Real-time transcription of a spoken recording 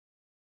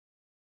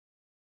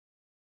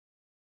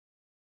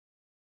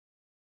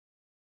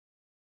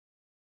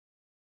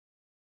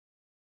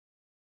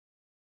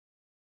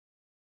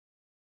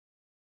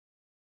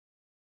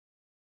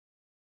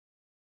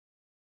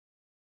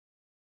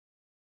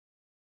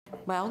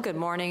Well, good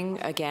morning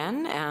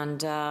again,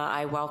 and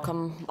I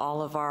welcome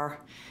all of our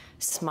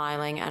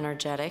smiling,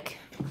 energetic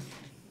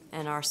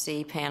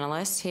NRC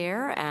panelists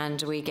here, and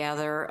we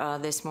gather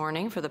this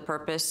morning for the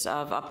purpose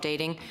of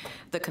updating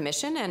the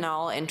Commission and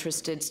all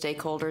interested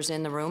stakeholders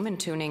in the room and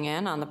tuning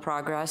in on the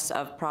progress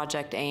of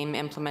Project AIM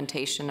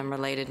implementation and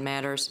related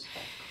matters.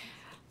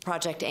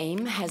 Project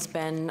AIM has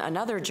been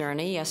another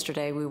journey.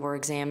 Yesterday we were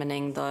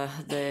examining the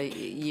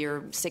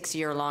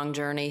 6-year-long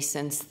journey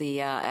since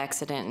the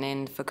accident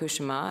in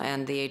Fukushima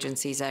and the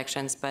agency's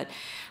actions, but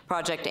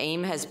Project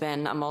AIM has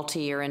been a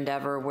multi-year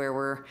endeavor where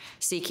we're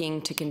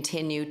seeking to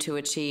continue to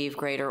achieve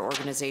greater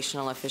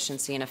organizational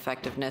efficiency and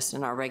effectiveness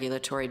in our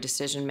regulatory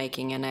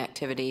decision-making and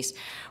activities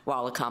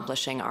while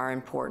accomplishing our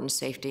important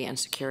safety and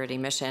security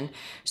mission.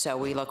 So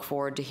we look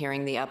forward to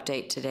hearing the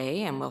update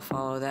today, and we'll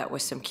follow that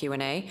with some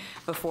Q&A.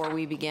 Before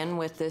we begin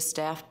with this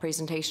staff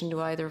presentation,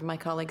 do either of my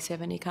colleagues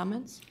have any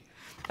comments?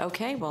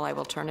 Okay, well, I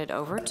will turn it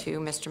over to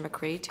Mr.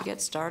 McCree to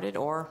get started,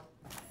 or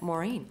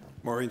Maureen.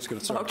 Maureen's going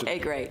to start. Okay,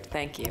 great.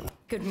 Thank you.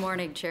 Good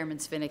morning, Chairman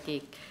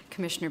Svinicki,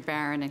 Commissioner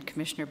Barron, and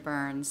Commissioner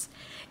Burns.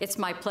 It's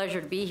my pleasure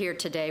to be here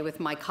today with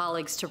my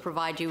colleagues to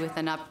provide you with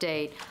an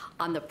update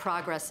on the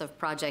progress of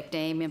Project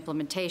AIM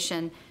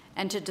implementation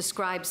and to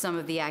describe some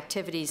of the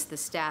activities the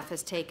staff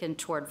has taken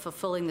toward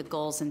fulfilling the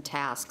goals and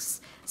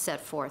tasks set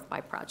forth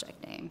by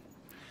Project AIM.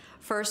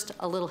 First,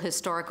 a little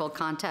historical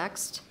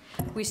context.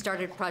 We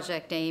started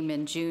Project AIM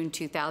in June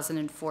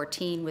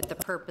 2014 with the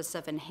purpose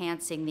of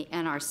enhancing the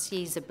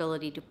NRC's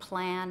ability to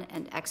plan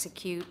and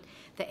execute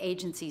the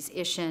agency's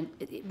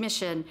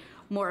mission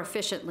more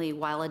efficiently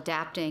while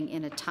adapting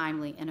in a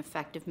timely and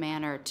effective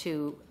manner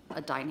to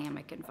a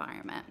dynamic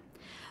environment.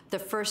 The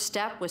first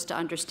step was to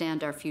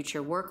understand our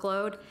future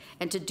workload,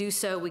 and to do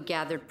so, we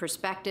gathered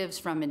perspectives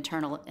from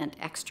internal and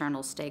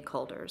external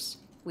stakeholders.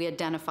 We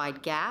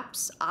identified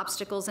gaps,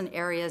 obstacles, and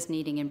areas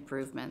needing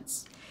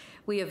improvements.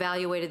 We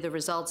evaluated the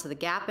results of the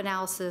gap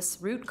analysis,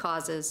 root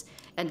causes,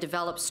 and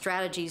developed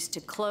strategies to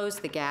close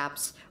the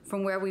gaps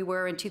from where we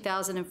were in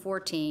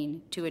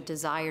 2014 to a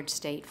desired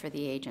state for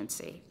the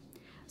agency.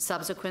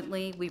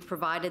 Subsequently, we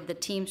provided the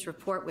team's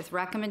report with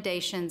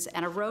recommendations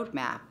and a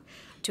roadmap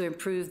to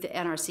improve the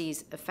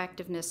NRC's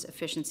effectiveness,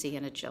 efficiency,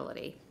 and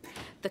agility.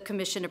 The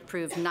Commission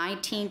approved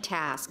 19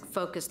 tasks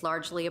focused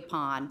largely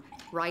upon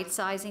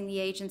right-sizing the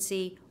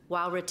agency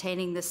while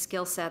retaining the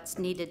skill sets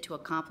needed to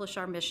accomplish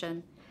our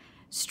mission,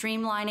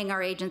 streamlining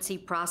our agency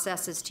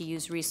processes to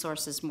use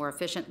resources more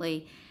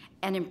efficiently,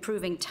 and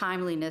improving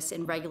timeliness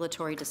in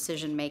regulatory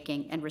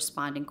decision-making and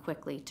responding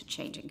quickly to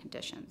changing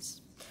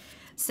conditions.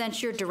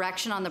 Since your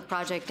direction on the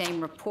Project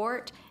AIM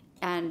report,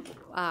 and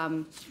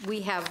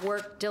we have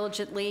worked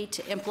diligently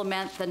to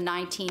implement the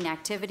 19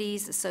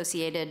 activities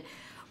associated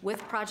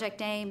with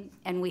Project AIM,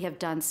 and we have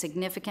done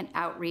significant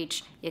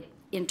outreach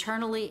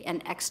internally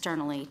and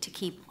externally to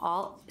keep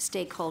all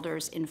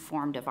stakeholders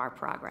informed of our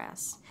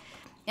progress.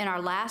 In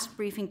our last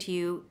briefing to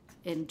you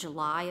in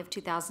July of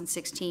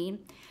 2016,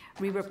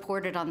 we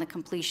reported on the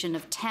completion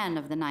of 10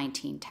 of the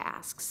 19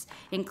 tasks,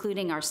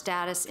 including our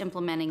status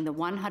implementing the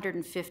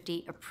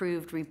 150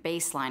 approved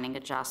rebaselining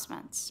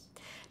adjustments.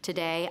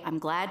 Today, I'm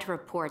glad to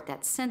report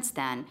that since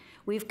then,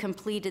 we've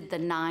completed the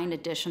 9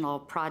 additional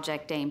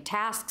Project AIM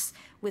tasks,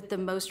 with the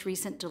most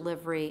recent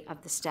delivery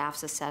of the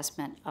staff's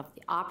assessment of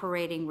the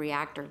operating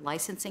reactor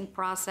licensing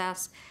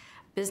process,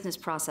 business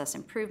process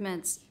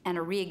improvements, and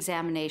a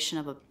re-examination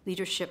of a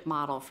leadership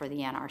model for the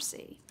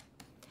NRC.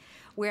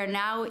 We are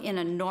now in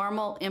a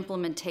normal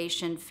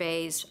implementation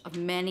phase of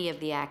many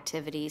of the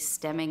activities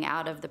stemming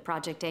out of the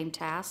Project AIM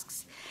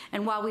tasks,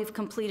 and while we've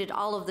completed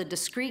all of the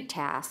discrete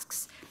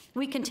tasks,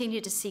 we continue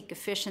to seek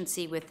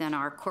efficiency within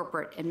our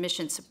corporate and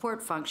mission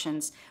support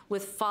functions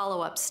with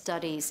follow-up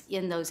studies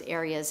in those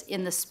areas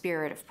in the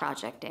spirit of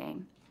Project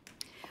AIM.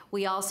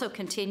 We also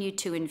continue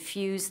to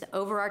infuse the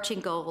overarching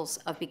goals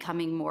of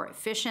becoming more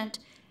efficient,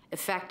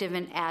 effective,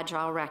 and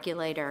agile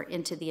regulator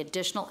into the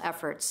additional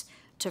efforts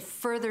to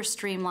further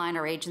streamline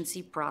our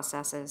agency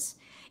processes,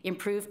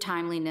 improve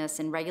timeliness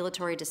in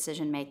regulatory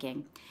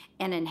decision-making,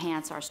 and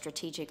enhance our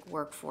strategic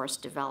workforce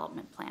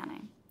development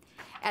planning.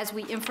 As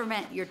we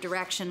implement your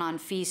direction on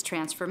fees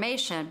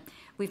transformation,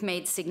 we've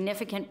made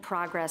significant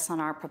progress on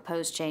our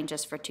proposed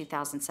changes for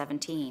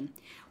 2017,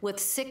 with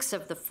 6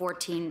 of the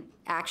 14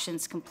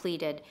 actions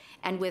completed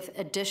and with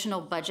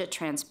additional budget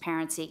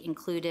transparency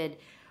included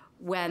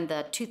when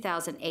the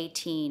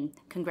 2018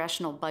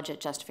 congressional budget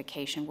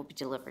justification will be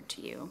delivered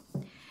to you.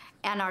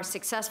 And our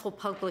successful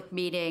public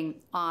meeting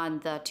on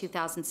the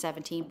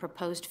 2017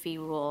 proposed fee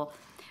rule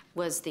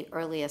was the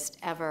earliest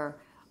ever,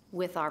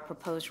 with our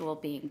proposed rule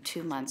being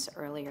 2 months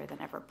earlier than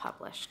ever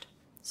published.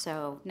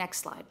 So next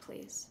slide,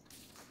 please.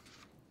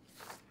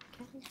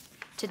 Okay.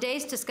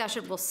 Today's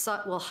discussion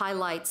will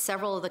highlight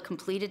several of the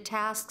completed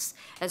tasks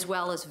as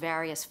well as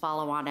various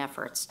follow-on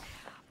efforts.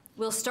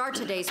 We'll start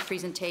today's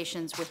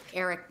presentations with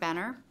Eric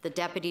Benner, the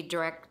Deputy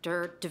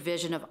Director,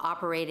 Division of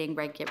Operating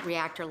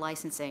Reactor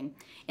Licensing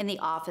in the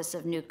Office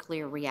of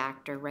Nuclear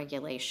Reactor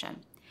Regulation.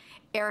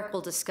 Eric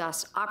will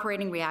discuss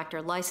operating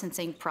reactor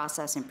licensing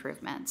process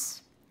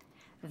improvements.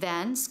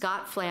 Then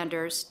Scott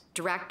Flanders,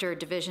 Director,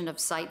 Division of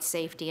Site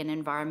Safety and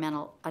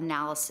Environmental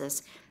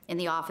Analysis in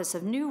the Office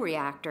of New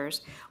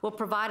Reactors, will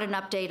provide an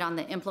update on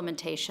the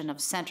implementation of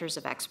Centers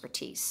of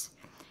Expertise.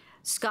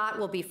 Scott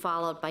will be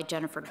followed by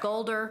Jennifer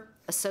Golder,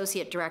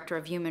 Associate Director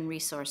of Human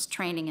Resource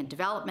Training and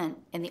Development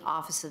in the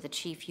Office of the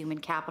Chief Human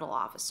Capital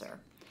Officer.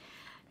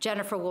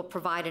 Jennifer will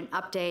provide an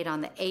update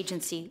on the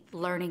agency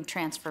Learning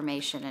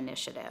Transformation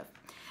Initiative.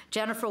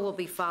 Jennifer will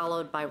be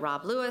followed by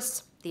Rob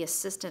Lewis, the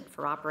Assistant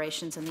for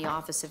Operations in the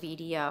Office of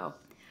EDO.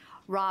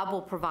 Rob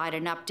will provide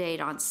an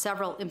update on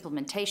several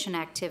implementation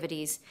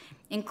activities,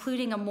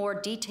 including a more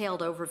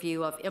detailed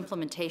overview of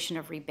implementation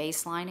of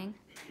rebaselining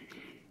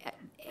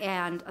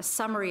and a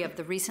summary of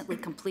the recently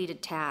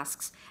completed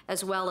tasks,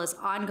 as well as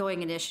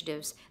ongoing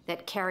initiatives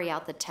that carry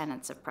out the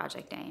tenets of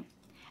Project AIM.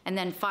 And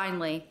then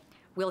finally,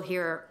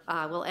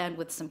 we'll end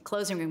with some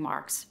closing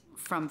remarks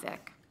from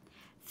Vic.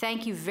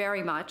 Thank you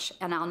very much,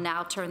 and I'll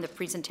now turn the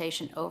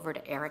presentation over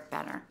to Eric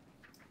Benner.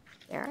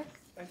 Eric?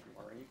 Thank you,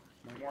 Maureen.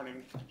 Good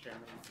morning,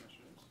 Chairman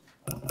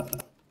and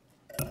Commissioners.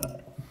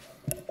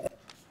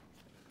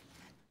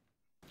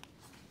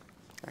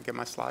 Can I get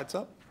my slides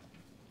up?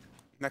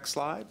 Next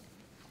slide.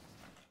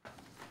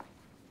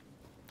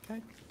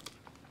 Okay.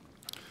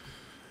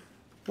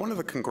 One of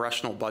the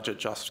Congressional Budget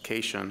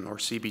Justification, or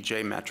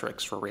CBJ,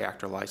 metrics for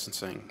reactor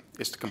licensing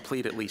is to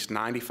complete at least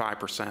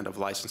 95% of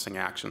licensing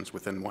actions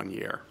within 1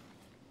 year.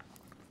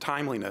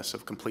 Timeliness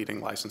of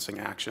completing licensing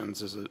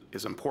actions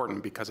is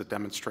important because it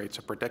demonstrates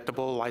a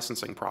predictable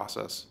licensing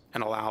process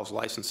and allows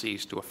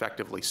licensees to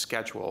effectively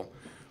schedule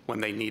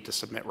when they need to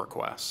submit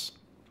requests.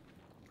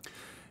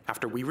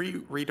 After we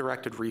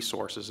redirected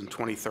resources in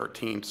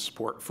 2013 to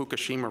support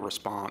Fukushima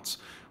response,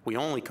 we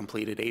only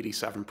completed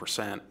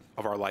 87%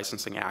 of our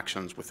licensing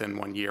actions within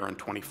 1 year in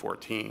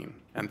 2014,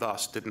 and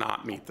thus did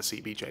not meet the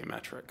CBJ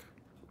metric.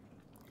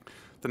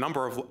 The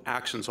number of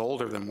actions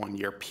older than 1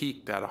 year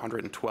peaked at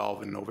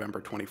 112 in November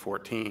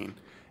 2014,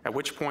 at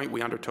which point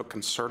we undertook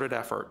concerted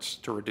efforts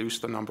to reduce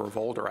the number of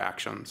older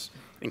actions,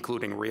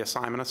 including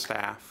reassignment of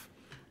staff,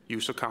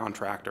 use of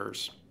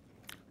contractors,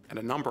 and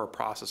a number of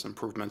process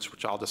improvements,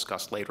 which I'll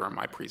discuss later in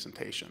my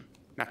presentation.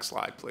 Next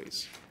slide,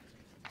 please.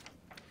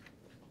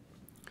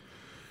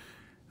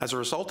 As a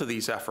result of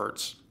these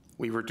efforts,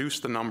 we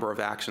reduced the number of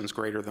actions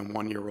greater than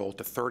 1 year old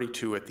to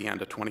 32 at the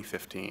end of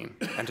 2015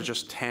 and to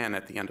just 10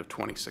 at the end of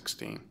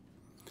 2016.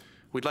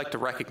 We'd like to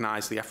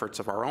recognize the efforts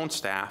of our own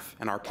staff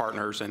and our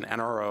partners in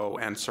NRO,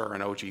 NSER,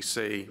 and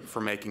OGC for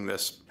making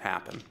this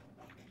happen.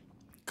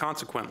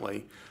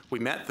 Consequently, we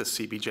met the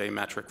CBJ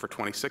metric for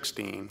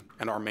 2016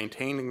 and are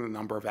maintaining the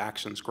number of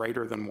actions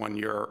greater than 1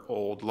 year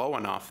old low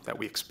enough that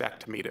we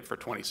expect to meet it for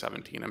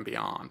 2017 and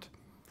beyond.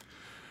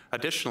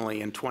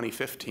 Additionally, in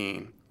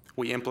 2015,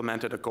 we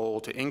implemented a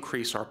goal to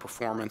increase our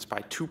performance by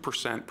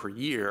 2% per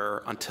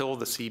year until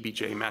the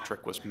CBJ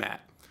metric was met.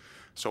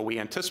 So we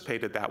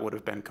anticipated that would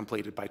have been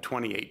completed by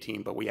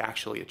 2018, but we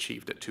actually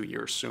achieved it 2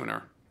 years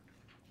sooner.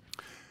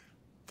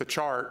 The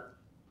chart,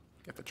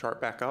 get the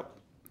chart back up,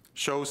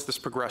 shows this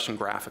progression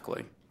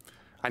graphically.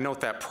 I note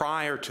that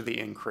prior to the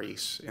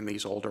increase in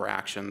these older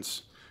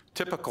actions,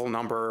 typical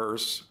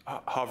numbers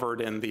hovered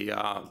in the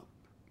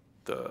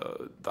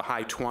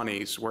high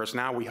 20s, whereas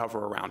now we hover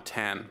around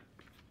 10.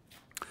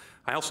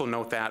 I also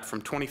note that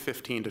from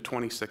 2015 to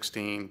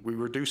 2016, we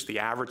reduced the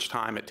average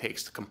time it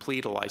takes to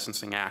complete a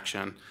licensing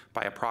action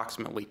by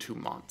approximately 2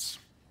 months.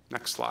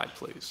 Next slide,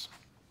 please.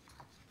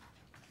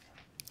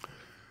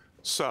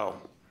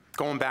 So,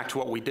 going back to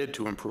what we did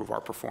to improve our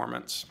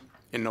performance.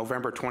 In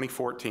November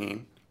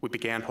 2014, we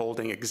began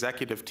holding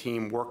executive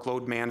team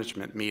workload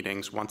management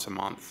meetings once a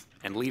month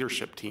and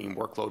leadership team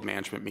workload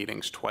management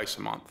meetings twice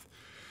a month.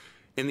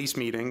 In these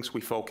meetings,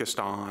 we focused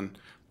on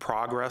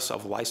progress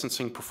of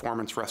licensing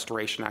performance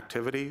restoration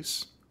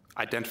activities,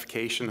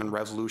 identification and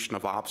resolution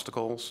of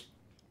obstacles,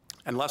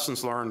 and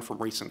lessons learned from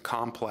recent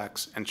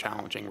complex and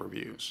challenging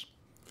reviews.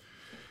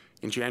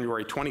 In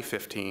January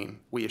 2015,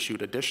 we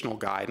issued additional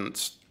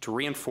guidance to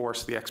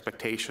reinforce the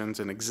expectations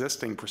in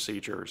existing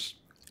procedures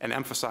and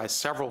emphasize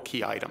several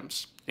key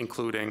items,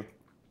 including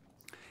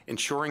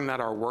ensuring that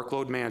our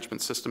workload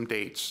management system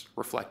dates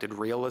reflected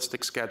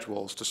realistic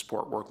schedules to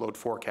support workload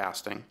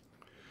forecasting,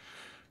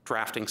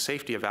 drafting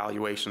safety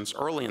evaluations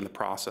early in the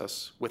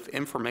process with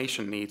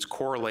information needs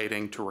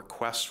correlating to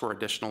requests for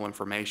additional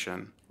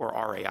information, or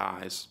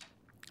RAIs,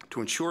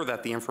 to ensure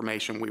that the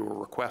information we were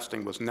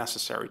requesting was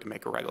necessary to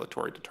make a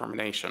regulatory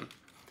determination.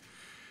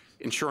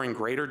 Ensuring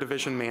greater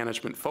division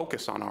management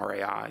focus on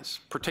RAIs,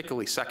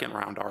 particularly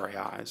second-round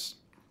RAIs.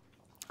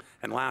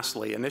 And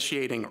lastly,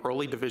 initiating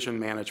early division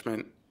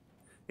management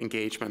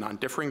engagement on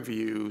differing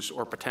views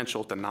or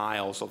potential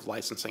denials of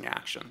licensing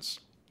actions.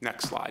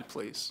 Next slide,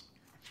 please.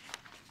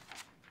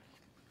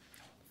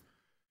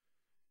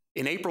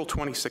 In April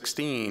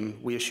 2016,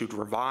 we issued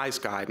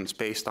revised guidance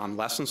based on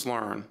lessons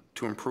learned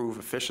to improve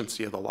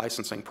efficiency of the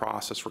licensing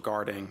process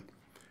regarding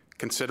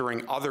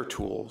considering other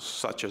tools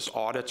such as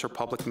audits or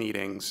public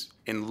meetings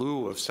in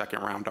lieu of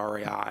second-round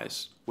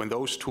RAIs when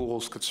those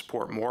tools could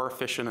support more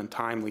efficient and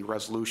timely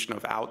resolution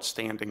of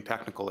outstanding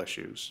technical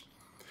issues.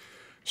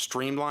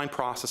 streamline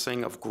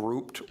processing of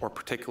grouped or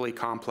particularly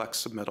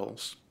complex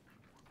submittals,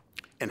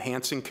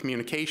 enhancing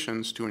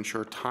communications to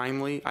ensure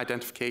timely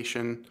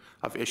identification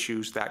of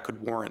issues that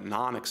could warrant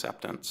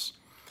non-acceptance,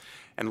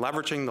 and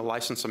leveraging the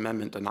license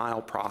amendment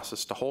denial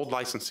process to hold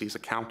licensees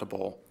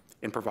accountable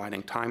in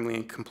providing timely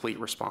and complete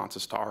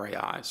responses to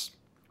RAIs.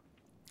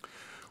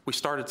 We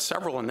started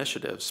several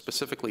initiatives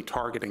specifically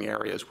targeting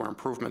areas where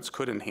improvements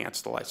could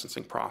enhance the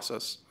licensing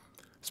process.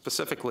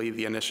 Specifically,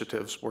 the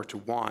initiatives were to,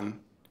 1,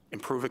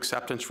 improve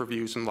acceptance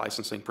reviews and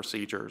licensing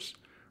procedures,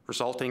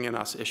 resulting in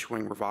us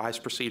issuing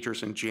revised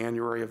procedures in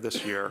January of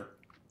this year,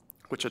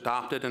 which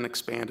adopted and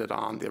expanded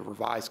on the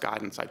revised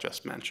guidance I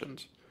just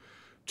mentioned.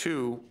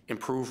 2,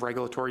 improve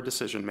regulatory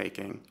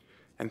decision-making.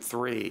 And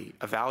 3,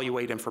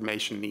 evaluate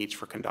information needs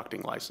for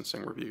conducting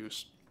licensing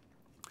reviews.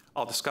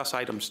 I'll discuss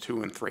items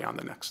 2 and 3 on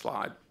the next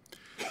slide.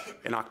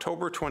 In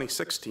October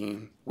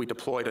 2016, we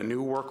deployed a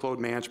new workload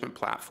management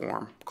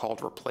platform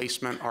called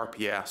Replacement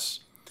RPS,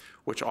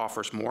 which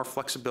offers more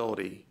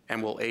flexibility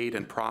and will aid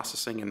in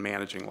processing and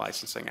managing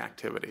licensing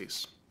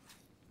activities.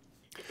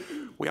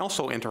 We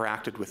also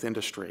interacted with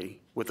industry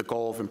with the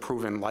goal of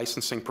improving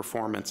licensing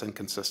performance and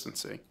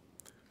consistency.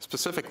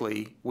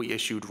 Specifically, we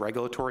issued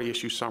Regulatory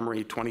Issue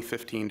Summary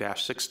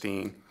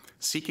 2015-16,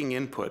 seeking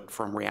input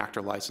from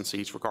Reactor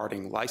licensees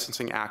regarding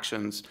licensing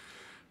actions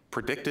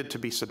predicted to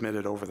be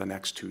submitted over the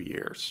next 2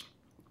 years.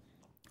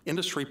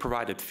 Industry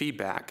provided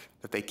feedback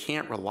that they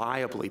can't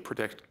reliably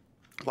predict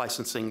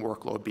licensing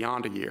workload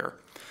beyond a year,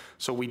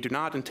 so we do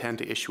not intend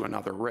to issue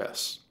another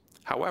RIS.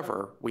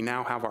 However, we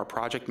now have our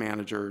project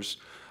managers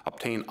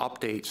obtain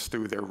updates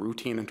through their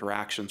routine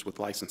interactions with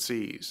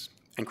licensees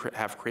and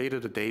have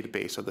created a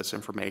database of this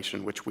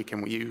information which we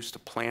can use to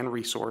plan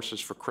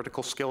resources for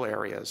critical skill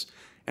areas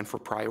and for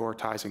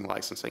prioritizing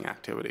licensing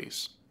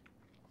activities.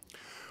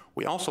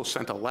 We also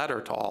sent a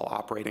letter to all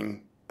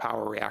operating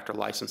power reactor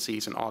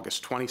licensees in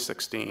August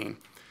 2016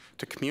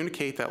 to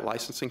communicate that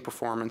licensing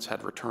performance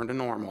had returned to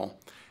normal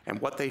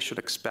and what they should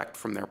expect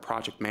from their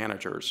project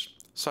managers,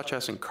 such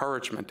as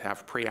encouragement to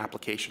have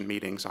pre-application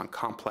meetings on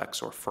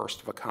complex or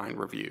first-of-a-kind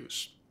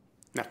reviews.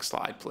 Next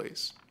slide,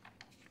 please.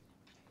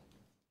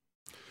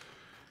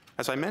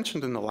 As I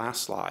mentioned in the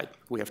last slide,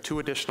 we have 2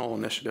 additional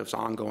initiatives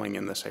ongoing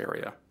in this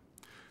area.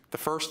 The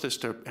first is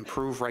to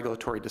improve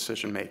regulatory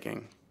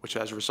decision-making, which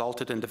has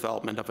resulted in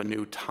development of a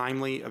new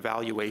timely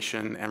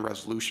evaluation and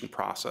resolution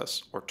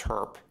process, or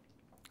TERP,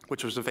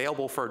 which was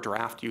available for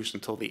draft use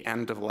until the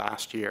end of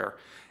last year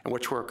and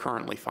which we're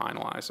currently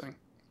finalizing.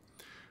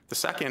 The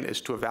second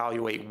is to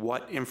evaluate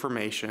what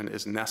information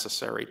is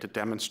necessary to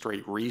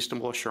demonstrate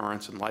reasonable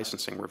assurance in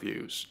licensing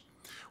reviews,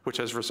 which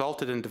has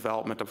resulted in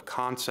development of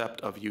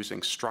concept of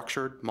using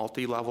structured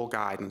multi-level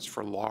guidance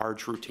for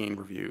large routine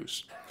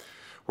reviews.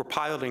 We're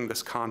piloting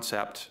this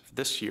concept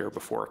this year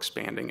before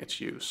expanding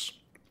its use.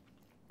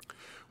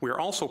 We are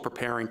also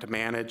preparing to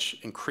manage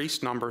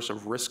increased numbers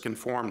of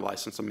risk-informed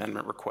license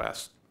amendment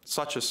requests,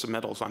 such as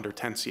submittals under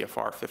 10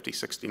 CFR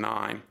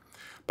 5069,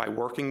 by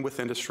working with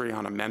industry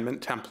on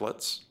amendment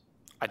templates,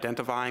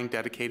 identifying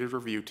dedicated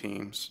review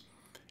teams,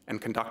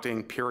 and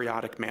conducting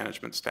periodic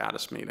management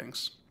status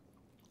meetings.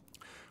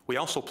 We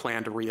also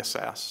plan to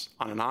reassess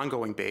on an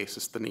ongoing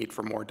basis the need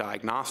for more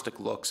diagnostic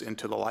looks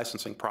into the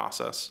licensing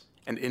process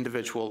and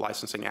individual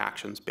licensing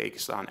actions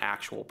based on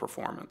actual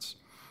performance.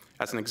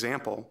 As an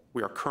example,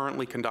 we are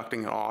currently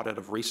conducting an audit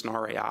of recent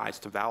RAIs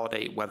to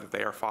validate whether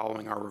they are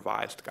following our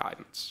revised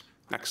guidance.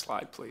 Next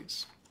slide,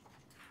 please.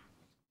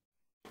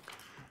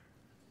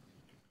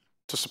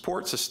 To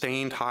support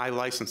sustained high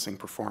licensing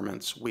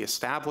performance, we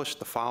established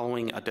the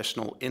following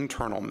additional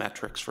internal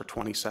metrics for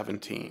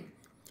 2017.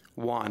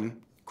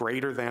 1,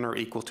 greater than or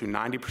equal to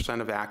 90%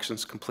 of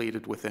actions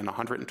completed within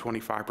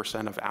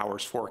 125% of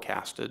hours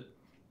forecasted.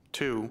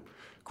 2,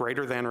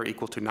 greater than or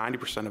equal to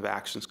 90% of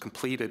actions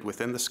completed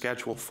within the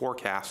schedule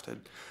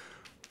forecasted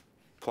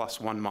plus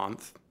 1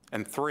 month.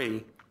 And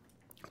 3,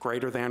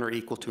 greater than or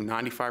equal to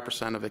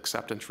 95% of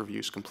acceptance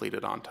reviews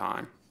completed on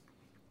time.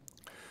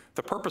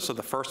 The purpose of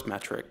the first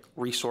metric,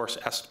 resource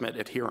estimate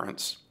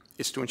adherence,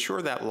 is to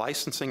ensure that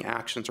licensing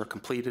actions are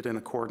completed in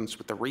accordance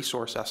with the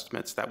resource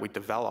estimates that we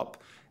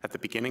develop at the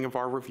beginning of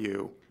our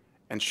review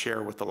and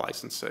share with the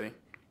licensee.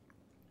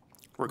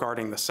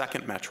 Regarding the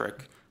second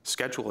metric,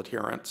 schedule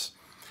adherence,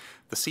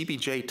 the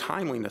CBJ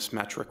timeliness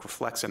metric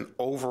reflects an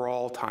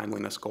overall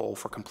timeliness goal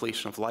for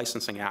completion of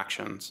licensing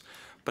actions,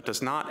 but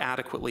does not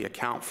adequately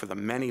account for the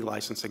many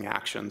licensing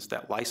actions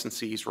that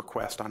licensees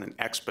request on an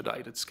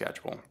expedited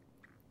schedule.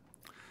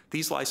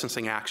 These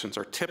licensing actions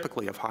are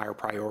typically of higher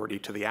priority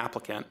to the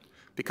applicant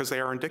because they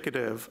are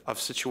indicative of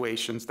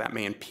situations that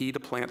may impede a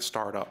plant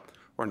startup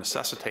or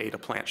necessitate a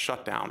plant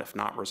shutdown if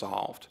not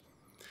resolved.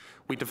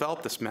 We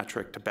developed this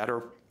metric to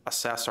better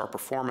assess our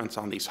performance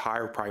on these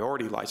higher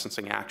priority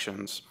licensing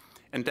actions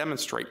and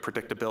demonstrate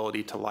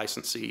predictability to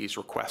licensees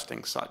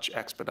requesting such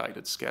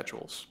expedited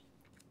schedules.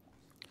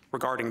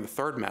 Regarding the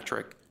third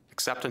metric,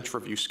 acceptance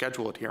review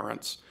schedule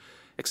adherence,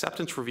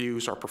 acceptance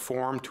reviews are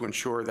performed to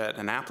ensure that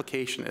an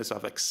application is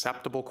of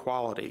acceptable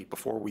quality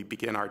before we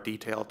begin our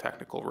detailed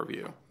technical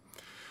review.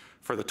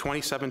 For the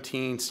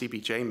 2017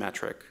 CBJ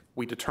metric,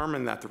 we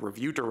determined that the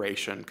review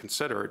duration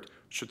considered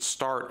should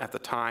start at the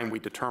time we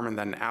determine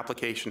that an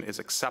application is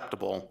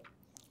acceptable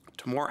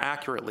to more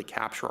accurately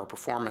capture our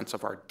performance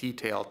of our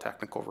detailed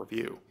technical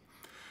review.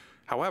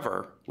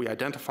 However, we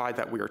identified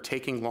that we are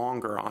taking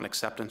longer on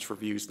acceptance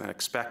reviews than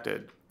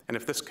expected, and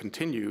if this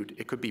continued,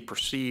 it could be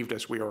perceived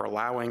as we are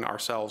allowing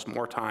ourselves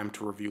more time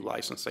to review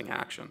licensing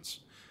actions.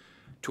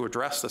 To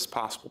address this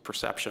possible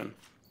perception,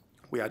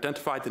 we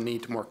identified the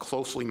need to more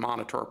closely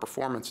monitor our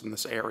performance in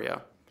this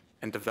area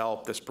and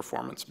develop this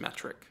performance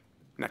metric.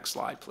 Next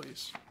slide,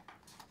 please.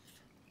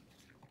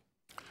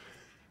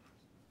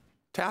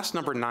 Task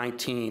number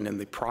 19 in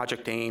the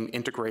Project AIM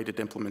Integrated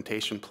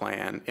Implementation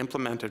Plan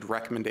implemented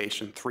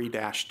Recommendation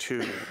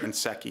 3-2 in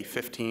SECI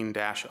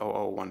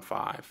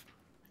 15-0015.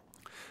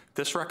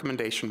 This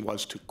recommendation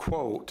was to,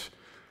 quote,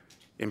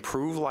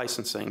 improve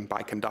licensing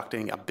by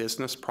conducting a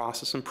business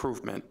process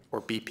improvement, or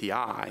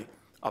BPI,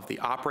 of the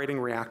operating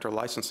reactor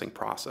licensing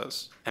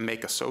process and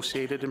make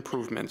associated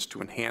improvements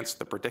to enhance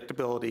the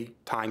predictability,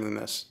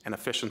 timeliness, and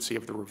efficiency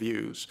of the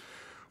reviews,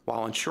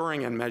 while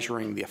ensuring and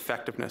measuring the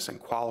effectiveness and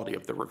quality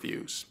of the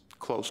reviews,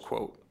 close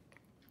quote.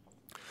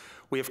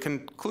 We have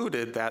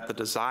concluded that the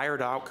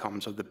desired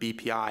outcomes of the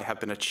BPI have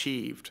been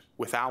achieved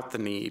without the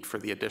need for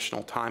the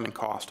additional time and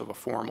cost of a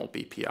formal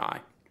BPI.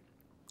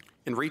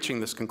 In reaching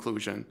this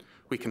conclusion,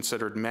 we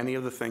considered many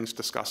of the things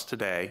discussed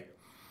today,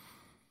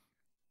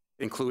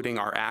 including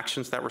our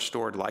actions that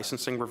restored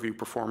licensing review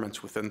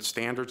performance within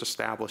standards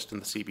established in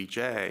the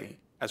CBJ,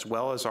 as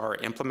well as our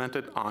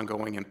implemented,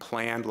 ongoing, and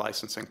planned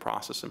licensing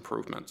process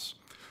improvements,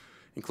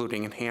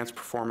 including enhanced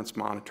performance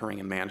monitoring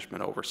and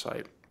management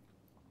oversight.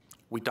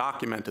 We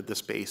documented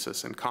this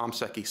basis in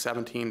ComSECI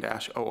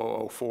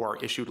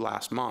 17-0004 issued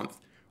last month,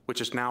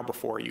 which is now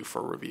before you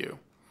for review.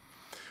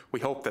 We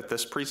hope that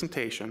this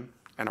presentation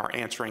and our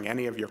answering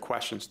any of your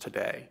questions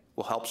today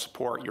will help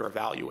support your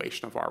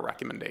evaluation of our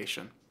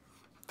recommendation.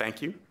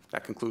 Thank you.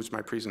 That concludes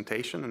my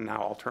presentation, and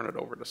now I'll turn it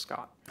over to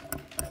Scott.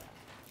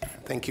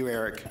 Thank you,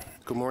 Eric.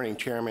 Good morning,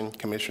 Chairman,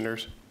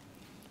 Commissioners.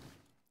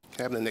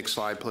 Can I have the next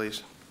slide,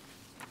 please?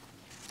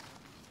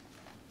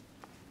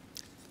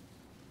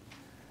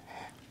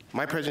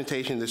 My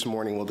presentation this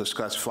morning will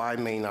discuss 5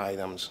 main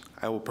items.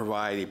 I will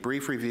provide a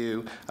brief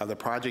review of the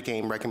Project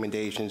AIM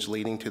recommendations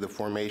leading to the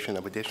formation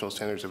of additional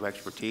centers of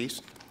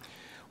expertise,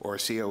 or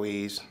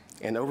COEs,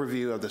 an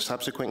overview of the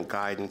subsequent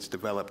guidance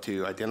developed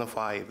to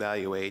identify,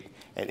 evaluate,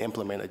 and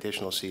implement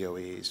additional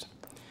COEs,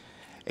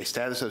 a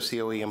status of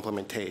COE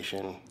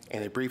implementation,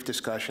 and a brief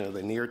discussion of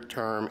the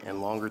near-term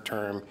and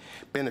longer-term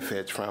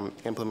benefits from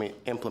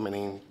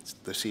implementing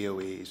the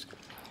COEs,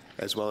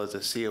 as well as the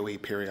COE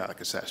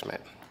periodic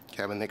assessment. Can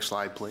I have the next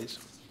slide, please?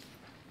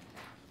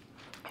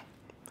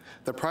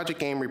 The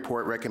Project AIM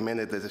report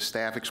recommended that the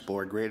staff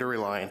explore greater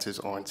reliances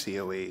on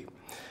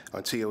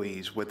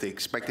COEs with the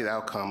expected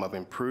outcome of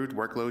improved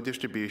workload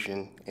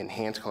distribution,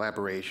 enhanced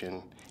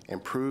collaboration,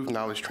 improved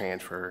knowledge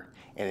transfer,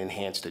 and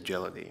enhanced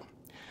agility.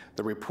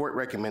 The report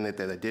recommended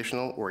that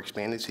additional or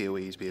expanded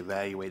COEs be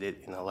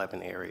evaluated in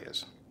 11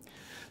 areas.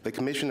 The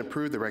Commission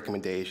approved the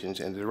recommendations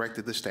and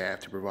directed the staff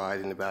to provide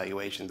an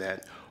evaluation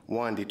that,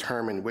 1,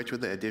 determine which of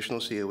the additional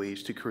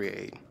COEs to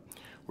create,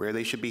 where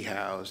they should be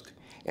housed,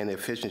 and the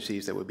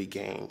efficiencies that would be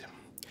gained.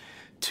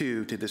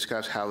 2, to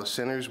discuss how the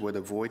centers would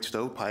avoid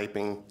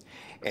stovepiping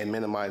and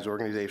minimize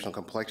organizational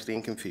complexity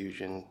and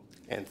confusion.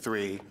 And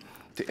 3,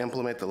 to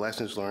implement the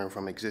lessons learned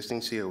from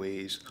existing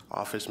COEs,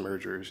 office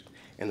mergers,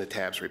 and the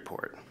TABS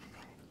report.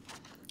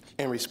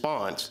 In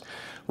response,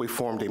 we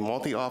formed a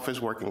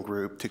multi-office working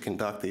group to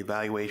conduct the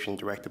evaluation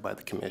directed by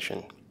the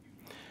Commission.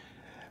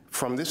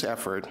 From this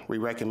effort, we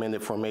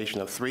recommended formation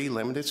of 3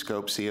 limited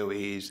scope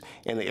COEs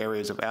in the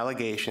areas of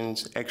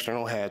allegations,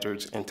 external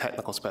hazards, and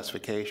technical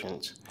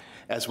specifications,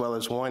 as well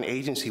as 1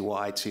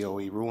 agency-wide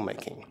COE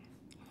rulemaking.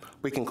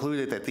 We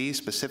concluded that these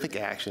specific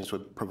actions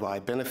would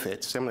provide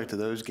benefits similar to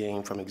those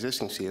gained from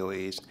existing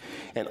COEs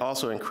and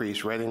also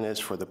increase readiness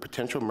for the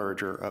potential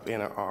merger of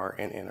NRR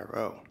and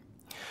NRO.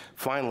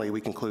 Finally, we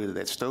concluded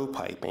that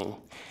stovepiping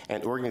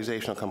and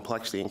organizational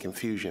complexity and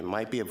confusion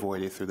might be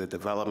avoided through the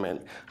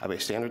development of a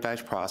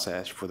standardized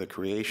process for the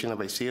creation of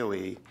a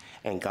COE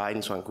and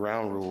guidance on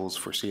ground rules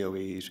for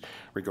COEs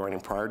regarding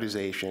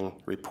prioritization,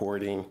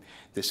 reporting,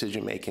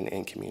 decision-making,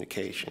 and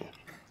communication.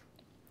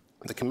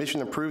 The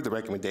Commission approved the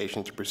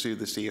recommendation to pursue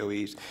the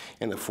COEs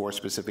in the 4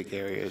 specific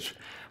areas,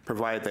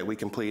 provided that we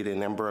complete a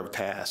number of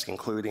tasks,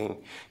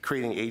 including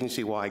creating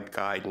agency-wide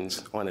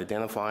guidance on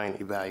identifying,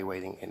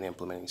 evaluating, and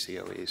implementing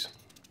COEs.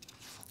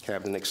 Can I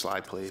have the next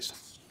slide,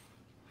 please?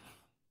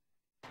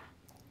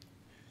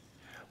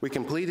 We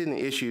completed and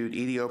issued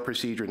EDO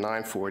Procedure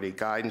 940,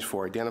 guidance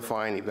for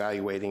identifying,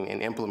 evaluating,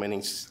 and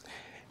implementing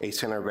a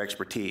center of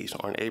expertise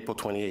on April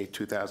 28,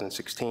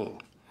 2016.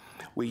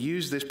 We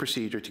used this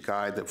procedure to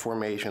guide the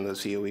formation of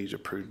the COEs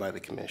approved by the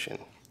Commission.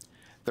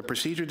 The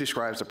procedure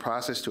describes the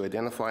process to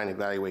identify and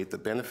evaluate the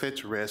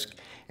benefits, risk,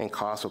 and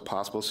costs of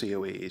possible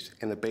COEs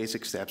and the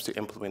basic steps to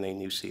implement a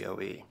new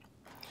COE.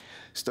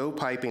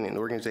 Stovepiping and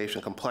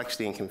organizational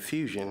complexity and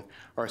confusion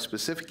are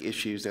specific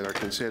issues that are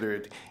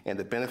considered in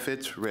the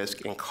benefits,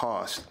 risk, and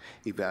cost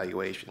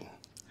evaluation.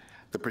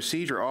 The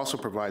procedure also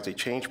provides a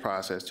change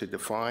process to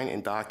define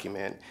and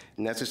document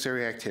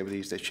necessary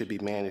activities that should be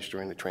managed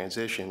during the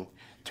transition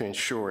to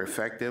ensure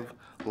effective,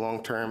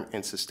 long-term,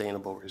 and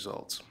sustainable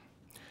results.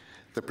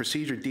 The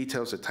procedure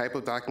details the type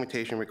of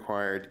documentation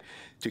required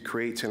to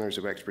create centers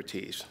of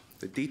expertise.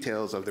 The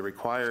details of the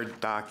required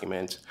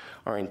documents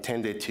are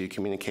intended to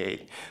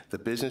communicate the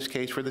business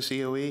case for the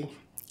COE,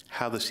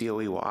 how the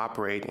COE will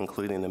operate,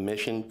 including the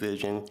mission,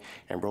 vision,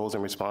 and roles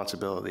and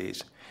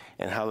responsibilities,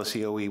 and how the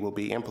COE will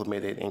be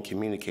implemented and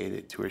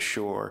communicated to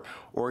assure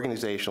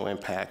organizational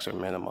impacts are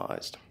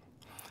minimized.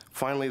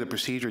 Finally, the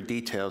procedure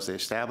details the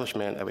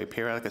establishment of a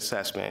periodic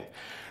assessment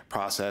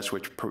process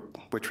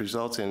which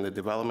results in the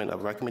development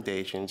of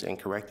recommendations and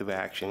corrective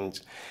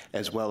actions,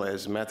 as well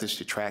as methods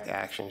to track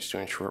actions to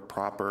ensure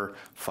proper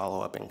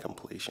follow-up and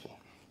completion.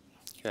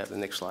 Can I have the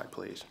next slide,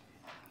 please?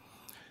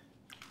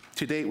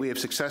 To date, we have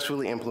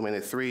successfully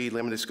implemented 3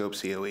 limited scope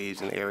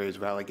COEs in the areas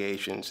of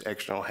allegations,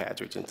 external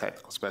hazards, and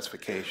technical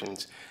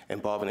specifications,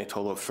 involving a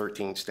total of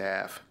 13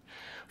 staff.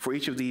 For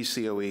each of these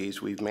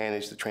COEs, we've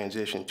managed the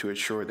transition to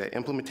ensure that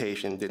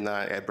implementation did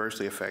not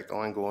adversely affect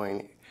ongoing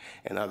reviews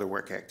and other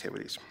work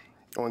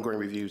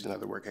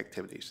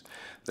activities.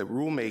 The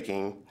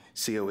rulemaking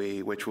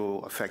COE, which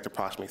will affect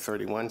approximately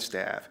 31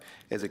 staff,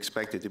 is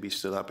expected to be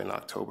stood up on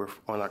October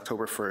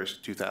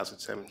 1st,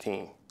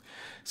 2017.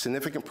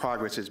 Significant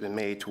progress has been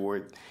made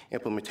toward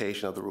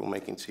implementation of the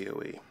rulemaking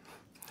COE.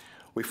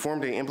 We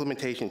formed an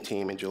implementation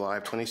team in July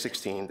of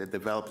 2016 that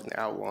developed an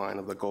outline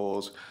of the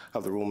goals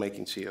of the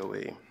rulemaking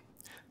COE.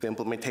 The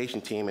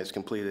implementation team has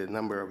completed a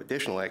number of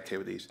additional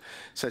activities,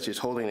 such as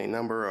holding a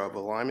number of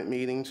alignment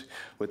meetings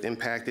with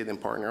impacted and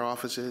partner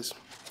offices,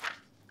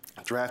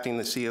 drafting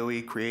the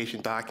COE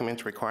creation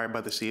documents required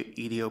by the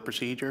EDO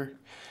procedure,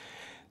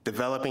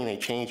 developing a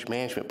change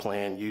management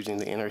plan using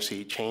the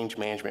NRC change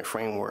management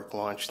framework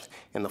launched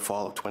in the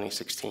fall of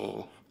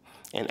 2016,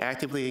 and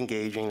actively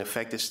engaging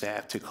affected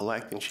staff to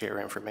collect and share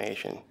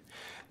information.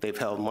 They've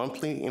held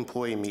monthly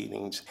employee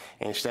meetings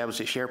and established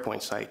a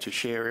SharePoint site to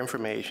share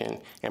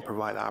information and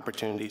provide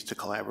opportunities to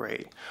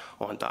collaborate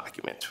on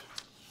documents.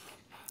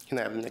 Can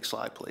I have the next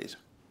slide, please?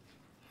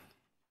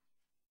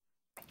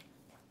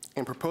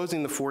 In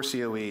proposing the 4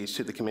 COEs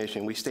to the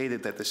Commission, we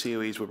stated that the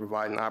COEs would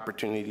provide an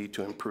opportunity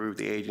to improve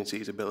the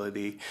agency's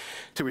ability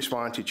to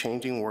respond to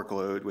changing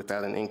workload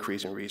without an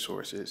increase in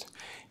resources,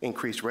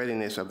 increased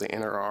readiness of the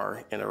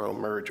NRO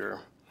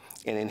merger,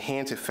 and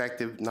enhance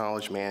effective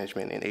knowledge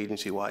management and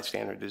agency-wide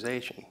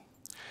standardization.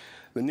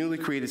 The newly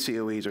created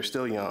COEs are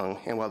still young,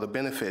 and while the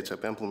benefits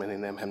of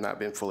implementing them have not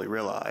been fully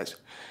realized,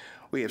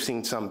 we have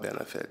seen some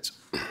benefits.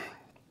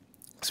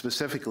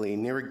 Specifically,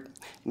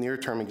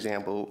 near-term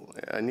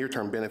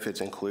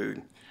benefits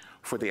include,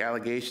 for the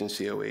allegation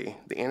COE,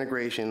 the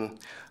integration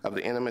of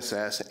the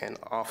NMSS and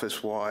the Office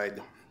of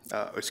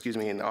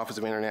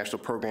International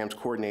Programs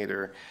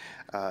Coordinator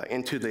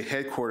into the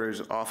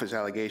headquarters office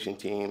allegation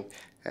team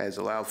has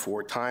allowed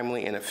for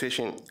timely and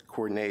efficient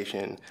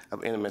coordination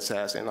of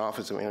NMSS and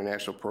Office of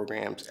International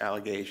Programs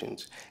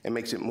allegations, and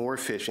makes it more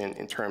efficient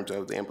in terms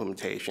of the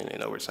implementation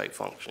and oversight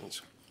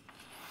functions.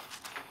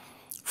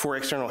 For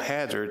external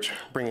hazards,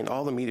 bringing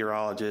all the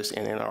meteorologists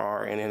in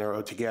NRR and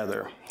NRO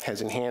together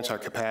has enhanced our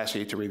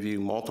capacity to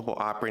review multiple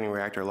operating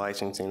reactor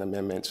licensing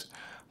amendments.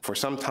 For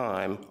some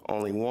time,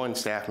 only 1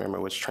 staff member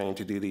was trained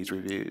to do these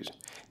reviews.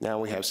 Now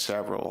we have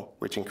several,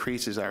 which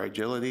increases our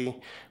agility,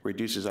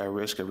 reduces our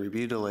risk of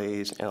review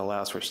delays, and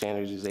allows for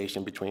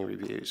standardization between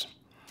reviews.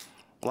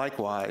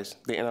 Likewise,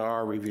 the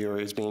NRR reviewer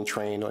is being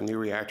trained on new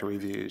reactor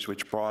reviews,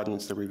 which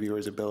broadens the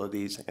reviewer's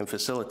abilities and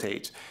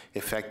facilitates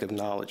effective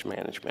knowledge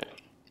management.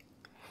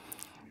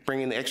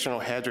 Bringing the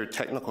external hazard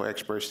technical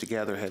experts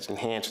together has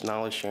enhanced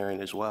knowledge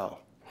sharing as well.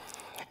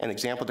 An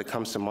example that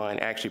comes to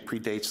mind actually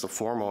predates the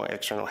formal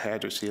external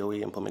hazard COE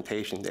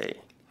implementation date.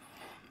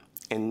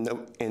 In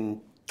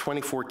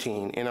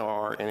 2014,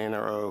 NRR and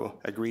NRO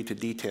agreed to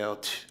detail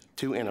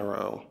to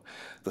NRO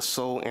the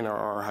sole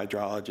NRR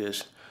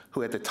hydrologist,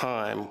 who at the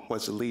time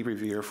was the lead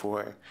reviewer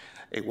for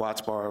a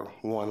WATSBAR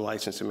 1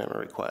 license amendment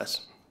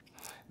request.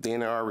 The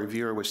NRR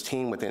reviewer was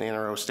teamed with an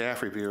NRO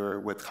staff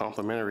reviewer with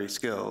complementary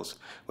skills,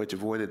 which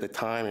avoided the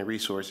time and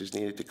resources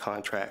needed to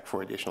contract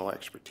for additional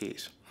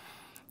expertise.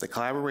 The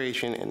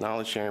collaboration and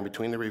knowledge sharing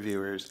between the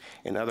reviewers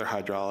and other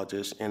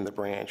hydrologists in the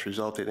branch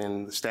resulted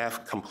in the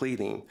staff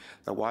completing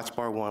the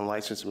WATSBAR 1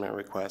 license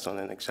amendment request on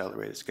an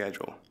accelerated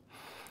schedule.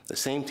 The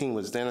same team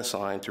was then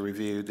assigned to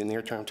review the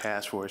near-term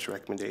task force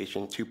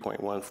recommendation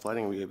 2.1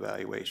 flooding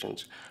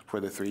reevaluations for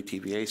the 3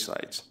 TVA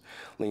sites,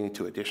 leading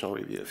to additional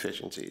review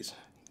efficiencies.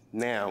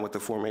 Now, with the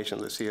formation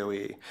of the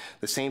COE,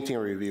 the same team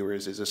of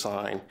reviewers is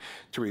assigned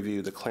to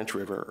review the Clinch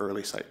River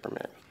early site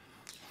permit.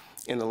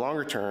 In the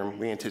longer term,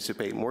 we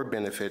anticipate more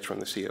benefits from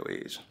the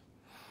COEs.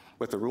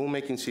 With the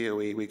rulemaking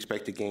COE, we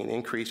expect to gain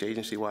increased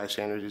agency-wide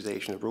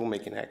standardization of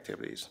rulemaking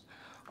activities.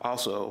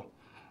 Also,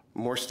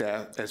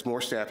 As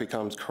more staff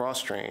becomes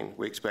cross-trained,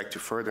 we expect to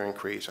further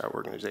increase our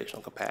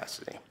organizational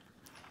capacity.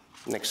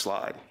 Next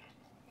slide.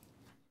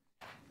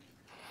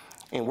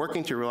 In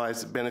working to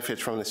realize the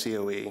benefits from the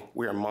COE,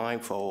 we are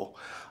mindful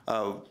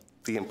of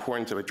the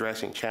importance of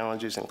addressing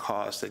challenges and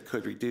costs that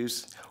could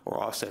reduce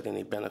or offset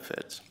any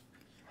benefits.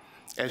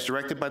 As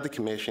directed by the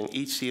Commission,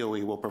 each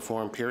COE will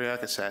perform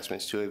periodic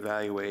assessments to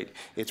evaluate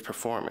its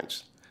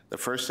performance. The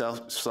first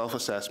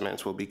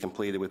self-assessments will be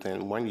completed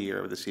within 1 year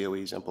of the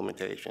COE's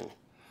implementation.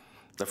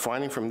 The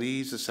finding from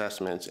these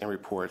assessments and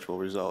reports will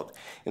result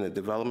in the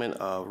development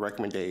of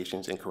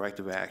recommendations and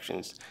corrective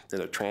actions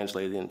that are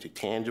translated into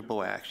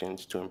tangible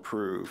actions to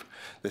improve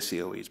the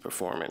COE's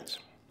performance.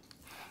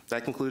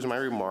 That concludes my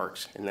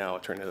remarks, and now I'll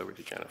turn it over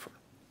to Jennifer.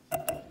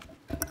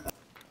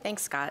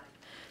 Thanks, Scott.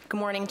 Good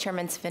morning,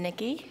 Chairman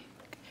Svinicki,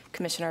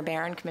 Commissioner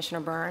Barron,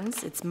 Commissioner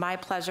Burns. It's my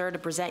pleasure to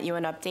present you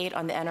an update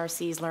on the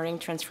NRC's Learning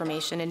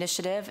Transformation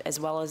Initiative, as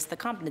well as the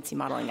competency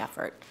modeling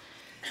effort.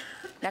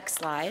 Next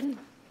slide.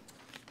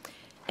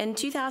 In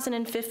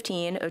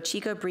 2015,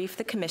 OCHCO briefed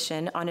the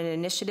Commission on an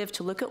initiative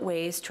to look at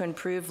ways to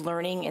improve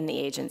learning in the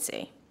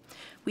agency.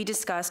 We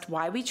discussed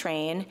why we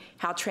train,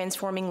 how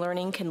transforming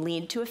learning can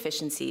lead to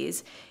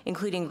efficiencies,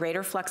 including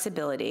greater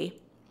flexibility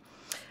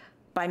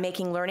by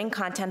making learning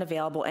content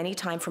available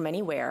anytime from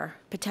anywhere,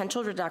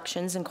 potential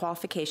reductions in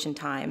qualification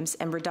times,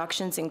 and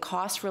reductions in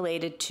costs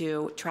related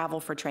to travel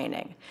for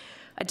training.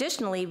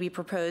 Additionally, we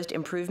proposed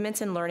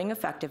improvements in learning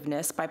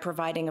effectiveness by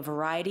providing a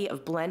variety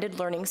of blended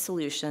learning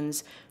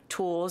solutions,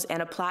 tools,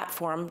 and a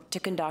platform to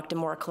conduct a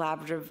more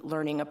collaborative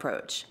learning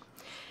approach.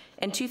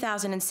 In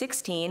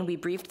 2016, we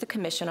briefed the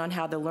Commission on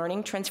how the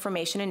Learning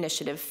Transformation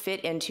Initiative fit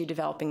into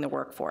developing the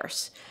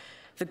workforce.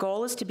 The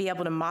goal is to be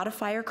able to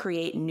modify or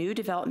create new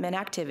development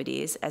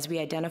activities as we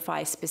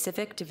identify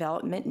specific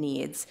development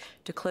needs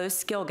to close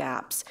skill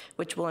gaps,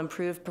 which will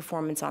improve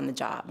performance on the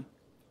job.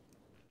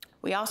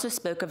 We also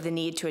spoke of the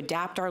need to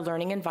adapt our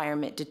learning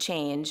environment to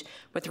change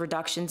with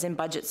reductions in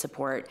budget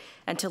support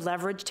and to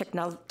leverage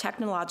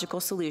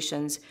technological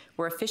solutions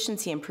where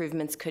efficiency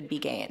improvements could be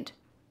gained.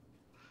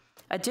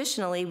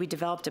 Additionally, we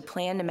developed a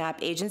plan to map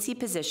agency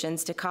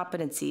positions to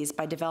competencies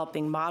by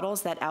developing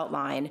models that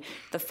outline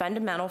the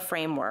fundamental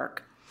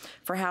framework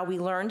for how we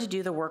learn to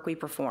do the work we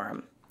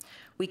perform.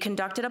 We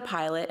conducted a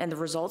pilot, and the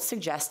results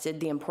suggested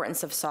the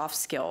importance of soft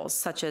skills,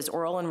 such as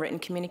oral and written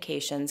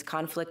communications,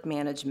 conflict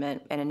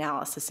management, and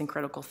analysis and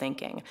critical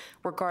thinking,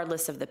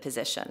 regardless of the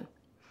position.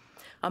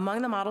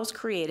 Among the models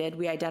created,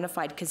 we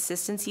identified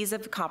consistencies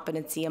of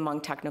competency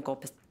among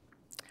technical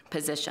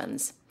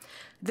positions.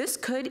 This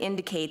could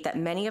indicate that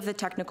many of the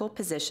technical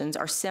positions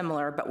are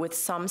similar, but with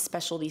some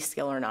specialty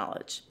skill or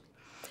knowledge.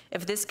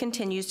 If this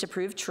continues to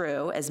prove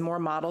true as more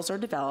models are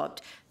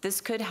developed,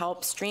 this could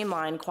help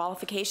streamline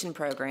qualification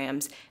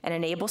programs and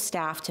enable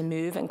staff to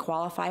move and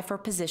qualify for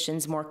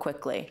positions more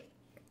quickly.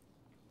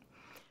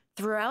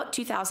 Throughout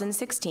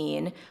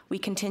 2016, we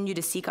continue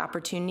to seek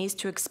opportunities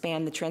to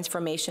expand the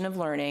transformation of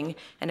learning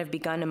and have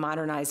begun to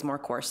modernize more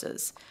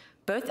courses.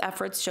 Both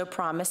efforts show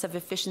promise of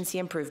efficiency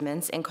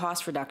improvements and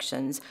cost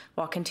reductions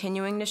while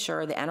continuing to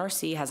ensure the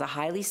NRC has a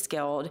highly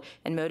skilled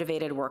and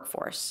motivated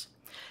workforce.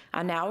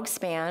 I'll now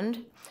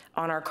expand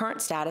on our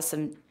current status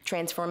of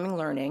transforming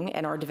learning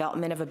and our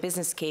development of a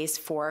business case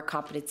for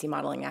competency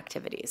modeling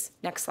activities.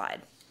 Next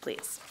slide,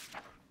 please.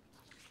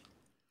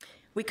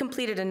 We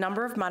completed a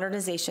number of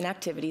modernization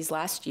activities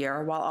last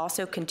year while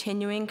also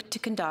continuing to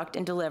conduct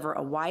and deliver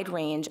a wide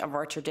range of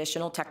our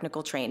traditional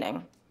technical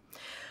training.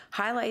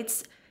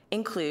 Highlights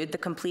include the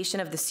completion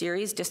of the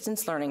series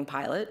distance learning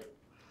pilot,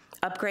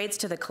 upgrades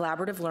to the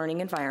collaborative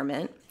learning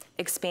environment,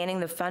 expanding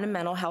the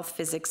fundamental health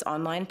physics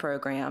online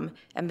program,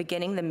 and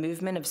beginning the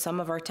movement of some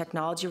of our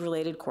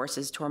technology-related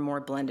courses to a more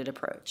blended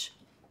approach.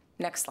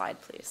 Next slide,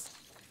 please.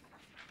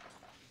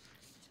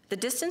 The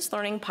distance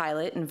learning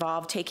pilot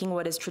involved taking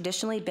what has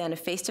traditionally been a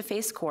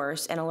face-to-face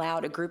course and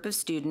allowed a group of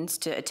students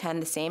to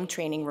attend the same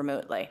training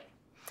remotely.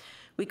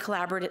 We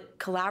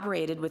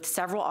collaborated with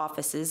several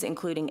offices,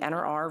 including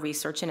NRR,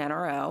 Research, and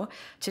NRO,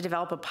 to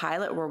develop a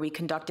pilot where we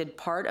conducted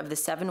part of the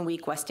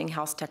 7-week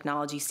Westinghouse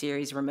Technology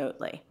Series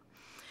remotely.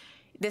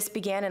 This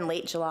began in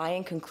late July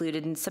and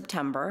concluded in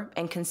September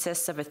and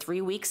consists of a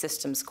 3-week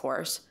systems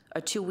course,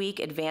 a 2-week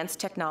advanced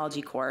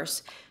technology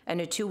course, and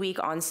a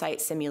 2-week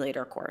on-site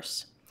simulator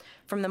course.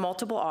 From the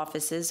multiple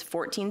offices,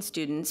 14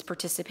 students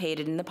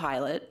participated in the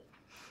pilot.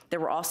 There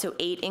were also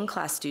 8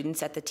 in-class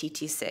students at the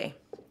TTC.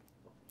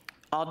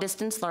 All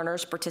distance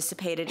learners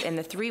participated in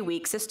the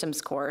 3-week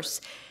systems course,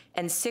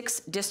 and 6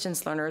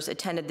 distance learners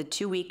attended the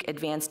 2-week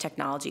advanced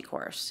technology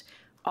course.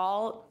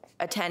 All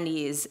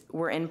attendees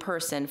were in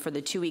person for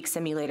the 2-week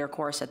simulator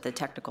course at the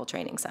Technical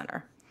Training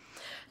Center.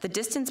 The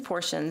distance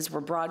portions were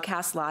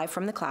broadcast live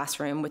from the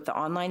classroom with the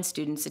online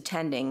students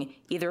attending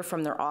either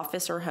from their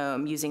office or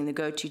home using the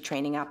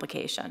GoToTraining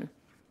application.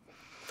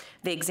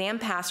 The exam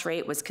pass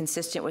rate was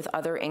consistent with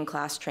other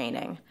in-class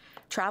training.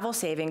 Travel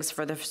savings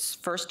for the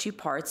first 2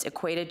 parts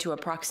equated to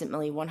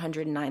approximately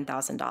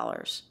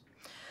 $109,000.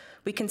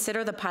 We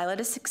consider the pilot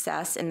a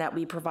success in that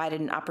we provided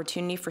an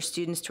opportunity for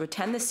students to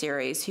attend the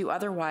series who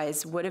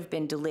otherwise would have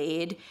been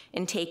delayed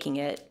in taking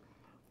it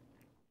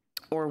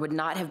or would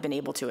not have been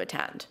able to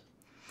attend.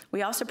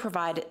 We also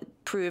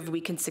proved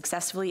we can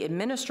successfully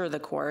administer the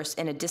course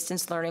in a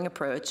distance learning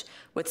approach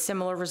with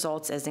similar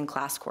results as in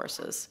class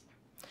courses.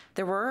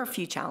 There were a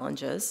few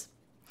challenges,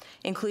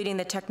 including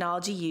the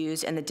technology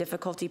used and the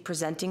difficulty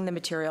presenting the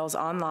materials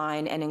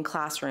online and in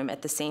classroom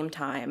at the same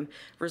time,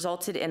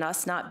 resulted in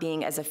us not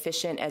being as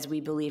efficient as we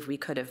believe we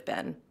could have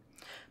been.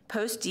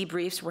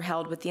 Post-debriefs were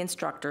held with the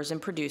instructors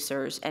and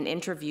producers, and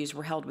interviews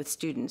were held with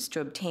students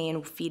to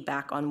obtain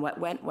feedback on what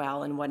went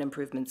well and what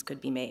improvements could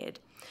be made.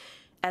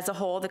 As a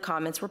whole, the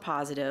comments were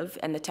positive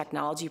and the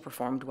technology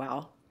performed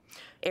well.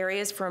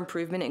 Areas for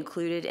improvement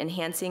included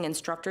enhancing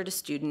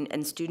instructor-to-student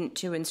and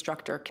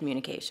student-to-instructor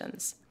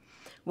communications.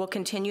 We'll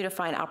continue to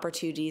find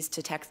opportunities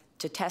to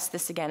test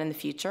this again in the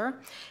future,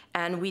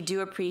 and we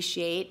do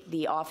appreciate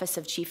the Office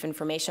of Chief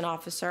Information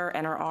Officer,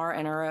 NRR,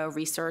 NRO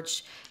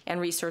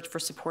research for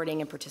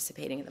supporting and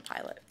participating in the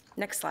pilot.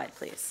 Next slide,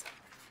 please.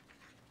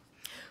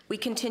 We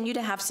continue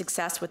to have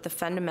success with the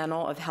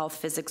Fundamental of Health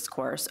Physics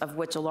course, of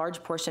which a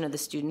large portion of the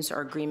students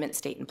are agreement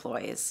state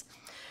employees.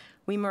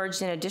 We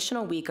merged an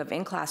additional week of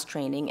in-class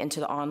training into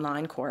the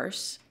online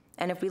course.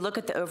 And if we look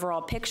at the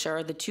overall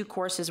picture, the two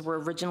courses were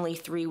originally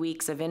 3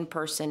 weeks of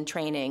in-person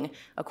training,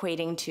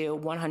 equating to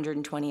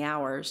 120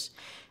 hours.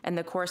 And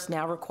the course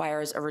now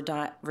requires a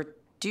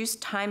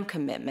reduced time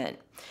commitment.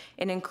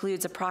 It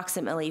includes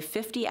approximately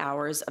 50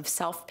 hours of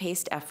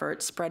self-paced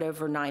effort spread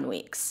over 9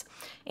 weeks,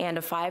 and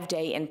a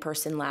 5-day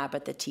in-person lab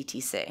at the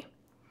TTC.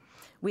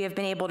 We have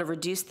been able to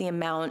reduce the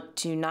amount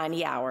to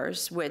 90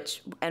 hours,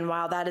 and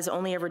while that is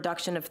only a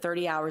reduction of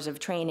 30 hours of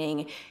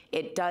training,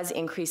 it does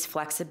increase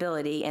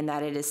flexibility in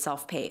that it is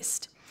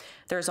self-paced.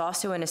 There's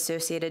also an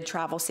associated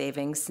travel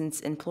savings since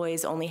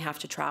employees only have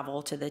to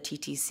travel to the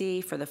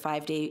TTC for the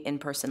 5-day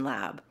in-person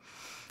lab,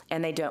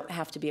 and they don't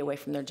have to be away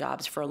from their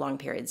jobs for long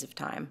periods of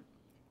time.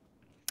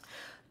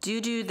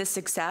 Due to the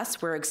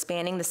success, we're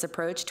expanding this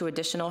approach to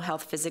additional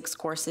health physics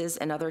courses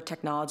and other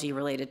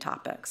technology-related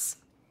topics.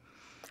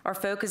 Our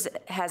focus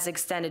has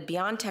extended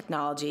beyond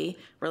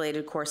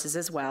technology-related courses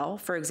as well.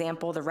 For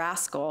example, the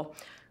RASCL,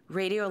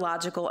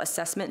 Radiological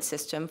Assessment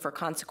System for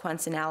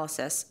Consequence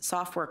Analysis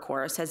software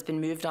course has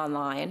been moved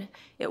online.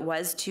 It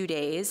was 2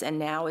 days and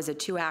now is a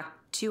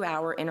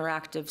 2-hour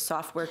interactive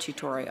software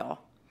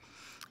tutorial.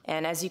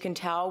 And as you can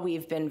tell,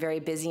 we've been very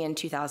busy in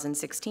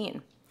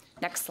 2016.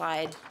 Next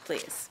slide,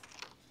 please.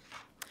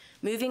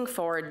 Moving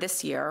forward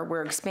this year,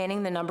 we're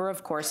expanding the number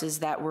of courses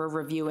that we're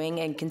reviewing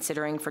and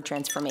considering for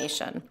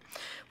transformation.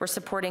 We're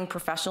supporting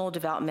professional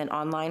development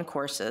online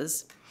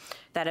courses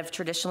that have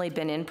traditionally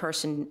been in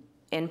person,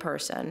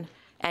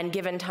 and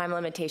given time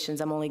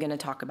limitations, I'm only going to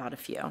talk about a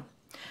few.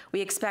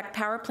 We expect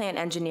power plant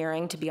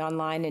engineering to be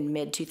online in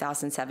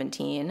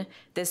mid-2017.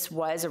 This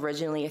was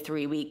originally a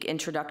 3-week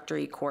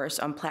introductory course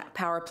on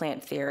power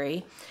plant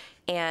theory,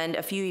 and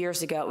a few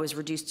years ago, it was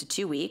reduced to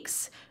 2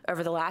 weeks.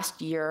 Over the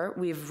last year,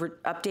 we've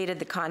updated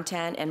the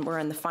content, and we're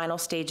in the final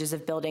stages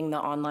of building the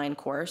online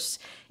course.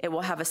 It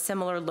will have a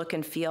similar look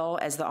and feel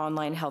as the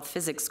online health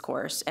physics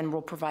course, and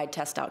will provide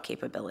test-out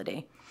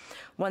capability.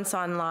 Once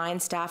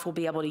online, staff will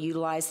be able to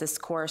utilize this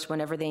course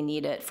whenever they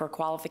need it for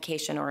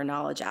qualification or a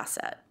knowledge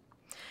asset.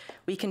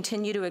 We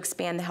continue to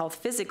expand the health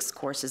physics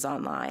courses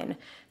online.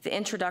 The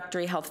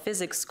introductory health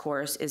physics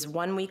course is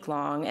 1 week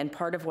long and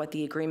part of what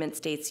the agreement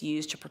states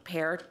use to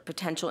prepare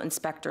potential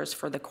inspectors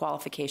for the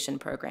qualification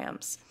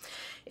programs.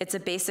 It's a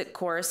basic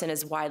course and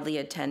is widely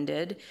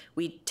attended.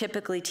 We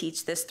typically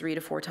teach this 3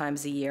 to 4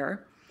 times a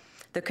year.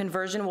 The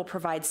conversion will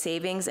provide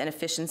savings and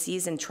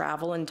efficiencies in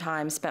travel and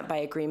time spent by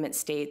agreement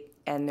state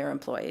and their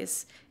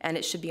employees, and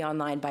it should be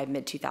online by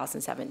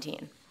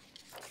mid-2017.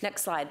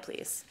 Next slide,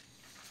 please.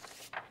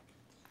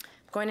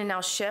 Going to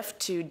now shift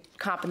to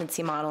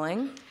competency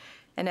modeling.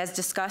 And as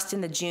discussed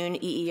in the June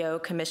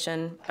EEO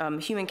Commission,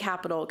 Human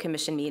Capital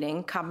Commission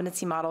meeting,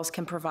 competency models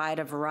can provide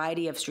a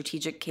variety of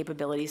strategic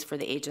capabilities for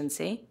the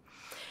agency.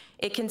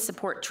 It can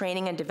support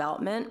training and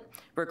development,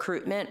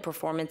 recruitment,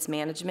 performance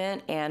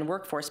management, and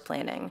workforce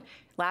planning.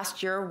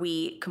 Last year,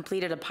 we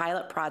completed a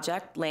pilot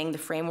project laying the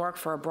framework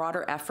for a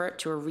broader effort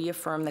to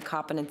reaffirm the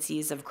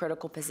competencies of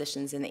critical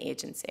positions in the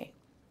agency.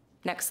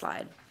 Next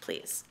slide,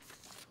 please.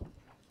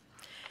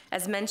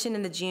 As mentioned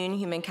in the June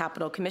Human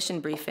Capital Commission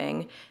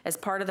briefing, as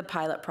part of the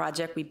pilot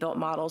project, we built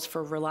models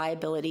for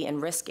reliability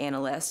and risk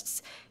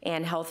analysts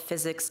and health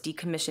physics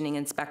decommissioning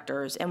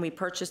inspectors, and we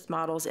purchased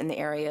models in the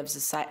area of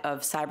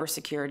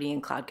cybersecurity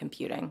and cloud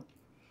computing.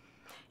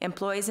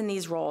 Employees in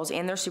these roles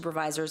and their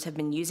supervisors have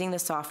been using the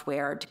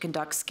software to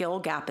conduct skill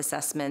gap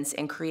assessments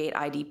and create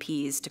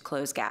IDPs to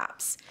close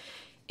gaps.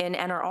 In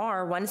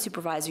NRR, one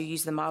supervisor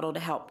used the model to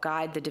help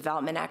guide the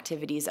development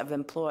activities of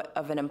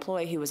an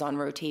employee who was on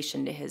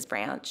rotation to his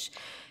branch.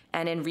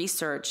 And in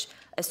research,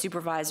 a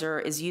supervisor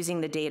is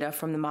using the data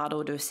from the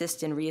model to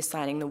assist in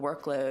reassigning the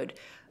workload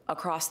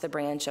across the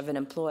branch of an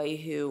employee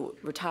who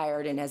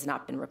retired and has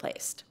not been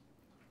replaced.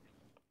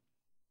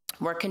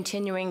 We're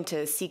continuing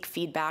to seek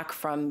feedback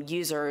from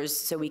users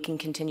so we can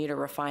continue to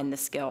refine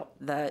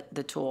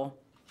the tool.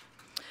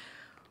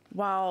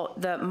 While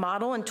the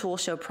model and tool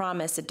show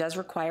promise, it does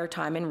require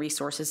time and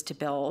resources to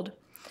build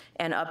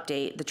and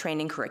update the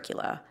training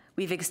curricula.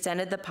 We've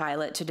extended the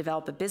pilot to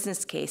develop a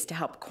business case to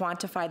help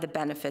quantify the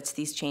benefits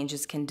these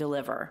changes can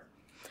deliver.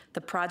 The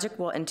project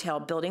will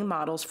entail building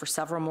models for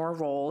several more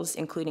roles,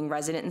 including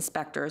resident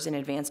inspectors and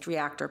advanced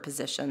reactor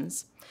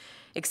positions,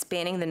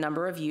 expanding the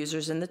number of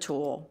users in the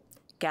tool,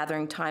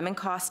 gathering time and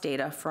cost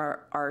data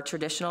for our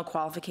traditional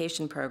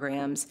qualification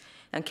programs,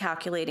 and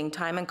calculating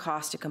time and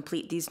cost to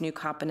complete these new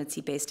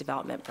competency-based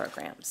development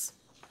programs.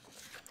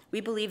 We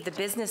believe the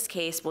business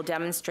case will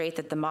demonstrate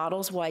that the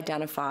models will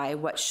identify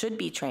what should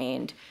be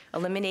trained,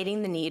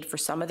 eliminating the need for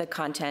some of the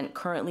content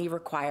currently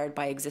required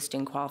by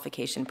existing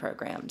qualification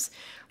programs,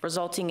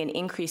 resulting in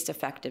increased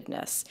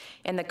effectiveness.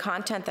 And the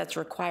content that's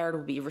required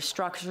will be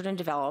restructured and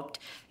developed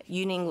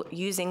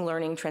using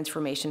learning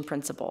transformation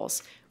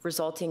principles,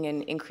 resulting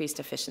in increased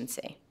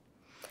efficiency.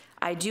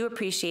 I do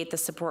appreciate the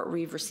support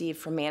we've received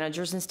from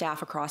managers and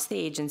staff across the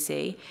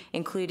agency,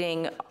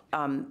 including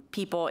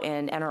people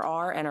in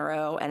NRR,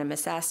 NRO,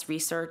 NMSS,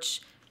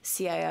 research,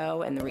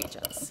 CIO, and the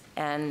regions.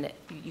 And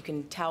you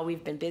can tell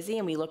we've been busy,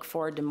 and we look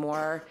forward to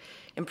more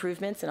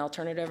improvements, and I'll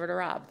turn it over to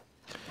Rob.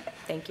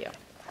 Thank you.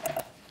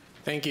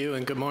 Thank you,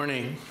 and good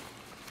morning.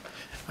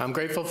 I'm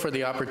grateful for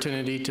the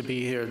opportunity to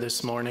be here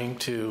this morning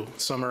to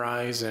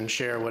summarize and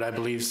share what I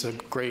believe is a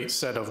great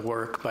set of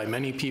work by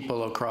many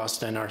people across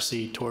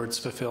NRC towards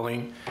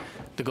fulfilling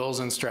the goals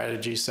and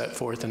strategies set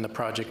forth in the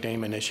Project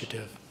AIM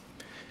initiative.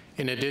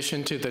 In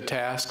addition to the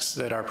tasks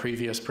that our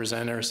previous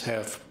presenters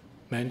have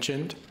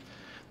mentioned,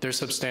 there's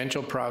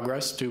substantial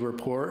progress to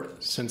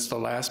report since the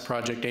last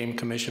Project AIM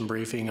Commission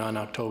briefing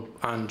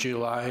on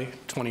July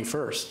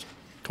 21st,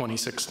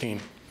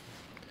 2016.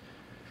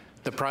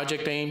 The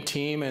Project AIM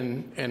team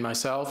and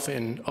myself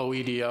in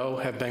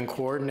OEDO have been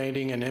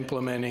coordinating and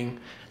implementing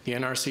the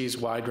NRC's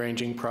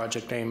wide-ranging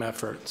Project AIM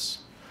efforts.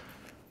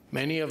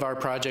 Many of our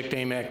Project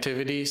AIM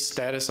activities,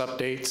 status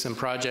updates, and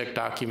project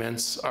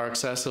documents are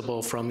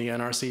accessible from the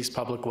NRC's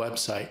public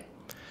website.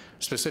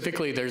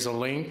 Specifically, there's a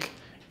link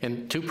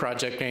to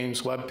Project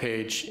AIM's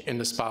webpage in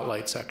the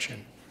Spotlight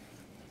section.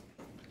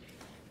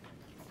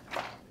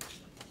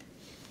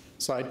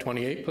 Slide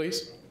 28,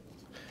 please.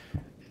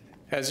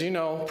 As you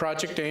know,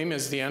 Project AIM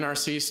is the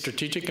NRC's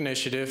strategic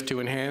initiative to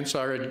enhance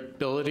our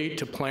ability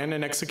to plan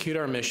and execute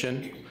our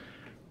mission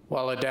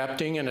while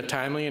adapting in a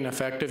timely and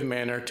effective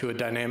manner to a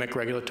dynamic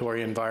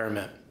regulatory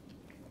environment.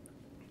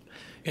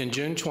 In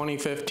June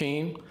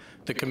 2015,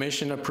 the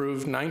Commission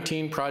approved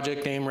 19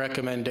 Project AIM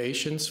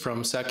recommendations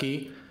from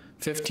SECI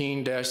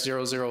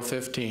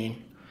 15-0015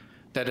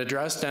 that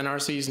addressed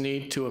NRC's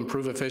need to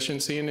improve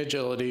efficiency and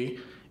agility,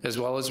 as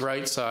well as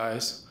right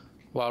size,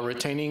 while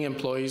retaining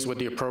employees with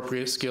the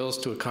appropriate skills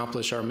to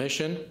accomplish our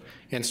mission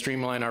and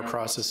streamline our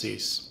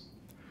processes.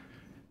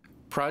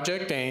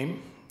 Project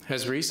AIM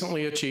has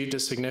recently achieved a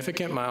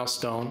significant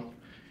milestone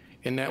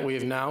in that we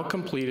have now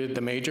completed the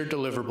major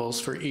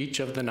deliverables for each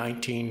of the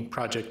 19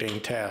 Project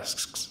AIM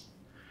tasks.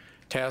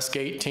 Task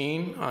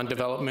 18 on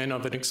development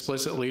of an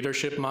explicit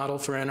leadership model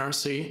for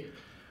NRC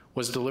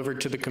was delivered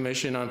to the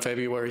Commission on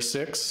February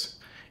 6,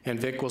 and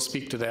Vic will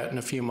speak to that in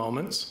a few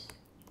moments.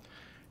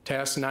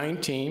 Task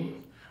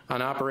 19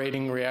 on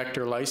operating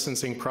reactor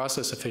licensing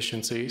process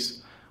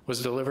efficiencies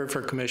was delivered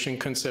for Commission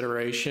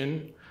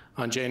consideration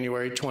on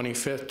January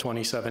 25th,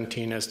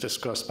 2017, as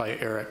discussed by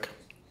Eric.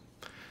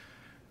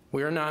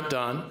 We are not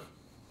done.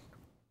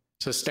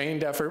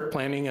 Sustained effort,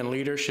 planning, and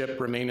leadership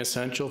remain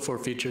essential for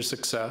future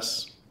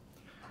success.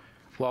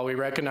 While we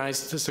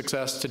recognize the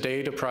success to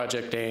date of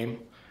Project AIM,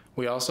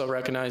 we also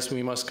recognize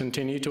we must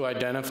continue to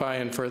identify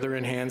and further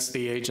enhance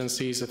the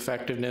agency's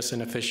effectiveness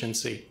and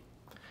efficiency.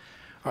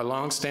 Our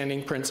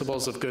longstanding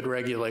principles of good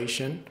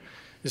regulation,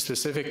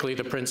 specifically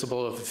the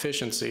principle of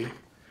efficiency,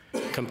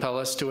 compel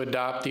us to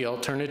adopt the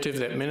alternative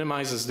that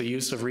minimizes the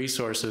use of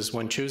resources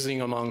when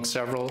choosing among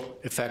several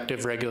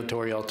effective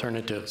regulatory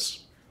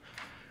alternatives.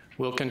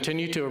 We'll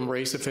continue to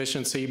embrace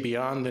efficiency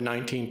beyond the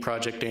 19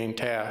 Project AIM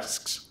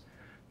tasks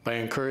by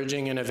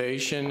encouraging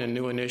innovation and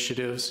new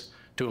initiatives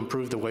to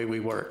improve the way we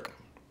work.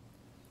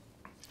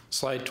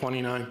 Slide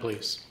 29,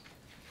 please.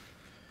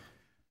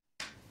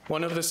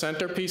 One of the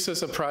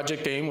centerpieces of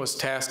Project AIM was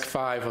Task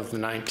 5 of the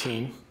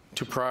 19,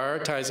 to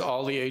prioritize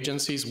all the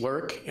agency's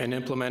work and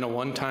implement a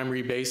one-time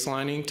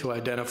rebaselining to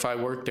identify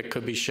work that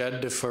could be shed,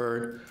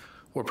 deferred,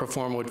 or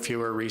performed with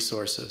fewer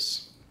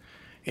resources.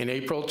 In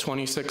April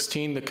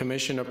 2016, the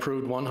Commission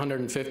approved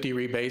 150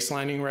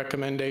 rebaselining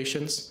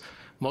recommendations,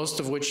 most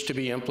of which to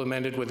be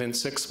implemented within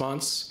 6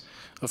 months,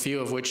 a few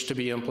of which to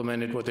be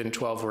implemented within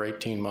 12 or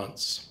 18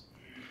 months.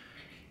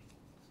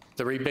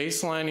 The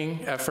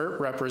rebaselining effort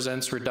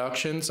represents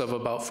reductions of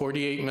about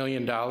 $48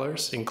 million,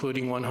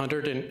 including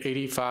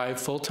 185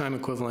 full-time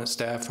equivalent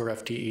staff or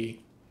FTE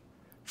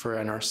for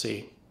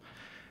NRC.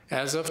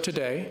 As of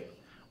today,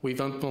 we've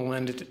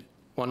implemented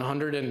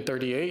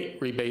 138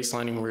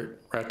 rebaselining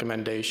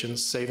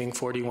recommendations, saving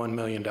 $41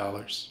 million.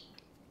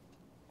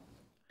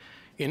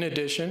 In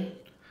addition,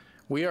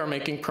 we are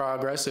making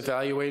progress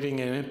evaluating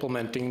and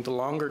implementing the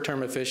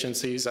longer-term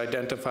efficiencies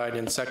identified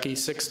in SECI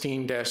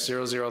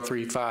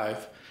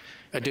 16-0035,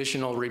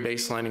 additional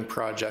rebaselining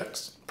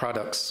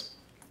products.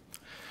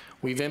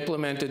 We've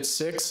implemented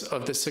 6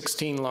 of the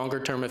 16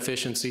 longer-term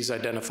efficiencies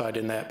identified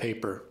in that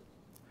paper.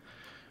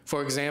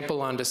 For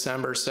example, on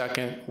December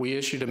 2nd, we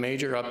issued a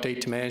major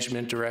update to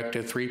Management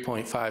Directive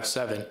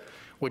 3.57,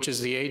 which is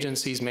the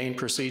agency's main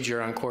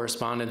procedure on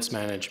correspondence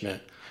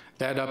management.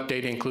 That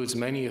update includes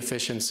many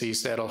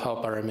efficiencies that'll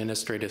help our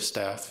administrative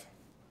staff.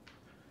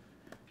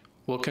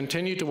 We'll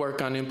continue to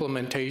work on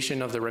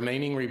implementation of the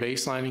remaining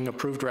rebaselining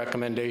approved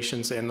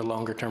recommendations and the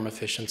longer-term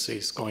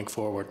efficiencies going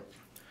forward.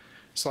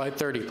 Slide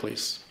 30,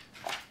 please.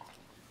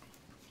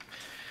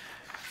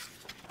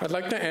 I'd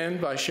like to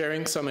end by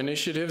sharing some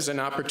initiatives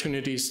and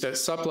opportunities that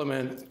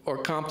supplement or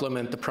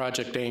complement the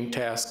Project AIM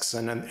tasks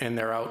and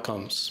their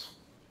outcomes.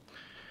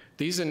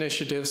 These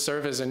initiatives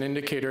serve as an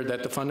indicator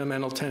that the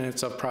fundamental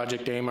tenets of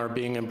Project AIM are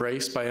being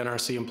embraced by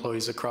NRC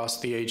employees across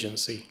the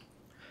agency.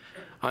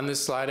 On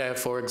this slide, I have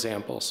 4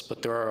 examples,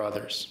 but there are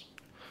others.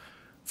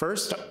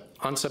 First,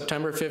 on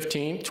September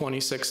 15,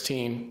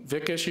 2016,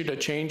 Vic issued a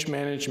change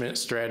management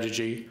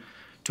strategy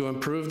to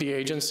improve the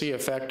agency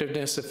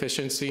effectiveness,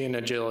 efficiency, and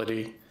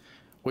agility,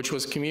 which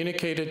was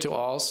communicated to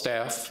all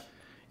staff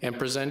and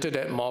presented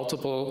at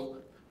multiple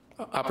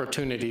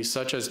opportunities,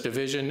 such as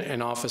division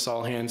and office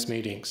all-hands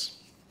meetings.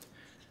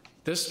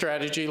 This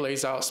strategy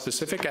lays out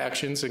specific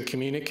actions and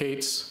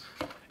communicates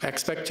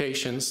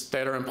expectations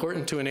that are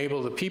important to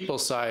enable the people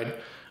side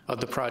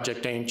of the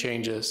Project AIM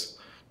changes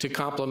to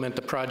complement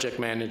the project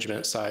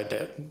management side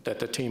that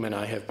the team and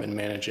I have been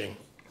managing.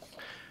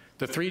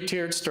 The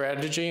 3-tiered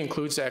strategy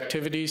includes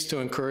activities to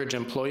encourage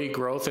employee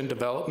growth and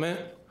development,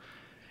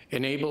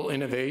 enable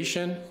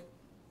innovation,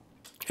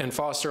 and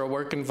foster a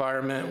work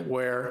environment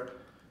where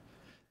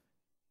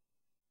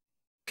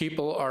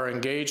people are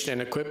engaged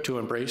and equipped to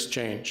embrace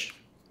change.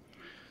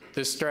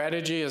 This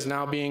strategy is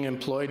now being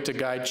employed to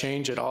guide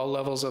change at all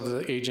levels of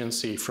the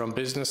agency, from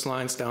business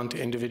lines down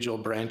to individual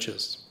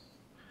branches.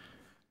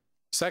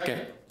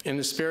 Second, in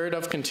the spirit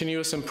of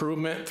continuous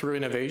improvement through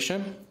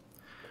innovation,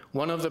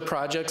 one of the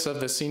projects of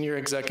the Senior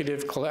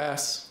Executive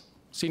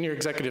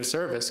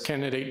Service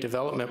Candidate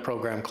Development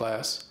Program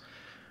class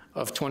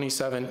of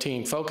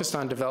 2017 focused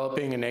on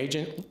developing an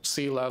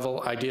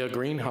agency-level idea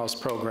greenhouse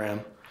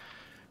program,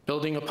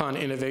 building upon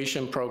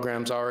innovation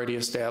programs already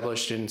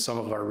established in some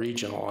of our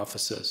regional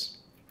offices.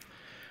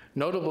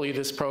 Notably,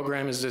 this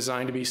program is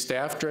designed to be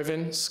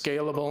staff-driven,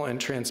 scalable,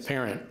 and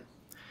transparent.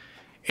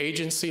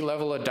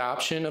 Agency-level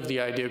adoption of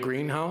the idea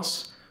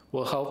greenhouse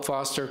will help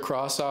foster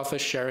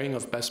cross-office sharing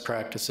of best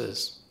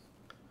practices.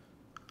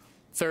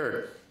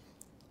 Third,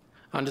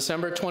 on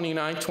December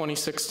 29,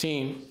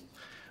 2016,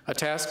 a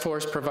task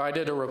force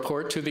provided a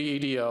report to the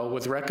EDO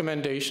with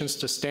recommendations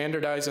to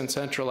standardize and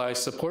centralize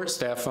support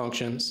staff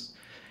functions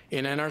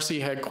in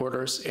NRC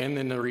headquarters and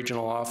in the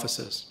regional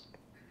offices.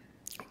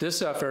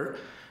 This effort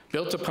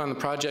built upon the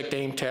Project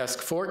AIM Task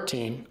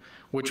 14,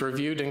 which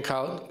reviewed and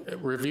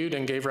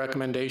gave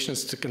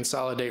recommendations to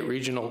consolidate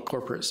regional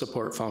corporate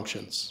support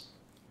functions.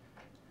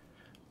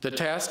 The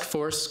task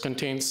force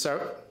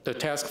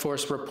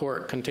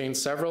report contains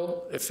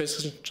several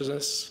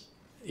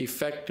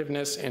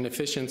effectiveness and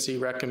efficiency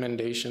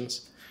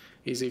recommendations,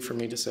 easy for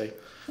me to say,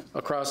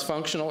 across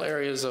functional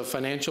areas of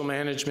financial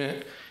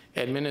management,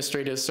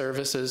 administrative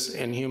services,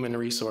 and human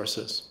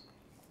resources.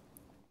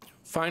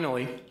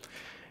 Finally,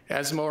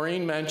 as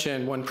Maureen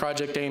mentioned, when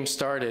Project AIM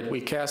started, we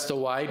cast a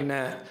wide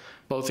net,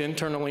 both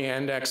internally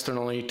and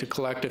externally, to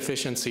collect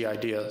efficiency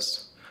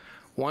ideas.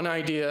 One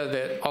idea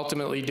that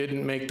ultimately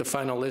didn't make the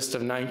final list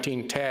of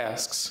 19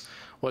 tasks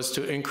was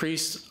to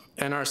increase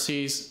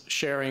NRC's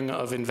sharing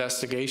of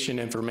investigation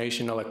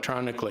information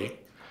electronically.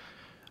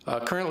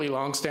 Currently,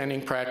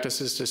 longstanding practice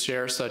is to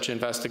share such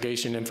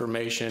investigation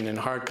information in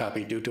hard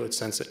copy due to its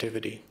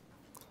sensitivity.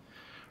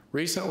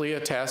 Recently, a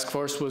task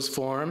force was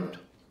formed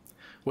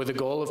with the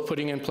goal of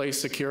putting in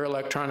place secure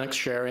electronic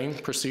sharing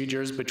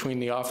procedures between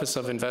the Office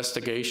of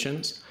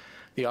Investigations,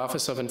 the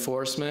Office of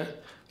Enforcement,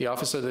 the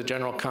Office of the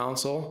General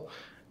Counsel,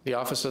 the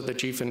Office of the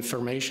Chief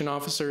Information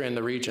Officer, and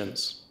the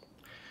regions.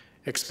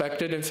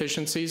 Expected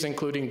efficiencies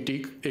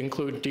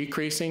include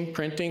decreasing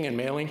printing and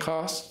mailing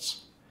costs,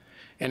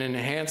 and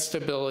enhanced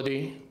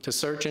ability to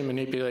search and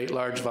manipulate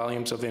large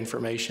volumes of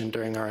information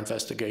during our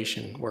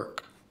investigation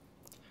work.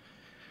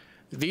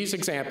 These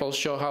examples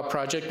show how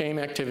Project AIM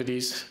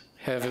activities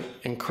have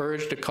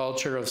encouraged a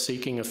culture of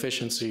seeking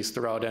efficiencies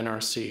throughout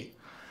NRC.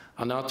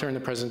 I'll now turn the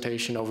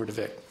presentation over to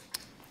Vic.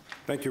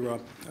 Thank you,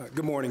 Rob.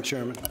 Good morning,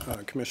 Chairman,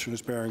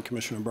 Commissioners Barron,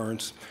 Commissioner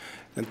Burns,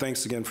 and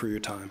thanks again for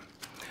your time.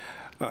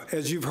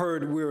 As you've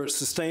heard, we're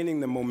sustaining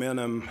the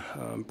momentum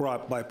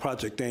brought by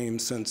Project AIM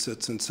since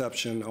its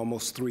inception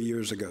almost 3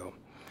 years ago.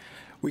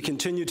 We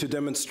continue to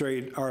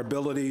demonstrate our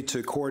ability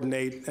to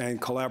coordinate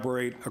and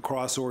collaborate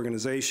across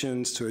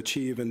organizations to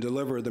achieve and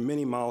deliver the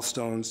many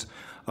milestones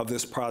of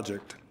this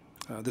project.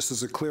 This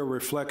is a clear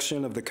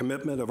reflection of the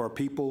commitment of our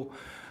people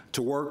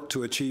to work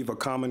to achieve a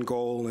common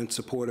goal in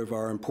support of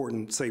our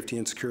important safety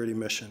and security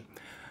mission.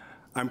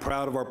 I'm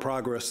proud of our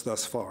progress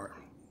thus far,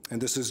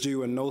 and this is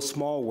due in no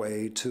small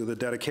way to the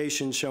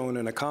dedication shown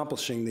in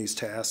accomplishing these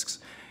tasks,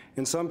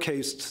 in some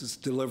cases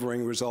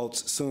delivering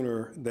results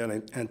sooner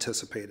than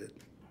anticipated.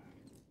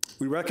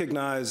 We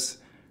recognize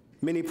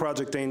many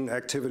Project AIM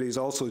activities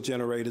also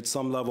generated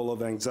some level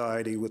of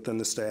anxiety within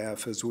the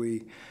staff as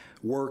we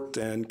worked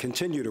and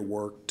continue to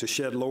work to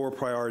shed lower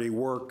priority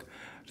work,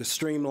 to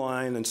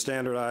streamline and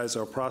standardize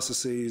our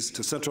processes,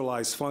 to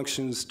centralize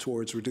functions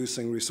towards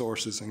reducing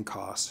resources and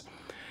costs.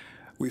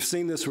 We've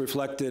seen this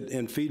reflected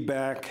in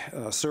feedback,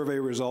 survey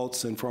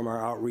results, and from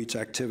our outreach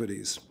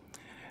activities.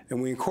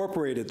 And we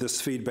incorporated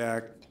this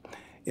feedback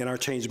in our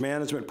change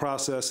management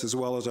process as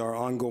well as our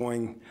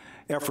ongoing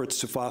efforts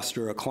to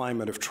foster a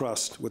climate of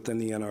trust within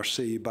the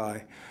NRC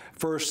by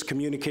first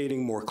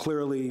communicating more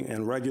clearly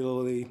and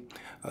regularly,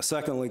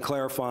 secondly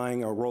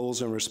clarifying our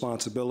roles and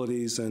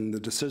responsibilities in the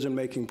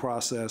decision-making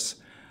process,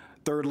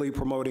 thirdly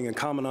promoting a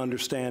common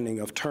understanding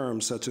of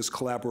terms such as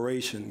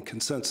collaboration,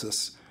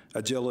 consensus,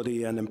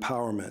 agility, and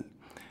empowerment.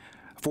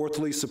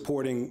 Fourthly,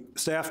 supporting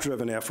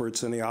staff-driven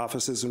efforts in the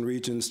offices and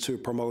regions to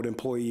promote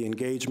employee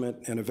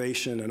engagement,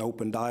 innovation, and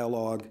open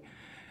dialogue.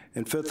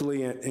 And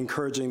fifthly,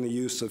 encouraging the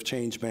use of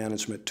change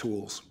management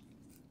tools.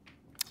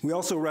 We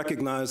also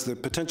recognize the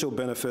potential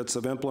benefits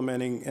of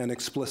implementing an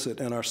explicit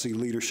NRC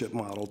leadership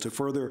model to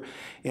further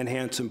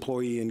enhance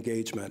employee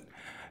engagement,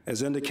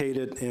 as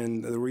indicated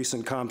in the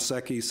recent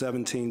ComSeci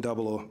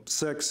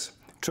 17006,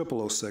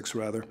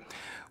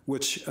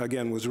 which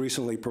again was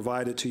recently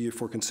provided to you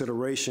for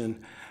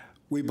consideration.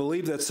 We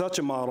believe that such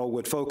a model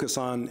would focus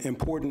on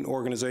important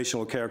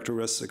organizational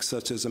characteristics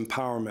such as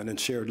empowerment and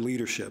shared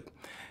leadership,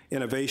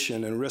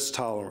 innovation and risk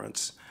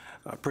tolerance,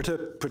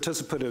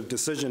 participative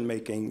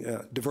decision-making,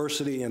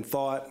 diversity in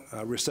thought,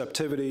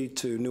 receptivity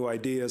to new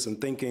ideas and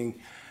thinking,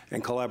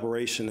 and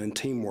collaboration and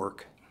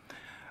teamwork.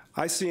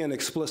 I see an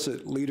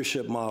explicit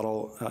leadership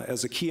model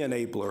as a key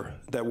enabler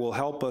that will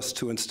help us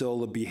to instill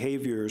the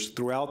behaviors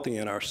throughout the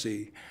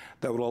NRC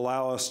that will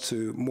allow us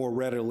to more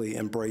readily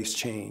embrace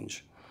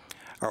change.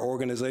 Our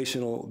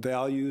organizational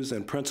values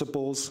and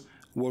principles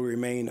will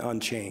remain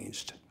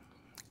unchanged.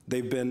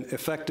 They've been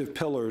effective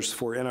pillars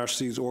for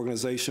NRC's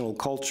organizational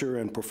culture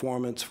and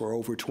performance for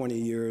over 20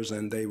 years,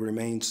 and they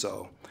remain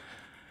so.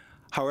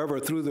 However,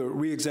 through the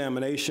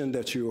reexamination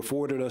that you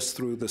afforded us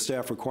through the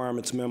staff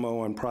requirements memo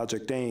on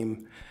Project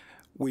AIM,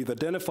 we've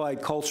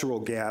identified cultural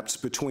gaps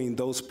between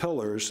those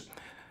pillars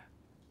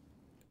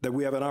that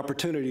we have an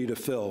opportunity to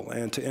fill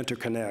and to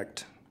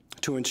interconnect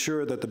to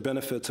ensure that the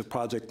benefits of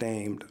Project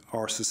AIM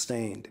are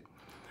sustained.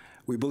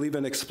 We believe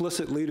an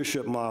explicit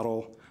leadership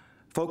model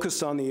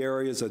focused on the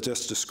areas I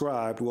just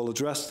described will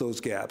address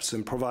those gaps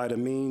and provide a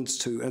means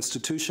to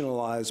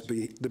institutionalize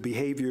the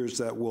behaviors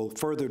that will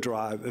further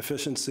drive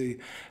efficiency,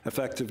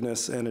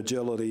 effectiveness, and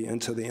agility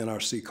into the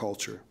NRC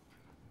culture.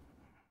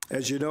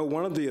 As you know,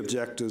 one of the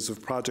objectives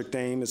of Project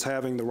AIM is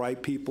having the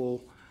right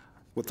people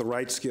with the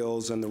right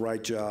skills and the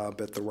right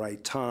job at the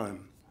right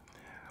time.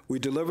 We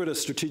delivered a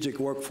strategic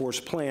workforce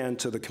plan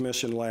to the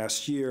Commission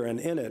last year, and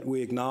in it,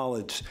 we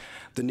acknowledged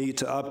the need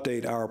to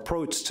update our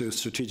approach to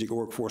strategic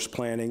workforce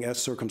planning as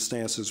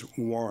circumstances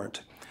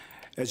warrant.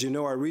 As you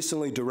know, I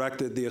recently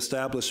directed the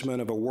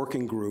establishment of a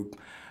working group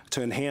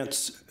to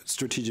enhance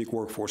strategic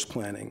workforce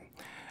planning.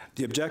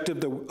 The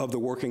objective of the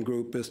working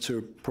group is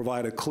to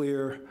provide a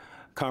clear,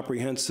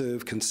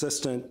 comprehensive,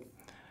 consistent,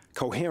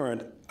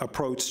 coherent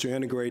approach to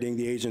integrating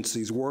the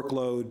agency's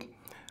workload,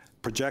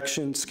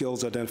 projection,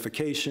 skills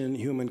identification,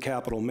 human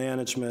capital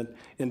management,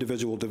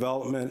 individual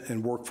development,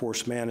 and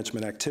workforce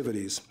management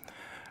activities.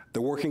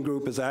 The working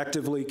group is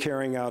actively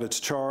carrying out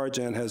its charge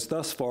and has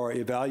thus far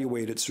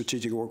evaluated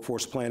strategic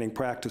workforce planning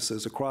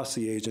practices across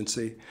the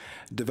agency,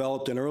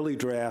 developed an early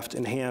draft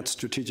enhanced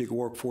strategic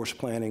workforce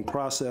planning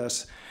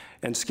process,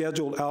 and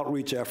scheduled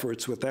outreach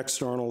efforts with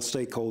external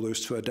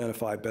stakeholders to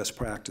identify best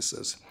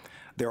practices.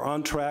 They're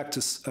on track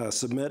to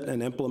submit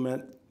an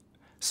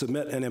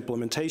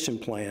implementation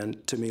plan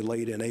to me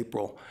late in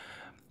April.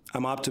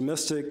 I'm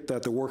optimistic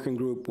that the working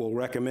group will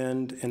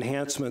recommend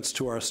enhancements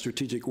to our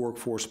strategic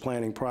workforce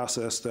planning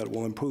process that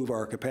will improve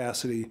our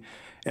capacity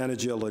and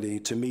agility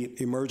to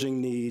meet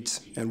emerging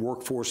needs and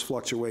workforce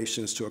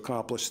fluctuations to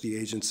accomplish the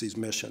agency's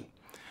mission.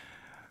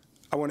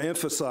 I want to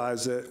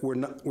emphasize that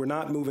we're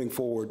not moving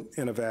forward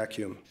in a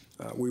vacuum.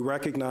 We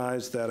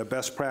recognize that a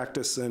best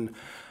practice in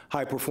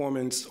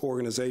high-performance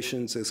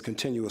organizations is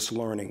continuous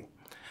learning.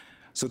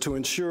 So to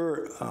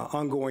ensure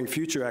ongoing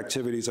future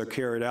activities are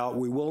carried out,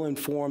 we will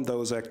inform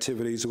those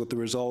activities with the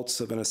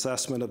results of an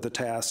assessment of the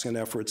tasks and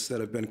efforts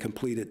that have been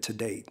completed to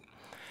date.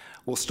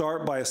 We'll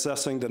start by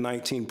assessing the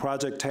 19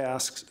 project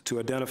tasks to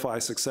identify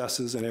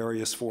successes and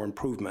areas for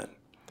improvement.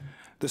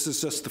 This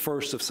is just the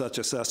first of such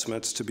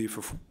assessments to be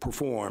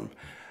performed.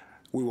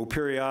 We will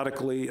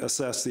periodically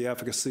assess the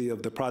efficacy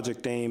of the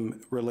Project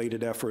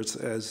AIM-related efforts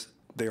as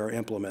they are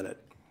implemented.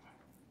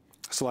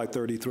 Slide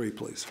 33,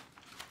 please.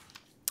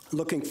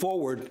 Looking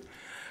forward,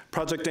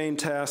 Project AIM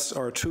tasks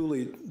are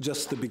truly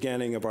just the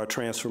beginning of our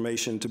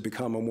transformation to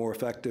become a more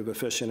effective,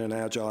 efficient, and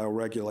agile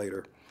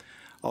regulator.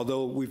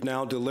 Although we've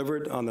now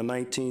delivered on the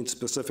 19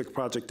 specific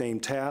Project AIM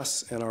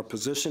tasks and are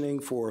positioning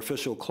for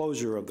official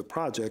closure of the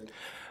project,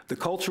 the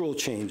cultural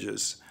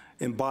changes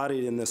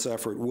embodied in this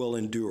effort will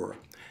endure.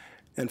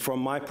 And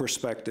from my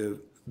perspective,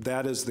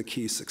 that is the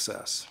key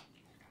success.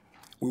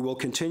 We will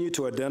continue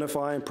to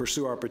identify and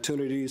pursue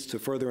opportunities to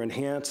further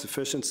enhance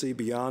efficiency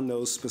beyond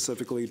those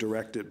specifically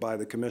directed by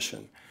the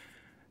Commission.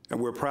 And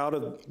we're proud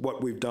of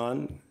what we've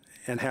done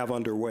and have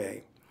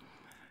underway.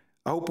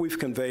 I hope we've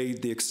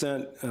conveyed the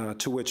extent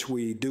to which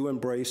we do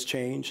embrace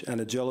change and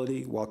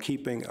agility while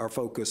keeping our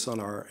focus on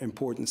our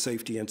important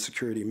safety and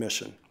security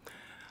mission.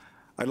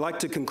 I'd like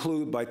to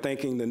conclude by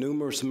thanking the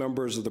numerous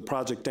members of the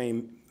Project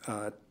AIM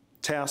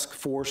task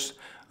force,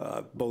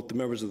 both the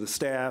members of the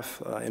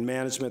staff and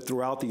management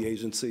throughout the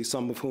agency,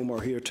 some of whom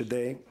are here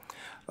today,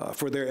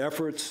 for their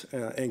efforts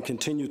and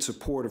continued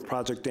support of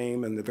Project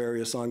AIM and the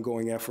various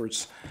ongoing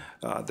efforts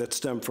that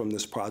stem from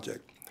this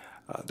project.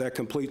 That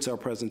completes our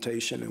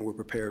presentation, and we're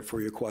prepared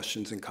for your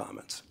questions and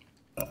comments.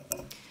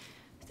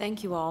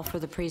 Thank you all for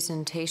the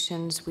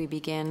presentations. We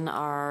begin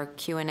our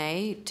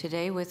Q&A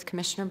today with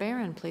Commissioner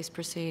Barron. Please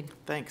proceed.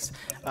 Thanks.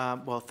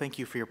 Well, thank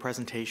you for your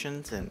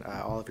presentations and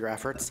all of your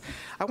efforts.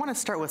 I want to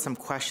start with some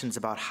questions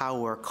about how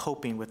we're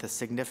coping with the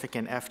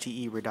significant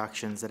FTE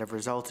reductions that have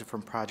resulted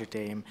from Project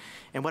AIM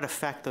and what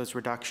effect those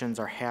reductions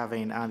are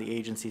having on the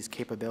agency's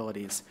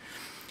capabilities.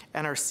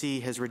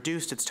 NRC has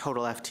reduced its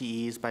total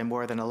FTEs by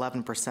more than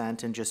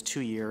 11% in just 2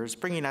 years,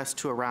 bringing us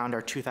to around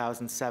our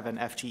 2007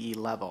 FTE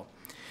level.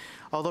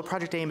 Although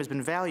Project AIM has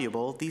been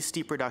valuable, these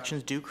steep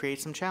reductions do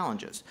create some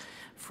challenges.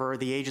 For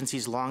the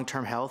agency's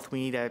long-term health, we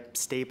need a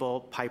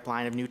stable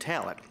pipeline of new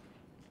talent.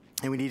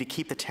 And we need to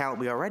keep the talent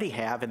we already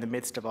have in the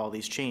midst of all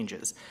these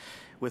changes.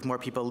 With more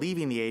people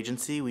leaving the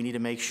agency, we need to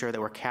make sure that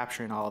we're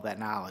capturing all of that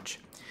knowledge.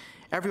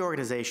 Every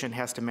organization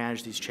has to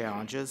manage these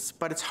challenges,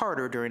 but it's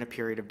harder during a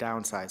period of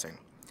downsizing.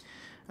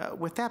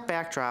 With that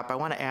backdrop, I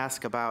want to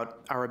ask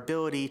about our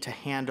ability to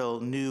handle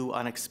new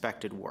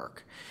unexpected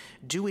work.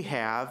 Do we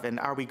have,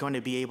 and are we going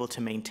to be able to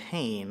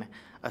maintain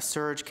a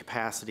surge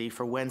capacity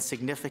for when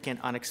significant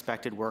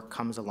unexpected work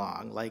comes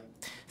along, like,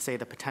 say,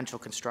 the potential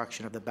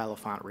construction of the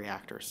Bellefonte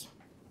reactors?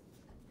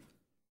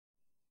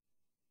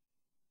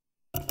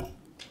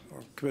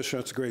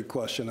 Commissioner, that's a great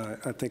question.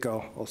 I think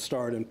I'll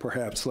start and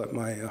perhaps let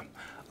my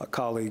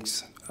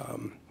colleagues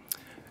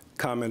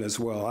comment as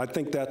well. I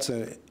think that's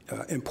an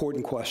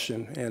important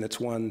question, and it's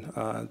one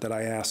that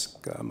I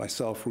ask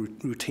myself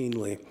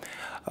routinely.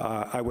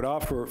 I would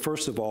offer,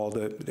 first of all,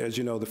 that, as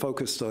you know, the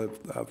focus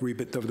of the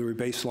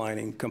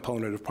rebaselining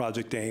component of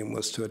Project AIM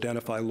was to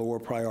identify lower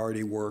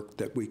priority work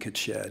that we could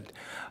shed,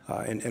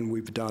 and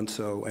we've done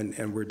so,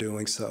 and we're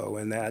doing so,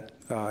 and that,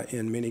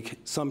 in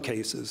some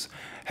cases,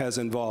 has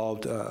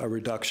involved a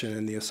reduction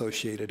in the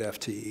associated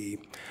FTE.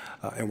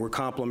 And we're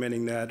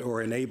complementing that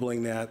or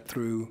enabling that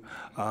through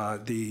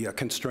the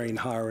constrained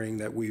hiring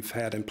that we've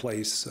had in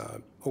place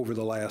over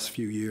the last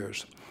few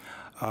years.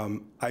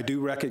 I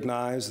do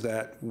recognize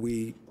that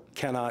we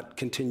cannot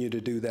continue to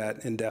do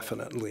that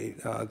indefinitely,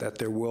 that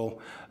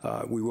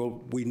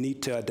we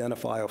need to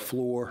identify a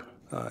floor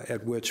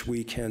at which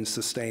we can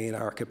sustain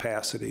our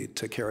capacity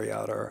to carry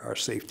out our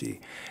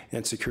safety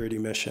and security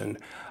mission.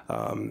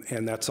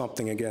 And that's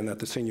something, again, that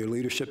the senior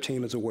leadership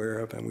team is aware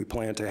of, and we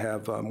plan to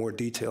have more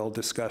detailed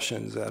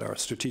discussions at our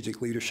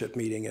strategic leadership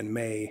meeting in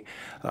May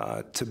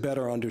to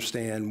better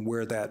understand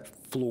where that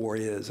floor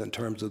is in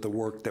terms of the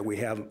work that we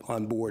have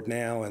on board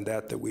now and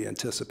that we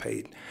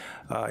anticipate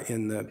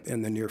in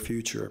the near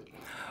future.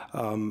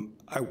 And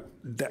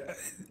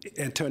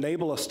to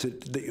enable us to,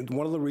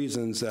 one of the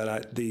reasons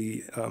that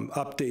the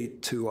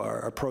update to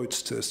our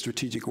approach to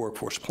strategic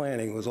workforce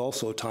planning was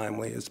also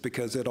timely is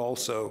because it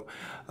also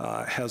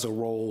has a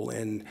role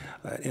in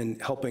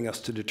helping us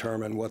to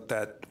determine what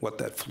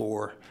that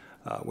floor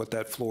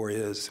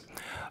is.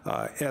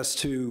 As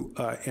to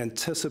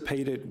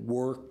anticipated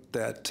work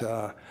that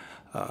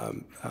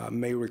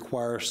may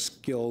require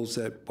skills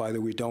that either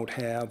we don't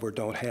have or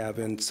don't have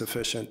in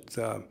sufficient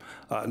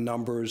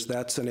numbers.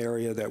 That's an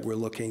area that we're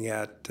looking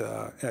at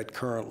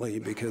currently,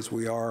 because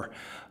we are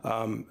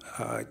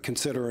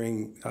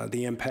considering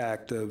the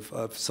impact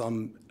of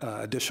some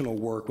additional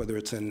work, whether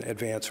it's in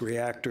advanced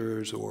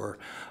reactors or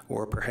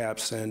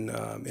perhaps in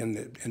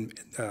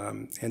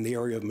the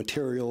area of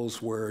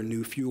materials where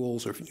new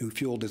fuels or new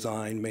fuel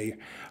design may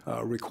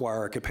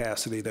require a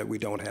capacity that we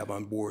don't have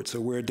on board.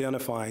 So we're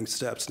identifying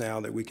steps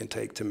now that we can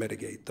take to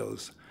mitigate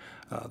those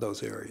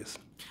areas.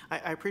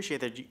 I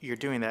appreciate that you're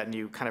doing that, and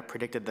you kind of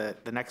predicted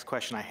the next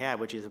question I had,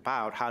 which is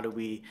about how do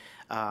we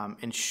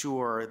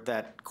ensure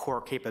that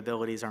core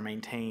capabilities are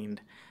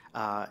maintained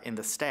in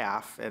the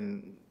staff.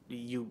 And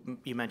you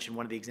mentioned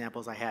one of the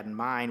examples I had in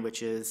mind,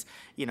 which is,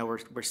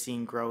 we're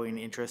seeing growing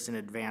interest in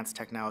advanced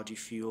technology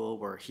fuel.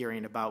 We're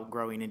hearing about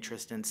growing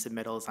interest in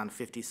submittals on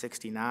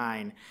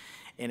 5069,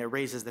 and it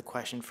raises the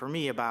question for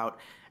me about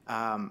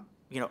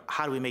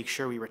how do we make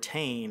sure we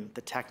retain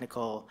the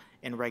technical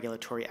and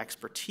regulatory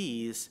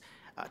expertise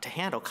to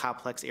handle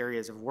complex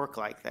areas of work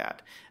like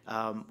that.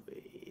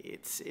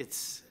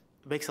 It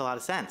makes a lot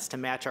of sense to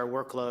match our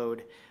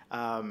workload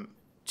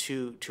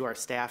to our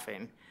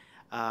staffing.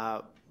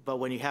 But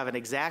when you have an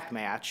exact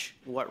match,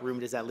 what room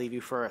does that leave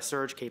you for a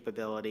surge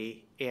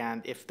capability?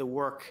 And if the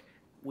work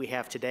we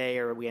have today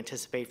or we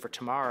anticipate for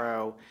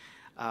tomorrow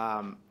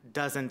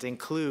doesn't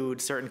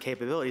include certain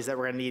capabilities that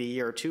we're going to need a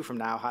year or two from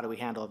now, how do we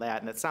handle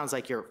that? And it sounds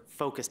like you're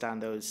focused on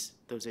those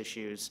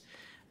issues,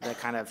 the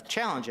kind of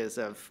challenges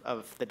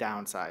of the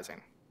downsizing.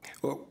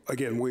 Well,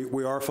 again,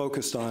 we are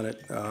focused on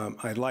it.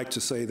 I'd like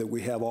to say that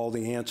we have all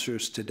the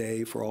answers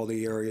today for all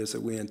the areas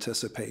that we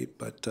anticipate,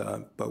 but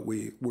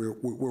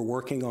we're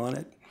working on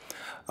it.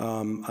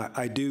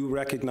 I do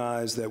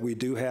recognize that we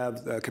do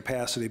have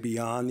capacity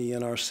beyond the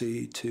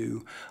NRC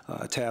to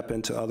tap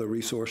into other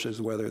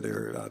resources, whether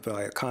they're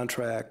via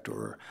contract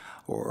or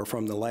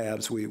from the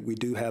labs. We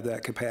do have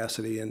that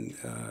capacity and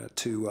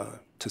to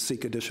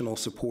seek additional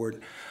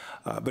support.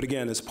 But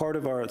again, as part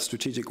of our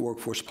strategic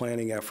workforce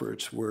planning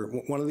efforts,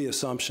 one of the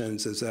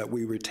assumptions is that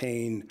we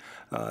retain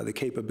the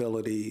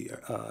capability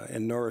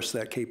and nourish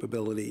that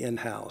capability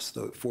in-house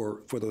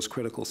for those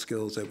critical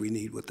skills that we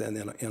need within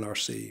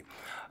NRC.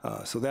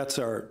 So that's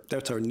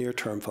our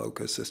near-term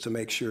focus, is to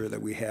make sure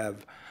that we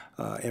have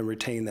and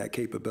retain that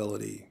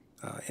capability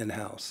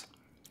in-house.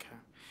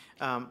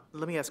 Okay.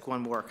 Let me ask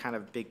one more kind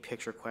of big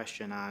picture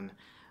question on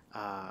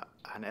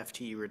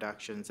FTE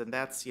reductions, and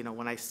that's,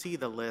 when I see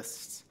the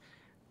lists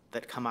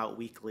that come out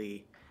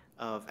weekly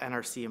of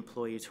NRC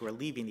employees who are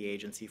leaving the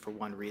agency for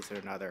one reason or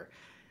another,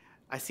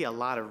 I see a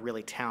lot of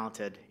really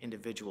talented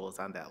individuals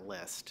on that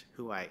list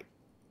who I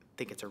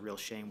think it's a real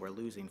shame we're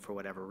losing for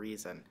whatever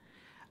reason.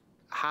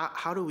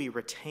 How do we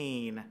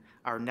retain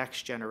our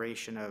next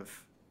generation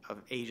of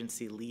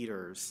agency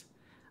leaders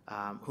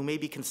who may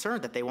be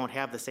concerned that they won't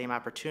have the same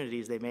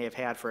opportunities they may have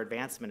had for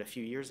advancement a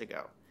few years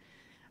ago?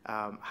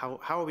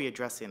 How are we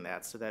addressing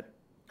that so that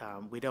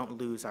we don't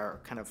lose our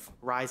kind of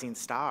rising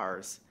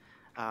stars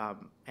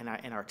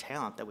and our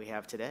talent that we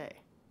have today?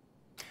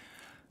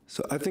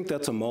 So I think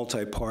that's a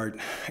multi-part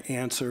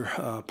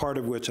answer, part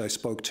of which I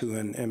spoke to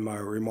in my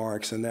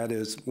remarks, and that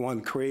is, one,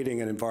 creating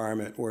an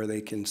environment where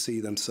they can see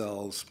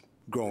themselves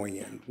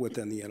growing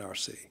within the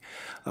NRC.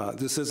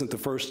 This isn't the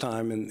first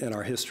time in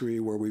our history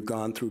where we've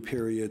gone through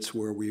periods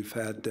where we've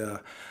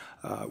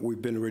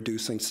been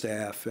reducing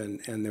staff,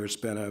 and there's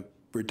been a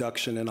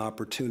reduction in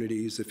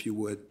opportunities, if you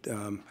would,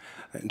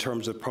 in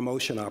terms of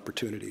promotion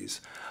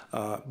opportunities.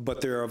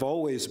 But there have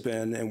always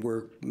been, and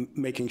we're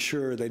making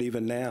sure that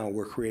even now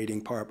we're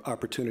creating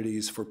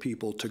opportunities for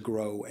people to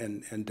grow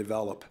and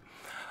develop.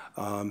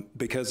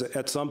 Because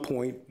at some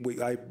point,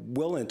 I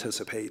will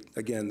anticipate,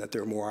 again, that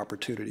there are more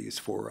opportunities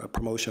for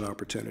promotion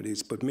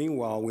opportunities. But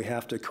meanwhile, we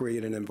have to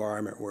create an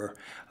environment where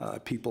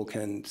people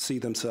can see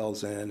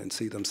themselves in and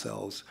see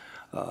themselves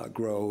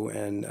grow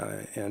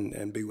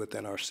and be with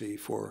NRC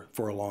for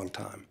a long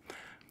time.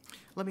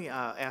 Let me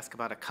ask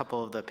about a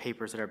couple of the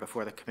papers that are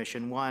before the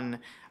Commission. One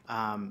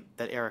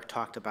that Eric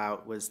talked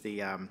about was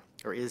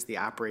is the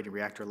operating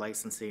reactor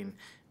licensing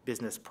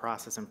business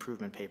process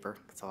improvement paper.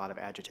 That's a lot of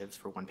adjectives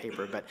for one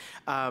paper, but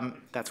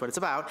that's what it's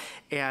about.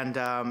 And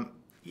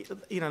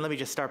let me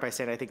just start by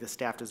saying I think the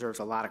staff deserves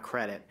a lot of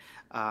credit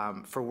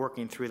for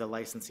working through the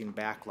licensing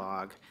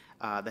backlog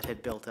that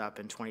had built up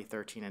in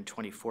 2013 and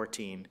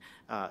 2014.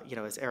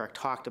 As Eric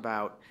talked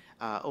about,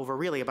 over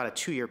really about a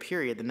 2-year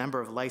period, the number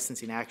of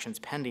licensing actions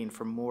pending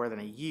for more than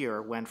a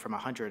year went from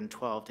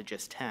 112 to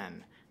just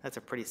 10. That's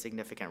a pretty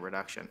significant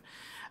reduction.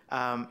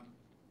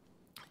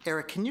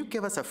 Eric, can you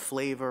give us a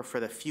flavor for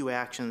the few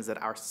actions that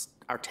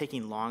are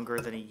taking longer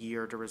than a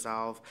year to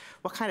resolve?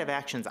 What kind of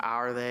actions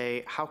are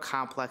they? How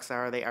complex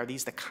are they? Are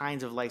these the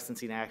kinds of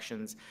licensing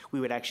actions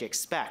we would actually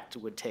expect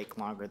would take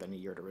longer than a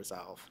year to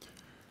resolve?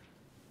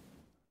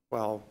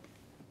 Well,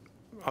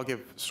 I'll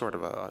give sort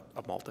of a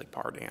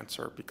multi-part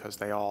answer, because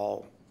they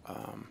all,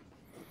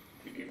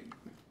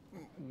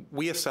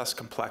 we assess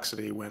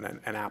complexity when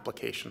an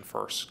application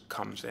first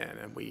comes in,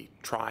 and we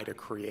try to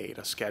create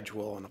a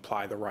schedule and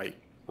apply the right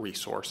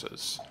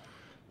resources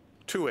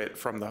to it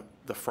from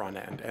the front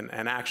end.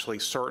 And actually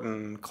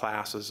certain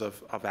classes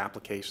of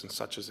applications,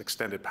 such as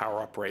extended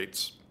power up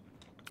rates,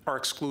 are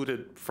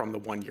excluded from the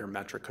 1-year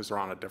metric because they're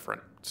on a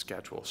different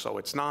schedule. So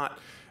it's not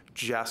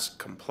just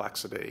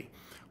complexity.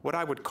 What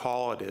I would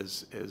call it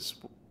is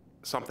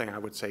something I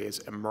would say is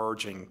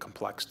emerging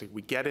complexity.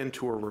 We get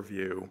into a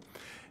review,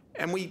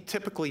 and we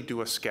typically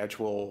do a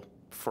schedule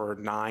for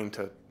 9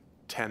 to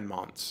 10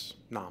 months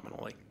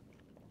nominally.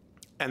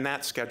 And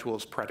that schedule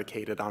is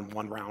predicated on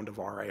 1 round of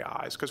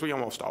RAIs, because we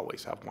almost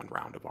always have 1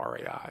 round of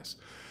RAIs.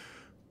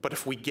 But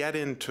if we get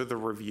into the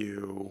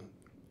review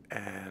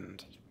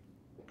and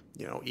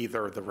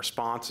either the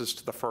responses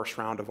to the first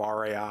round of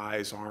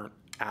RAIs aren't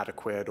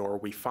adequate, or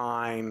we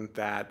find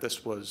that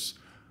this was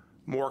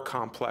more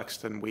complex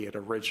than we had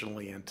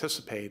originally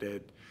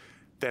anticipated,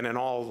 then in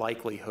all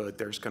likelihood,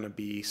 there's going to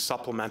be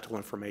supplemental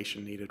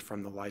information needed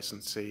from the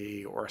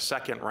licensee or a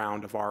second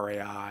round of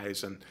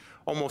RAIs. And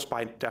almost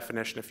by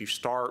definition, if you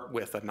start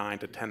with a 9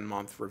 to 10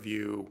 month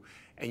review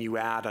and you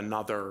add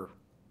another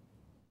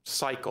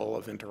cycle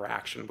of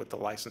interaction with the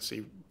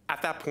licensee,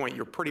 at that point,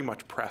 you're pretty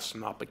much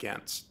pressing up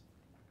against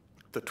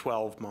the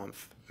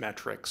 12-month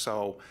metric.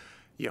 So,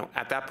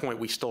 at that point,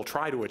 we still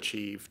try to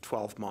achieve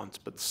 12 months,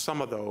 but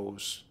some of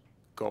those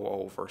go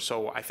over.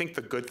 So I think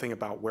the good thing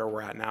about where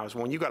we're at now is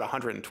when you got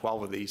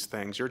 112 of these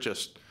things, you're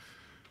just,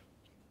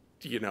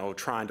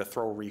 trying to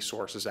throw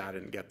resources at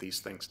it and get these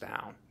things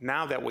down.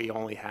 Now that we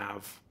only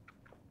have,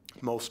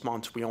 most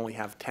months, we only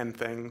have 10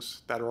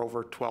 things that are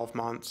over 12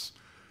 months,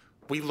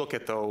 we look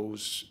at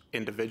those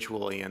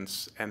individually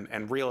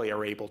and really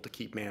are able to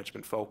keep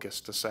management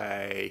focused to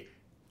say,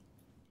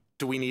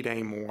 do we need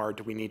any more?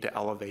 Do we need to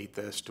elevate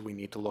this? Do we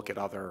need to look at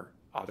other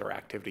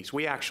activities?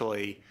 We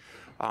actually,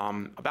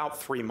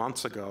 about 3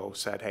 months ago,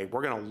 said, hey,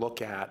 we're going to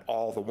look at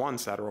all the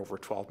ones that are over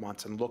 12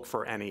 months and look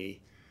for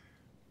any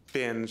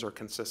bins or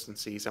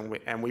consistencies,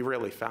 and we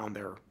really found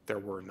there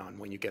were none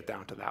when you get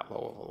down to that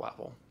low of a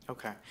level.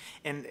 Okay,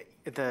 and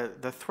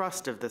the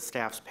thrust of the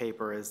staff's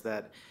paper is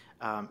that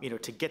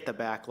to get the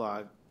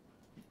backlog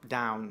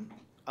down,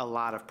 a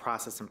lot of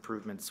process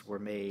improvements were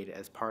made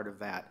as part of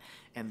that,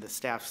 and the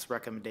staff's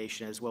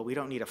recommendation is, well, we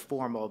don't need a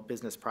formal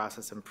business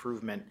process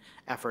improvement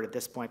effort at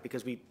this point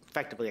because we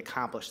effectively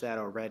accomplished that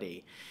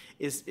already.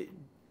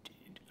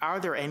 Are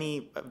there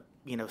any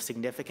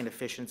significant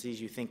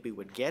efficiencies you think we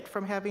would get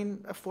from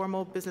having a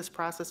formal business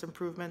process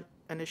improvement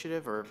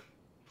initiative, or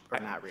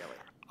not really?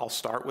 I'll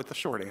start with the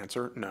short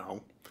answer,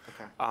 no.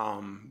 Okay.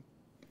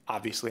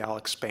 Obviously, I'll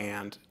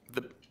expand.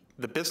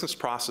 The business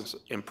process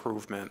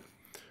improvement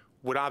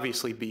would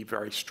obviously be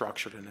very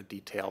structured in a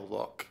detailed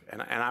look.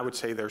 And I would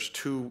say there's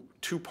two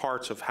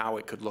parts of how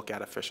it could look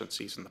at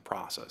efficiencies in the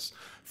process.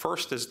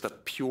 First is the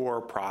pure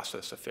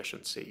process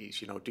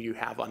efficiencies. Do you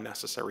have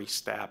unnecessary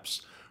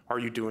steps? Are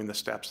you doing the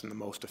steps in the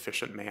most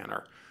efficient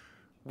manner?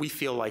 We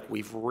feel like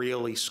we've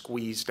really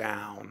squeezed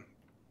down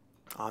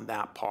on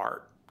that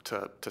part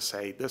to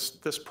say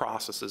this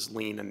process is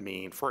lean and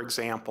mean. For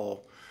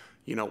example,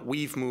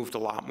 we've moved a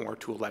lot more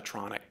to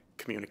electronic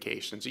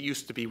communications. It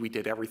used to be we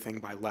did everything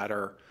by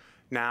letter.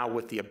 Now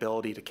with the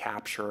ability to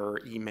capture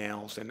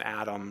emails and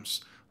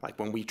atoms, like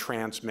when we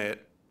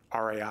transmit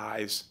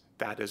RAIs,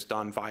 that is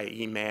done via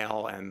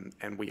email,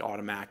 and we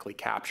automatically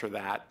capture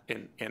that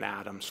in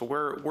atoms. So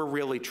we're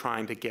really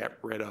trying to get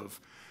rid of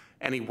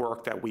any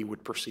work that we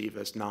would perceive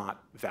as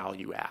not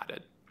value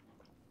added.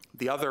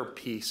 The other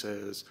piece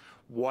is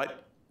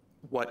what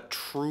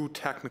true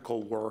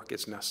technical work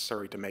is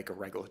necessary to make a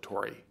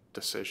regulatory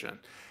decision.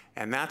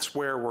 And that's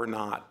where we're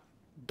not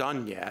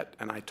done yet.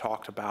 And I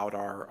talked about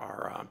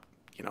our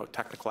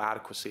technical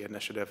adequacy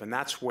initiative, and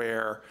that's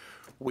where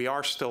we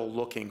are still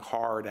looking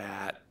hard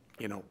at,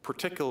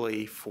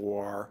 particularly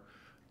for,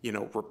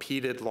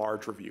 repeated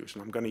large reviews.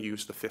 And I'm going to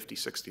use the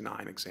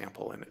 5069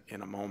 example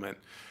in a moment,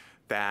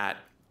 that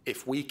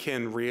if we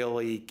can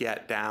really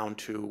get down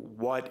to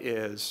what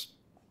is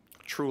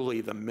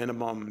truly the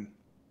minimum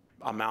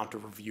amount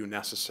of review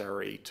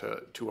necessary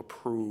to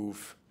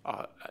approve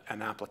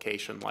an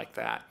application like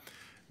that,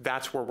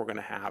 that's where we're going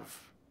to have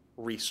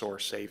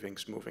resource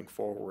savings moving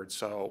forward.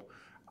 So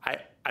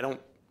I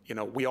don't,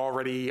 we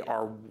already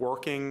are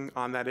working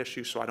on that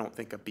issue, so I don't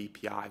think a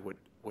BPI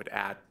would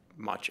add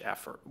much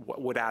effort,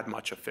 would add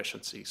much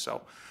efficiency.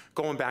 So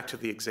going back to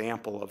the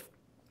example of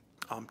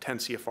 10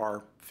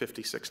 CFR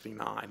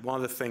 5069, one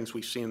of the things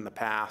we've seen in the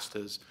past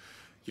is,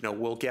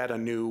 we'll get a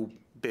new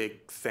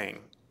big thing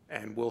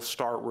and we'll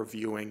start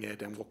reviewing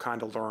it and we'll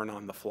kind of learn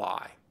on the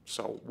fly.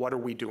 So what are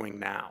we doing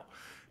now?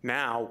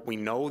 Now we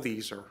know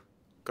these are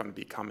going to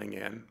be coming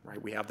in,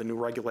 right? We have the new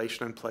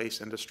regulation in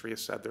place. Industry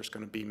has said there's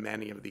going to be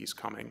many of these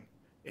coming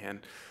in.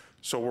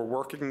 So we're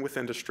working with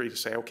industry to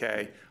say,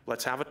 okay,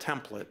 let's have a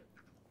template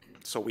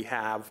so we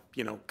have,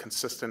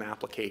 consistent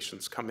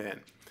applications come in.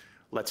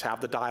 Let's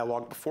have the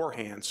dialogue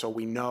beforehand so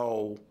we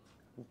know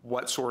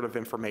what sort of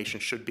information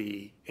should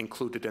be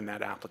included in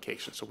that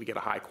application so we get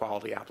a high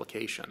quality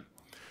application.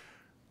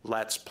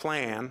 Let's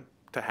plan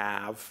to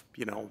have,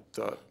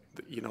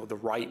 the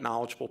right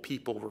knowledgeable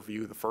people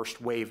review the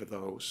first wave of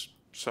those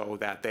so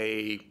that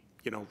they,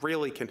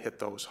 really can hit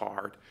those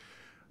hard.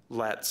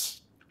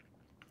 Let's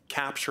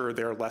capture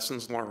their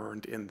lessons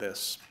learned in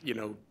this,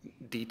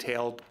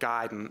 detailed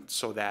guidance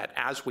so that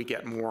as we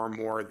get more and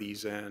more of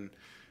these in,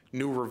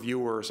 new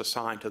reviewers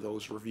assigned to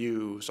those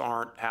reviews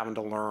aren't having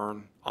to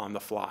learn on the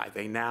fly.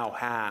 They now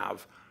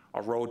have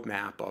a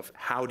roadmap of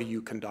how do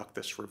you conduct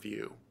this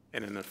review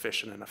in an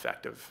efficient and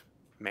effective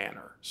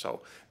manner.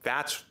 So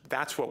that's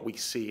what we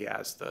see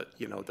as the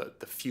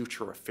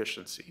future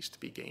efficiencies to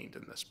be gained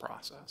in this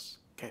process.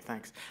 Okay,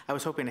 thanks. I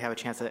was hoping to have a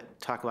chance to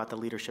talk about the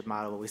leadership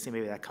model, but we see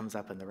maybe that comes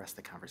up in the rest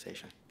of the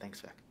conversation.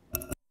 Thanks, Vic.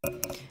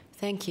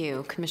 Thank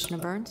you. Commissioner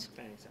Burns?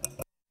 Thanks.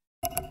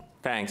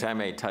 Thanks. I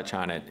may touch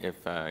on it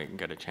if I can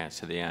get a chance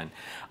to the end.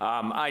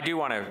 I do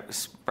want to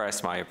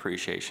express my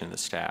appreciation to the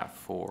staff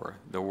for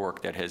the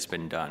work that has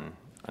been done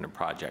development of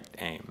Project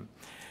AIM.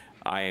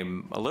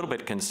 I'm a little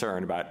bit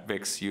concerned about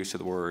Vic's use of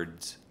the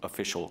words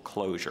official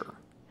closure.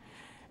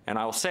 And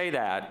I'll say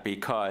that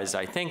because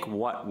I think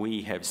what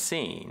we have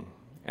seen,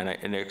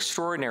 and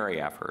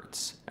extraordinary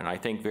efforts, and I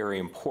think very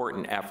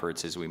important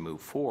efforts as we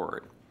move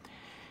forward,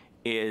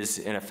 is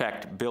in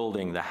effect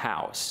building the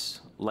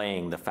house,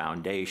 laying the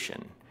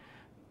foundation,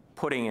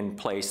 putting in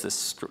place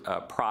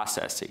the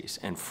processes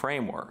and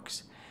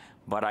frameworks.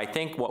 But I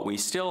think what we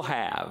still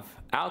have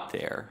out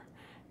there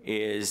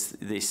is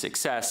the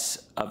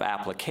success of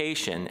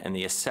application and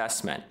the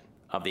assessment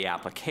of the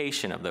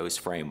application of those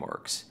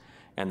frameworks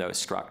and those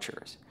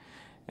structures.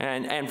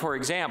 And for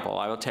example,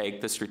 I will take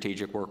the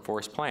Strategic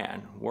Workforce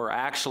Plan. We're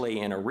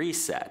actually in a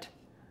reset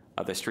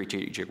of the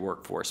Strategic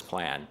Workforce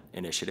Plan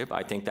initiative.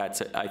 I think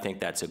that's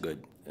a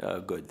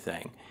good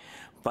thing.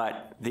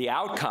 But the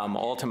outcome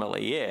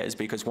ultimately is,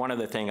 because one of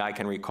the things I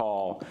can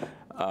recall,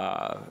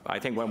 I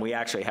think when we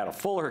actually had a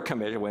fuller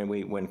committee,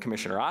 when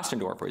Commissioner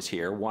Ostendorf was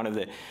here, one of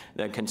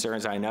the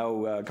concerns I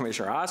know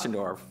Commissioner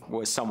Ostendorf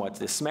was somewhat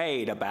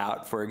dismayed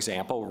about, for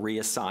example,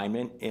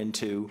 reassignment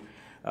into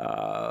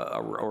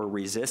or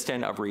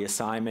resistant of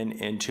reassignment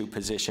into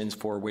positions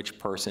for which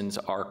persons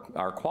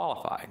are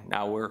qualified.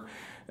 Now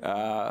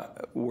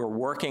we're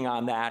working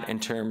on that in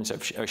terms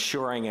of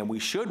assuring, and we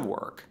should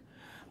work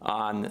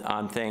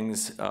on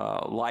things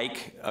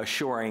like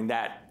assuring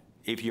that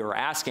if you're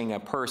asking a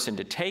person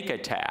to take a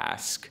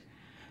task,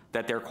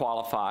 that they're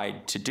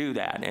qualified to do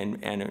that,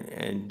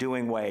 and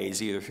doing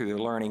ways either through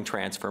the learning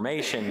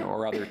transformation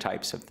or other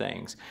types of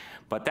things.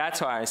 But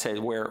that's why I say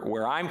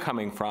where I'm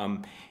coming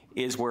from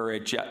is where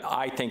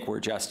I think we're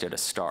just at a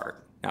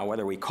start. Now,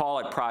 whether we call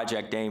it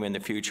Project AIM in the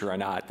future or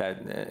not,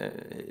 that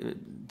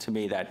to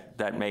me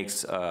that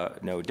makes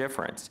no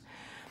difference.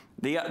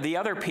 The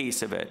other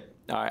piece of it,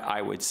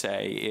 I would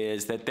say,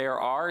 is that there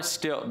are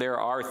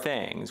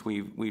things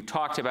we've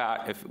talked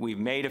about. If we've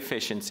made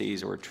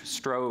efficiencies or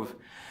strove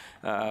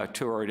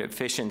toward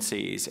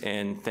efficiencies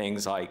in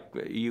things like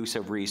use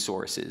of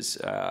resources,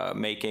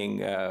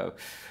 making.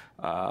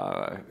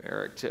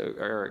 Eric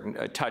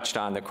touched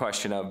on the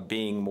question of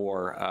being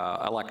more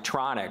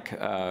electronic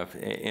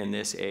in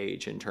this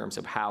age in terms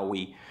of how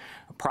we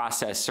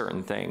process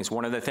certain things.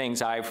 One of the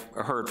things I've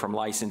heard from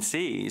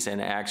licensees,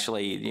 and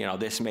actually,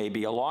 this may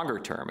be a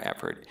longer-term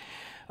effort,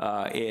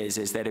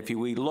 is that if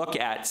we look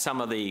at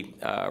some of the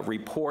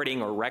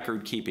reporting or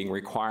record-keeping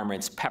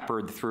requirements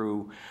peppered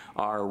through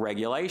our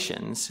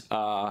regulations,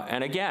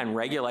 and again,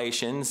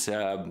 regulations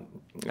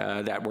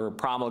that were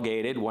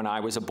promulgated when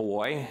I was a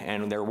boy,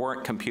 and there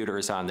weren't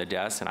computers on the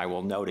desk, and I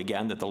will note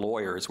again that the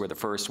lawyers were the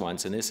first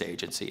ones in this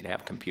agency to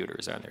have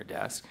computers on their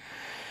desks.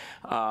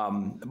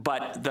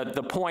 But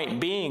the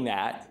point being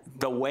that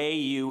the way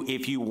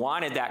if you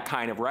wanted that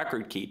kind of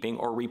record keeping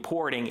or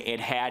reporting, it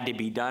had to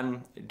be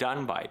done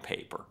by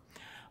paper.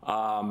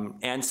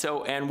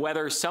 And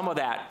whether some of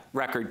that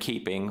record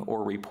keeping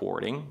or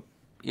reporting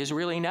is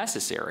really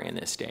necessary in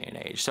this day and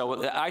age.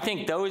 So I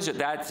think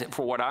that's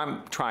for what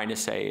I'm trying to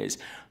say is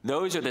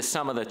those are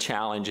some of the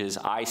challenges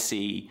I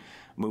see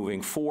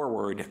moving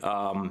forward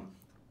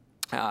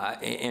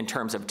in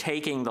terms of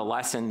taking the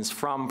lessons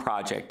from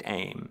Project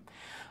AIM,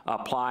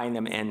 applying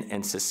them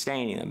and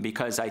sustaining them,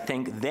 because I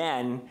think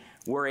then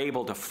we're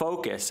able to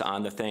focus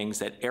on the things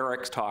that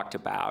Eric's talked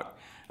about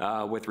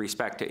with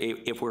respect to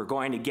if we're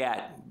going to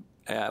get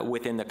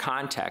within the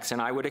context,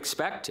 and I would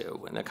expect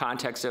to, in the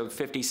context of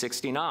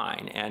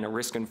 5069 and a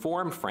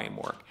risk-informed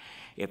framework.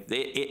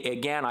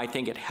 Again, I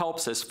think it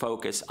helps us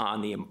focus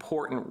on the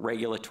important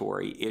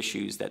regulatory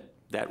issues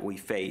that we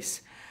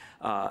face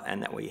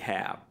and that we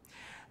have.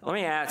 Let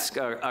me ask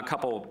a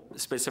couple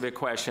specific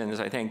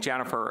questions. I think,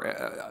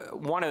 Jennifer,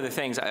 one of the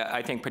things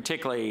I think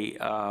particularly,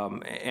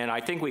 and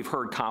I think we've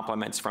heard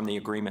compliments from the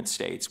agreement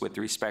states with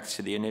respect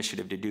to the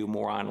initiative to do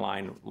more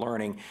online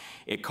learning.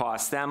 It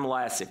costs them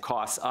less, it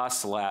costs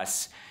us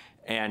less.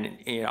 And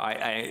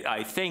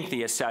I think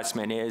the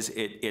assessment is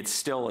it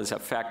still is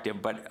effective,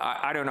 but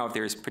I don't know if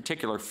there's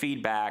particular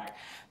feedback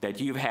that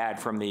you've had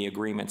from the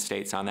agreement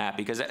states on that,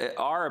 because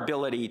our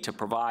ability to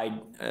provide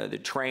the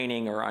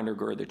training or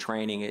undergird the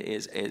training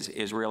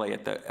is really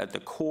at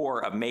the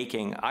core of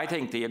making, I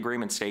think, the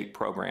agreement state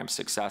program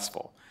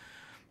successful.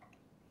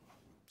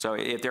 So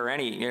if there are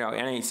any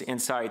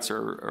insights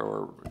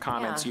or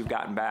comments you've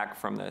gotten back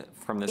from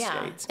the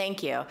states.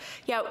 Thank you.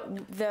 Yeah,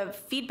 the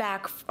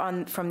feedback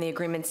from the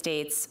agreement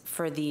states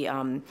for the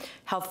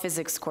health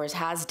physics course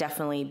has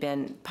definitely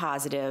been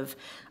positive.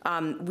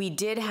 We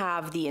did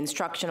have the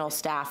instructional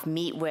staff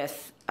meet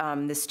with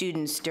the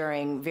students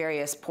during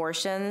various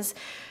portions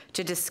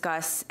to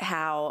discuss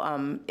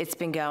how it's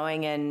been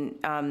going,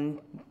 and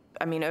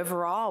I mean,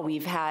 overall,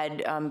 we've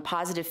had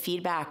positive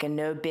feedback and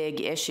no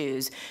big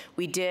issues.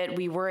 We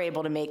were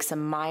able to make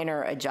some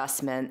minor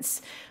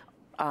adjustments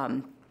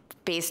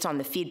based on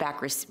the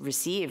feedback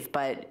received,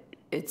 but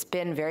it's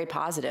been very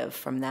positive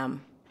from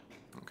them.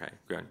 Okay,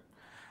 good.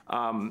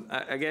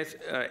 I guess,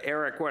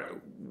 Eric,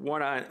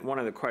 one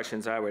of the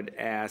questions I would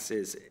ask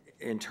is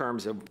in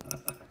terms of,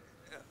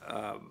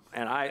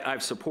 and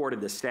I've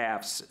supported the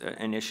staff's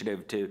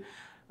initiative to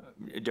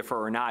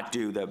defer or not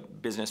do the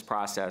business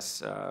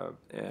process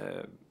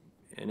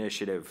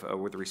initiative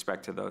with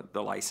respect to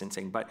the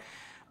licensing. But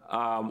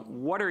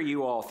what are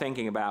you all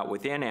thinking about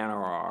within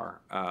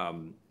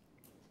NRR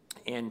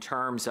in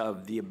terms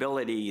of the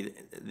ability,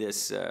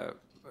 this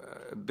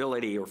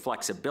ability or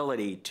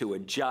flexibility to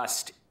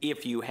adjust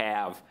if you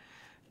have,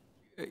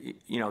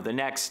 the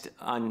next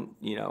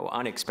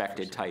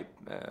unexpected type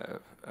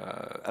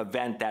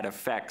event that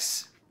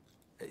affects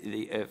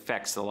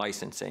the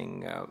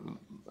licensing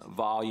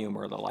volume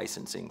or the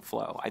licensing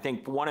flow? I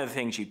think one of the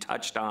things you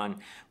touched on,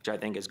 which I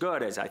think is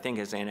good, is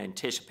an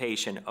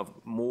anticipation of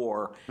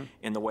more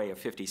in the way of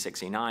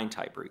 5069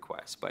 type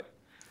requests. But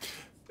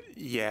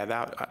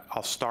yeah,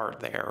 I'll start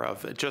there.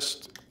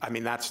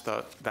 That's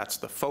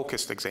the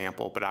focused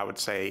example, but I would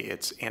say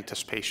it's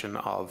anticipation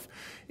of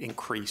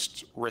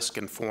increased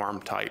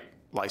risk-informed type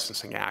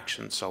licensing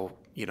action. So,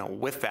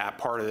 with that,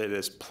 part of it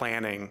is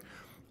planning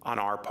on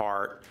our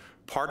part.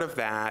 Part of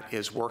that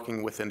is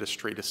working with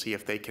industry to see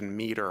if they can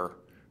meter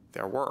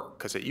their work,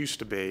 because it used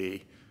to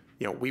be,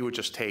 we would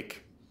just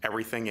take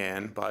everything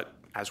in, but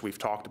as we've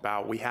talked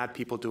about, we had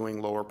people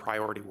doing lower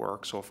priority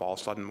work, so if all of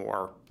a sudden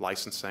more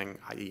licensing,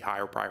 i.e.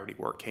 higher priority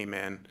work came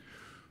in,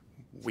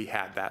 we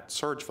had that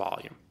surge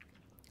volume.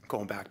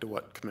 Going back to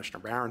what Commissioner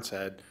Barron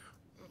said,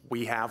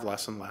 we have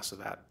less and less of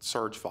that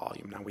surge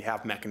volume. Now, we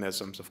have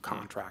mechanisms of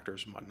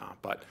contractors and whatnot,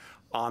 but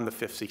on the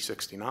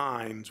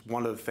 5069s,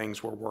 one of the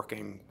things we're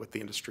working with the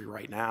industry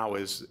right now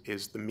is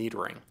the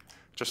metering,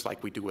 just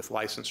like we do with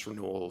license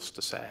renewals,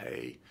 to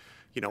say,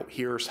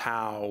 here's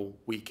how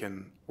we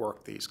can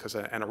work these. Because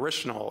an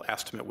original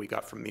estimate we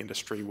got from the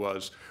industry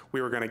was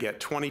we were going to get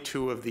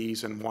 22 of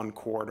these in one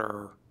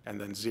quarter and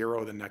then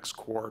 0 the next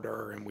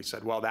quarter. And we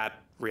said, well,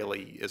 that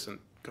really isn't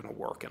going to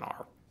work in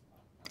our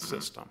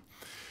system.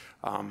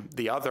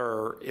 The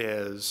other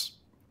is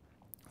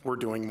we're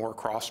doing more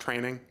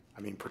cross-training.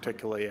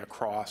 Particularly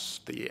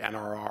across the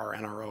NRR,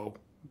 NRO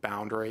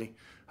boundary.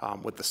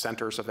 With the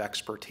centers of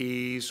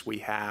expertise we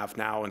have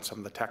now in some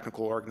of the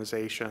technical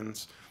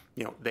organizations,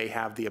 they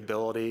have the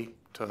ability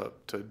to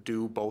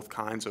do both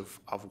kinds of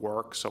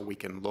work, so we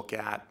can look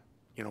at,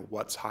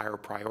 what's higher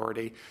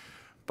priority.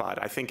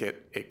 But I think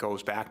it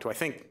goes back to, I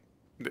think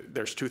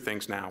there's two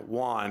things now.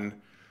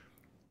 One,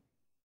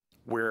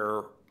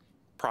 we're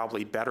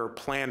probably better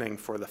planning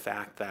for the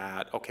fact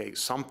that, okay,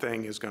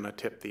 something is going to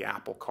tip the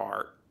apple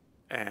cart.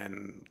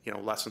 And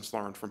lessons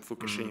learned from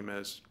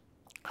Fukushima is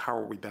how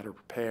are we better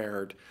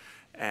prepared?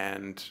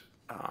 And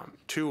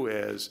two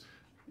is,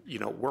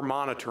 we're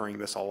monitoring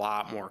this a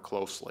lot more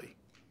closely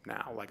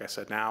now. Like I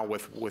said, now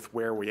with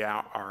where we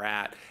are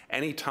at,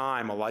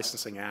 anytime a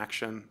licensing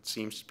action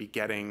seems to be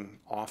getting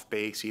off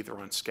base, either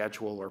on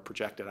schedule or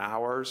projected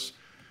hours,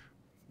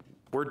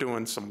 we're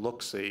doing some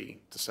look-see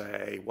to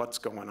say what's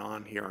going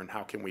on here and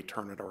how can we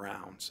turn it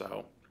around.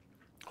 So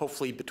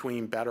hopefully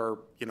between better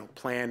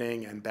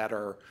planning and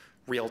better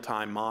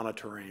real-time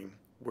monitoring,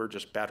 we're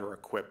just better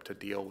equipped to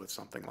deal with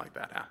something like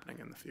that happening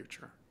in the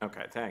future.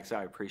 Okay, thanks.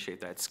 I appreciate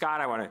that. Scott,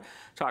 I want to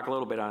talk a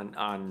little bit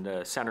on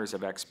the centers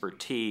of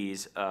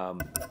expertise.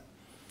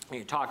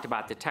 You talked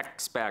about the tech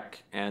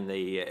spec and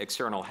the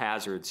external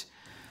hazards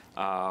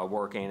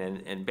working,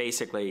 and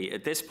basically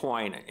at this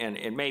point,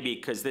 and maybe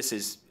because this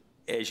is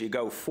as you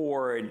go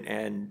forward,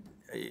 and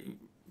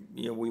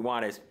we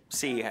want to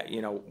see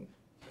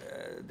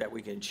that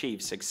we can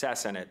achieve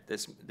success in it.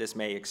 This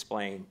may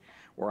explain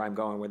where I'm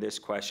going with this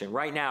question.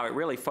 Right now, it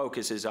really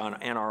focuses on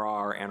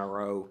NRR,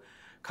 NRO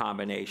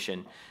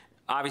combination.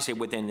 Obviously,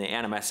 within the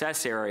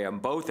NMSS area, in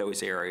both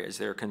those areas,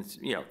 there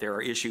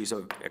are issues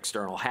of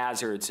external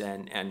hazards,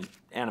 and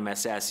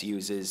NMSS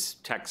uses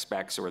tech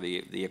specs or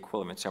the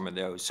equivalent, some of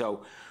those.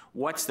 So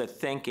what's the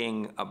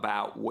thinking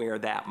about where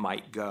that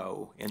might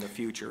go in the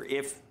future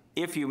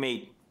if you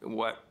meet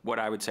what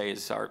I would say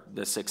is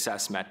the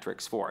success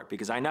metrics for it?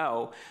 Because I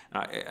know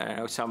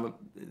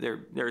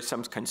there's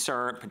some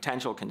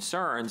potential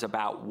concerns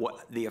about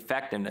what the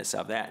effectiveness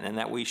of that, and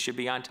that we should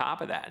be on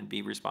top of that and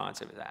be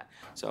responsive to that.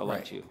 So I'll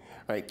let you.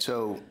 Right.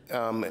 So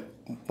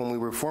when we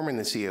were forming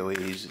the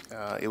COEs,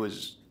 it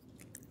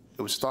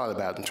was thought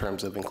about in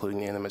terms of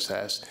including the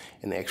NMSS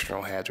in the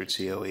external hazard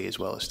COE as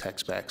well as tech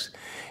specs,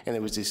 and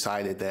it was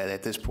decided that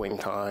at this point in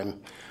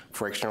time,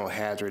 for external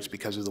hazards,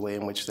 because of the way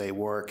in which they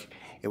work,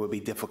 it would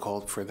be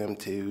difficult for them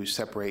to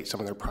separate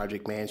some of their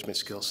project management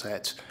skill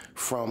sets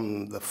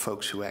from the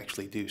folks who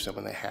actually do some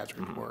of the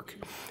hazard work.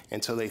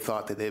 And so they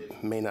thought that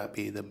it may not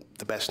be the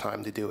best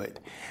time to do it.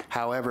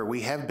 However,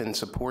 we have been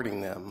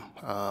supporting them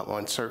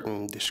on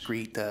certain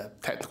discrete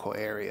technical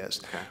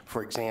areas. Okay.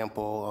 For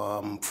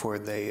example, for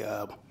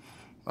the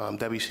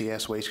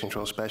WCS Waste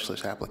Control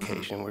Specialist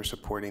application, we're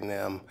supporting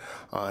them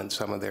on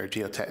some of their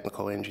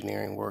geotechnical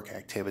engineering work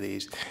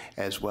activities,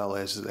 as well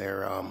as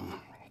their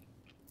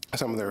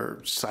some of their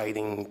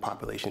siting,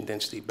 population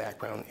density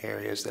background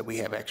areas that we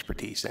have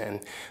expertise in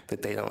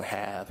that they don't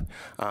have.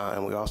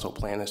 And we also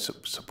plan to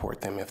support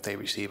them if they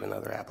receive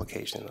another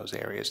application in those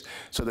areas.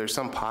 So there's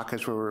some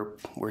pockets where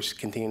we're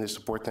continuing to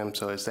support them.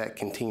 So as that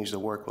continues to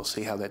work, we'll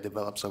see how that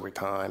develops over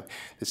time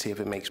to see if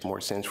it makes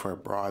more sense for a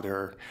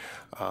broader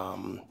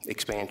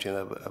expansion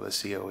of a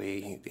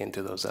COE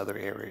into those other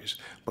areas.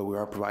 But we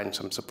are providing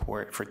some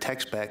support. For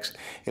tech specs,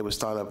 it was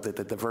thought of that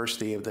the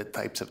diversity of the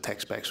types of tech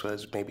specs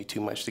was maybe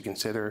too much to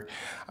consider.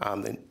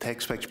 The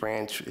tech specs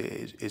branch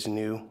is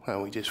new,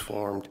 we just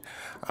formed,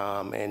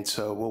 and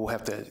so we'll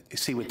have to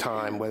see with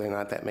time whether or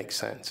not that makes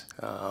sense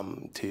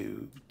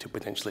to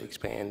potentially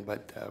expand.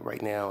 But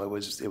right now, it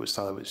was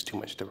thought it was too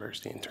much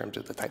diversity in terms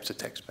of the types of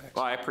tech specs.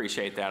 Well, I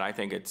appreciate that. I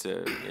think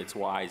it's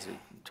wise to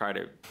try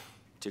to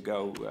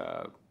go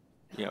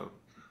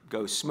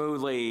go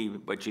smoothly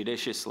but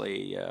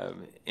judiciously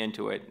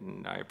into it,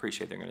 and I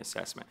appreciate their good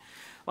assessment.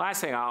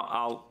 Last thing,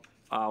 I'll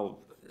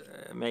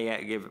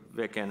may give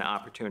Vic an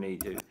opportunity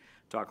to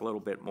talk a little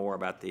bit more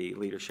about the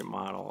leadership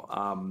model.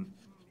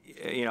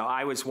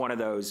 I was one of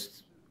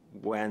those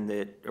when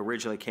it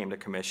originally came to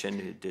commission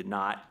who did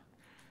not,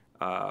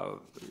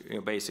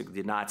 basically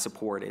did not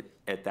support it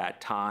at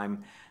that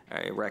time.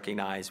 I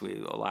recognize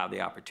we allowed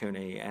the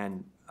opportunity,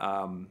 and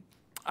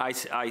I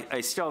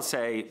still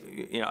say,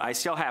 I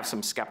still have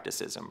some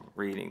skepticism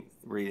reading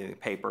the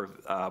paper.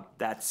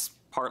 That's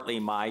partly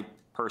my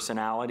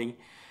personality.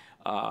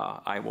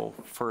 I will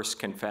first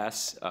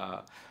confess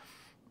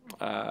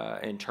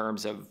in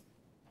terms of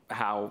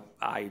how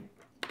I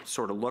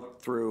sort of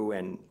look through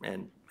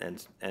and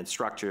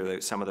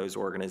structure some of those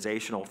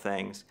organizational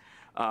things.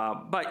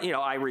 But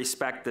I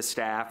respect the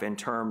staff in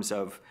terms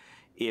of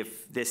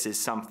if this is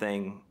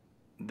something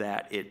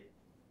that it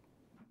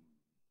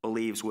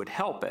believes would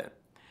help it.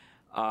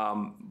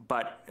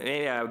 But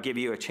maybe I'll give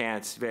you a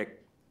chance, Vic,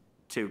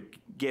 to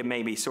give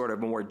maybe sort of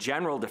more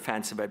general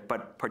defense of it,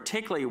 but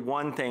particularly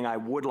one thing I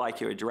would like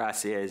you to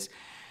address is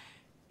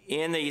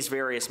in these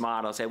various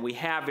models, and we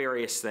have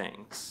various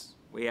things.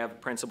 We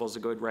have principles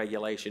of good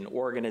regulation,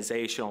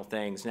 organizational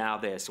things, now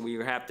this. We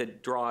have to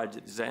draw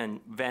a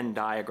Venn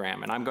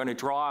diagram, and I'm going to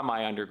draw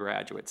my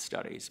undergraduate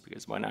studies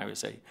because when I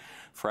was a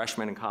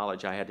freshman in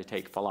college, I had to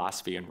take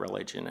philosophy and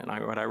religion,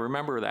 and what I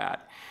remember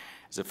that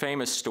is a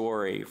famous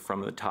story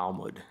from the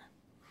Talmud.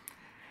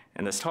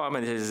 And this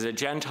Talmud is a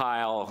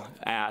Gentile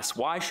asks,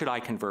 why should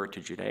I convert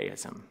to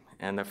Judaism?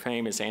 And the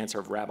famous answer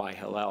of Rabbi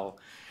Hillel,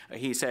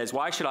 he says,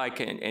 why should I,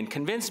 and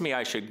convince me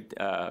I should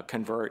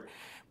convert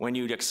when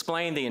you'd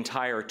explain the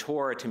entire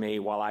Torah to me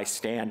while I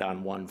stand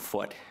on one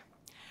foot.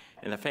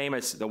 And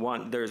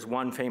there's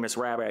one famous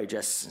rabbi who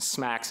just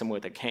smacks him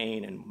with a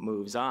cane and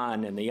moves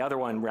on. And the other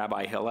one,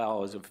 Rabbi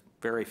Hillel, is a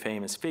very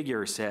famous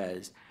figure,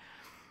 says,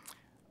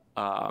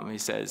 he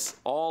says,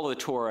 all the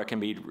Torah can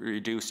be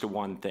reduced to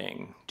one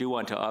thing. Do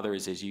unto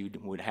others as you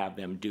would have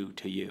them do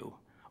to you.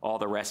 All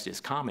the rest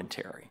is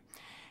commentary.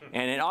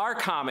 And in our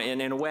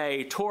comment, in a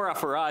way, Torah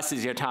for us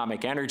is the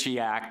Atomic Energy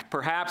Act.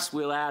 Perhaps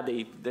we'll add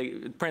the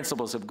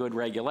principles of good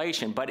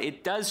regulation, but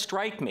it does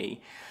strike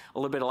me a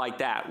little bit like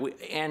that.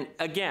 And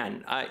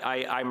again,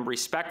 I'm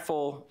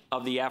respectful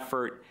of the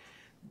effort,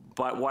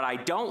 but what I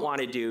don't want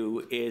to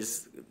do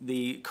is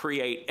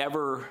create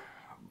ever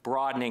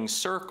broadening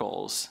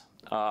circles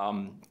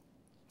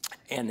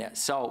in this.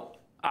 So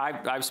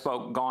I've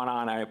gone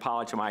on. I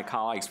apologize to my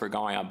colleagues for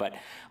going on, but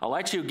I'll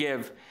let you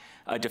give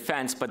a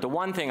defense. But the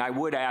one thing I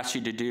would ask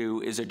you to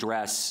do is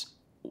address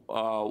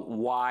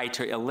why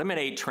to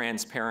eliminate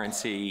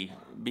transparency,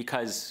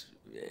 because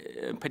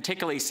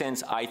particularly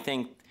since I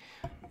think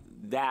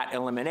that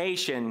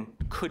elimination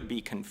could be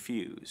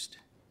confused.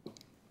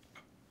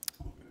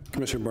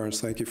 Commissioner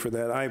Burns, thank you for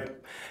that. I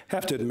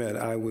have to admit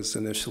I was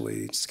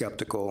initially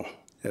skeptical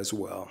as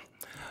well.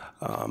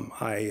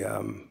 I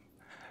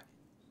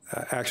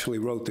actually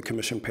wrote the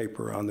commission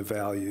paper on the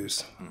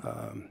values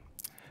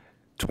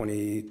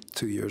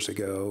 22 years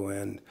ago,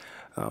 and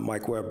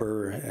Mike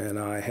Weber and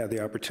I had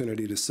the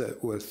opportunity to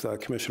sit with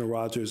Commissioner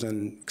Rogers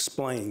and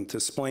explain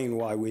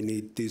why we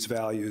need these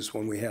values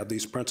when we have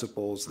these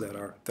principles that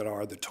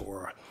are the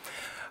Torah,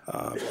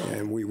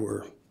 and we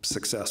were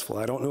successful.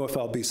 I don't know if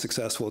I'll be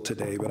successful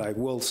today, but I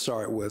will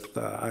start with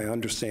I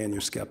understand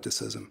your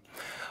skepticism.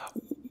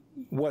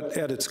 What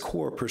at its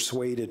core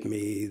persuaded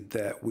me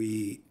that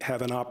we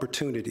have an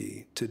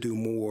opportunity to do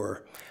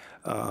more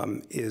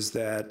is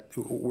that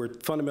we're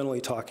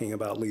fundamentally talking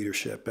about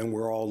leadership, and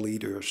we're all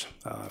leaders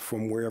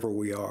from wherever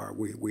we are.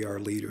 We are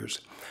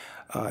leaders.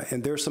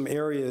 And there's some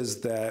areas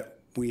that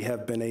we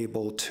have been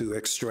able to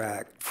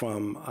extract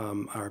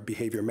from our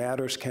Behavior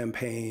Matters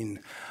campaign,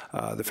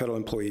 the Federal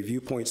Employee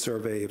Viewpoint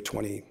Survey of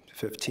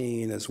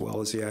 2015, as well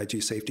as the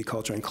IG Safety,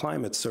 Culture, and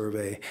Climate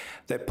Survey,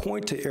 that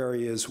point to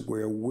areas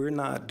where we're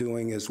not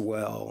doing as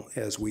well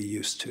as we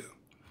used to.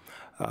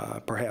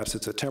 Perhaps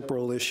it's a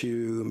temporal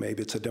issue,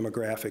 maybe it's a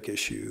demographic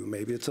issue,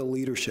 maybe it's a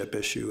leadership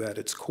issue at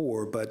its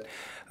core, but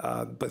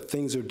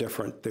things are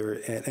different there,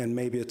 and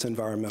maybe it's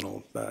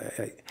environmental.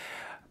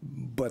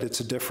 but it's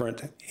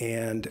different,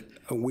 and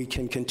we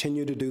can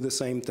continue to do the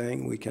same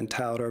thing. We can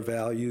tout our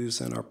values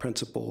and our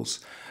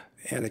principles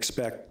and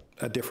expect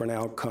a different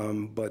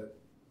outcome, but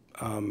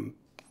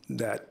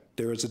that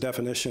there is a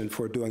definition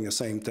for doing the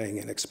same thing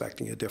and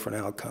expecting a different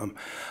outcome.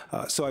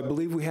 So I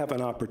believe we have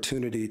an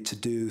opportunity to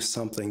do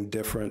something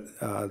different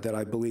that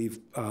I believe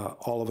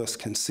all of us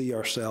can see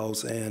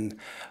ourselves in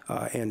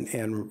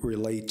and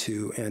relate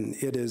to, and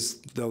it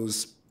is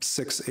those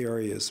 6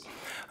 areas.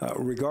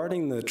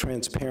 Regarding the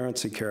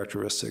transparency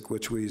characteristic,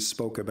 which we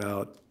spoke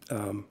about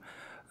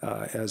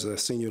as a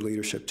senior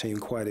leadership team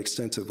quite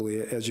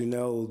extensively. As you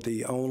know,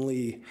 the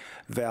only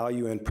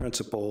value and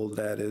principle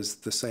that is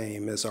the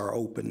same is our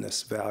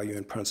openness value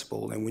and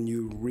principle. And when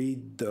you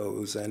read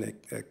those and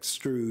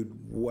extrude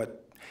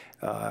what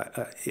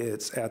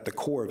it's at the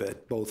core of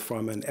it, both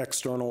from an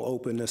external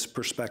openness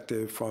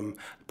perspective, from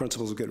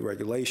principles of good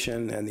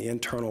regulation, and the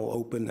internal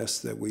openness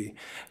that we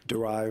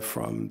derive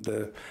from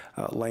the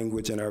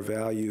language in our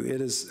value,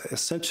 it is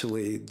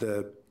essentially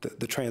the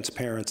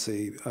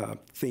transparency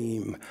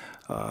theme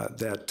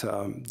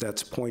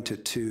that's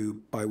pointed to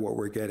by what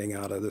we're getting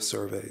out of the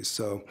surveys.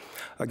 So,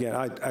 again,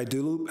 I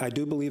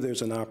do believe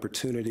there's an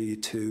opportunity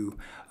to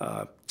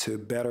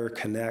better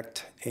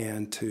connect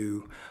and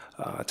to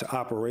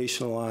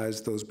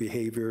operationalize those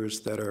behaviors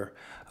that are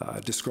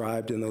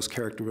described in those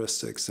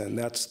characteristics, and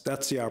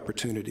that's the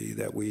opportunity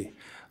that we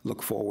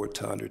look forward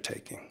to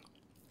undertaking.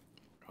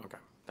 Okay,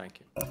 thank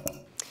you.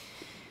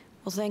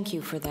 Well, thank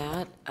you for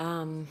that.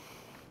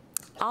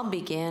 I'll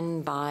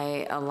begin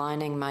by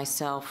aligning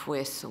myself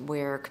with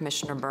where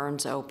Commissioner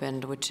Burns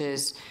opened, which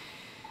is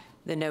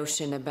the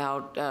notion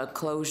about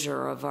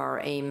closure of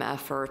our AIM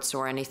efforts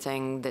or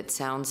anything that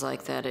sounds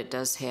like that. It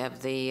does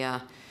have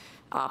the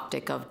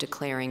optic of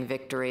declaring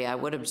victory. I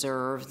would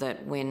observe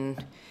that when,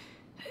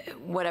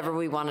 whatever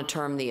we want to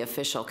term the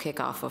official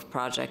kickoff of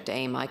Project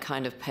AIM, I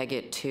kind of peg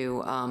it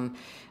to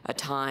a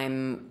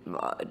time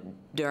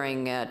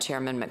during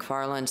Chairman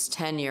McFarland's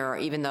tenure,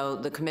 even though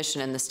the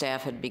commission and the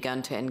staff had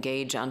begun to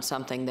engage on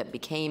something that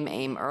became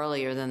AIM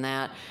earlier than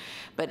that.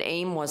 But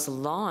AIM was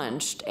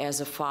launched as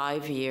a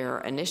 5-year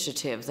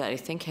initiative that I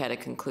think had a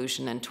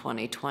conclusion in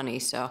 2020.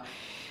 So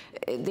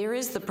there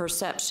is the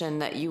perception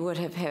that you would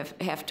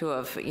have to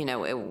have,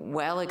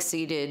 well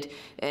exceeded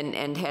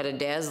and had a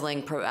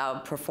dazzling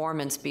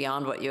performance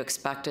beyond what you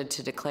expected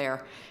to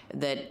declare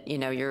that,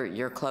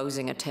 you're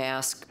closing a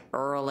task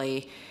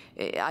early.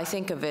 I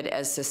think of it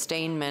as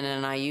sustainment,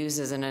 and I use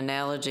as an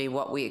analogy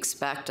what we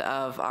expect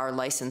of our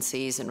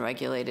licensees and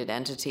regulated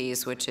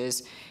entities, which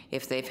is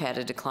if they've had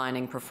a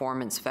declining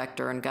performance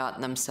vector and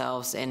gotten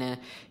themselves in a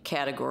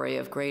category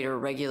of greater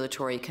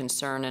regulatory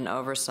concern and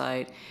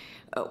oversight.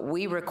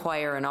 We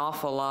require an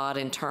awful lot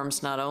in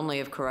terms not only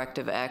of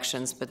corrective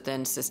actions, but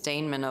then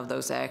sustainment of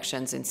those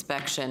actions,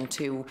 inspection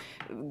to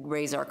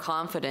raise our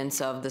confidence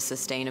of the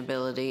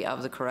sustainability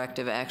of the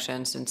corrective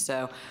actions. And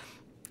so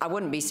I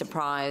wouldn't be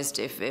surprised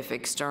if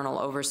external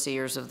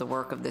overseers of the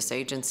work of this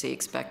agency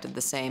expected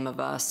the same of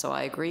us. So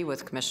I agree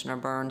with Commissioner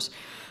Burns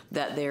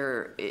that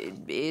there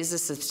is a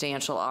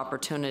substantial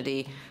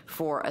opportunity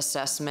for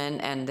assessment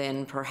and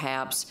then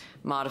perhaps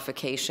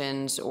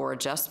modifications or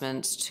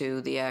adjustments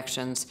to the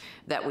actions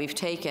that we've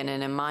taken.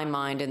 And in my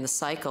mind, in the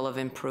cycle of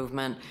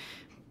improvement,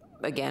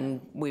 again,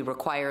 we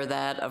require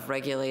that of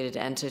regulated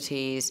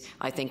entities.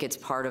 I think it's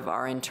part of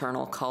our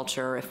internal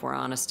culture, if we're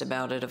honest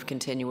about it, of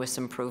continuous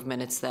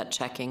improvement. It's that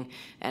checking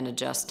and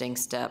adjusting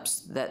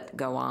steps that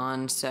go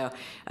on. So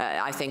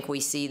I think we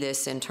see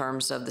this in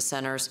terms of the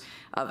centers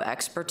of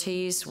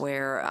expertise,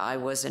 where I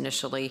was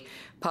initially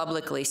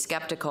publicly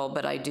skeptical,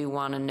 but I do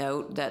want to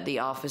note that the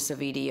Office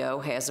of EDO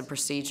has a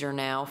procedure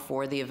now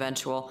for the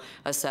eventual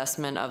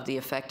assessment of the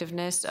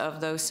effectiveness of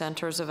those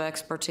centers of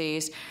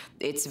expertise.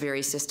 It's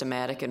very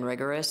systematic and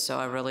rigorous, so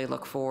I really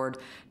look forward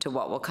to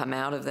what will come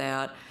out of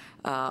that.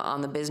 On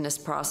the Business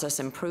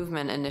Process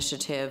Improvement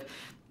Initiative,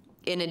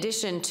 in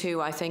addition to,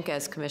 I think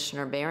as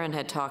Commissioner Barron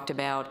had talked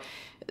about,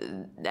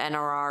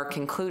 NRR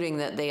concluding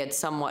that they had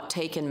somewhat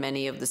taken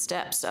many of the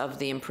steps of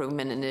the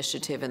improvement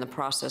initiative in the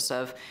process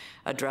of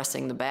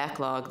addressing the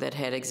backlog that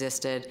had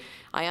existed,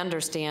 I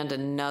understand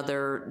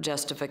another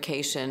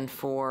justification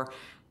for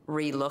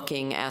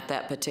re-looking at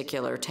that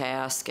particular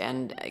task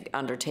and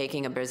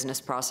undertaking a business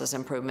process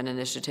improvement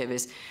initiative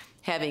is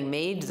having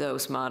made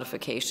those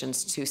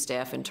modifications to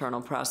staff internal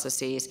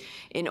processes.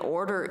 In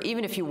order,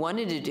 even if you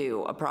wanted to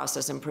do a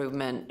process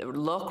improvement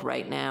look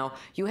right now,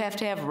 you have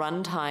to have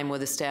runtime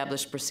with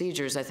established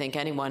procedures. I think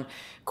anyone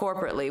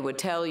corporately would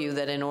tell you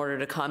that in order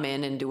to come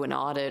in and do an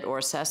audit or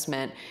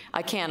assessment,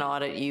 I can't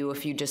audit you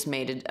if you just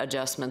made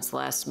adjustments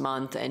last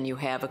month and you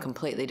have a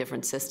completely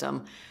different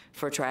system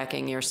for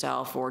tracking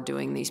yourself or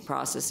doing these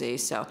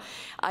processes. So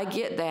I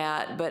get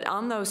that, but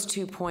on those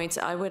 2 points,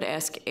 I would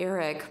ask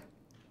Eric,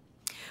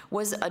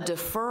 was a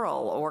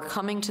deferral or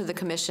coming to the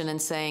commission and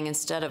saying,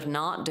 instead of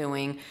not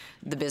doing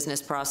the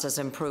business process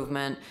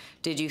improvement,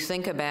 did you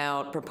think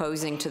about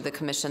proposing to the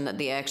commission that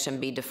the action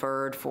be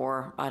deferred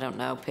for, I don't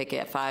know, pick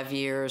it 5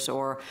 years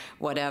or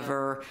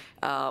whatever?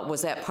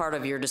 Was that part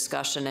of your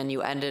discussion and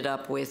you ended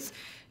up with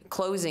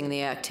closing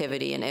the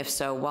activity, and if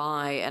so,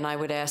 why? And I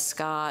would ask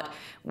Scott,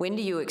 when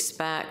do you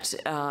expect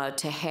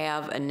to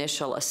have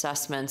initial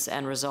assessments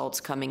and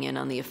results coming in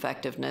on the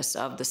effectiveness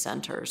of the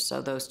centers?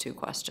 So those two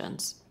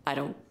questions.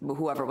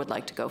 Whoever would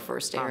like to go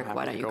first. Eric,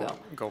 why don't you go?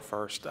 Go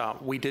first.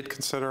 We did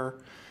consider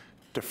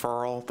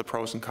deferral, the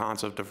pros and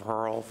cons of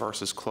deferral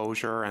versus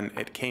closure, and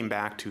it came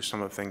back to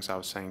some of the things I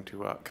was saying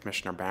to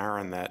Commissioner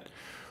Barron, that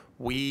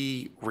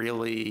we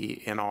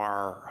really, in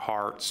our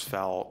hearts,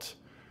 felt,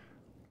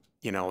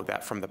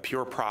 that from the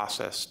pure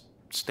process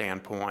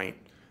standpoint,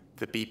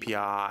 the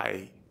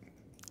BPI,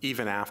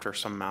 even after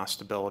some amount of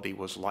stability,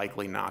 was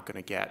likely not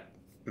going to get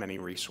many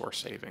resource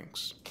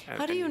savings.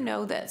 How do you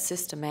know that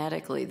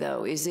systematically,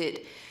 though? Is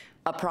it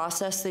a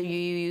process that you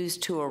use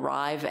to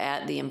arrive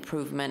at the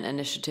improvement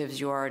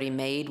initiatives you already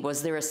made?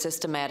 Was there a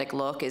systematic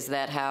look? Is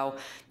that how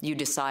you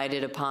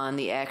decided upon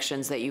the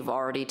actions that you've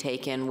already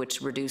taken,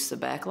 which reduce the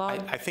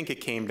backlog? I think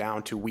it came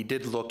down to, we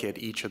did look at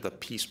each of the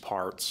piece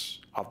parts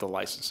of the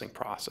licensing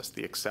process,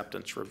 the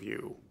acceptance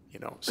review,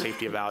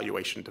 safety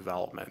evaluation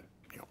development,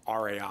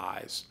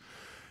 RAIs,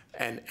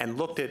 and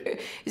looked at...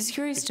 It's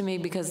curious to me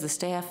because the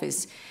staff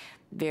is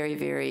very,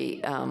 very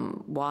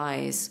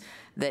wise,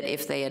 that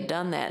if they had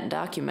done that and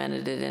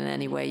documented it in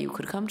any way, you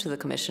could come to the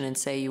commission and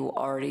say you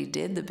already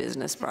did the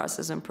business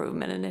process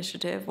improvement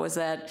initiative. Was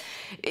that,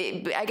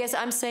 I guess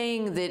I'm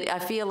saying that I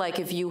feel like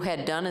if you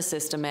had done a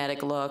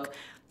systematic look,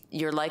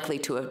 you're likely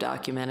to have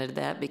documented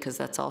that, because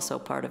that's also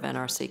part of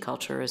NRC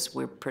culture, is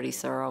we're pretty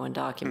thorough in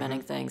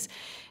documenting things.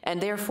 And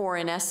therefore,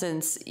 in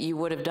essence, you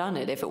would have done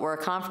it. If it were a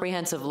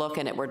comprehensive look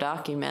and it were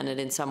documented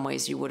in some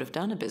ways, you would have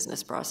done a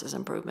business process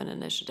improvement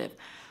initiative.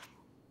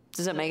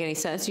 Does that make any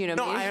sense? You know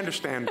what I mean? No, I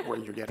understand where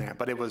you're getting at,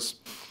 but it was,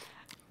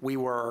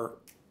 the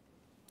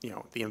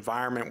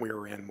environment we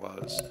were in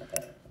was,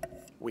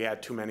 we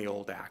had too many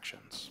old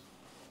actions.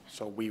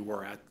 So we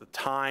were at the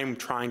time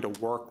trying to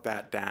work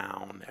that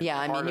down. Yeah,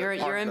 I mean,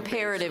 your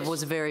imperative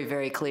was very,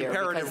 very clear,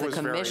 because the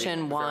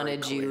commission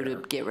wanted you to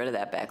get rid of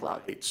that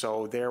backlog. Right.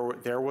 So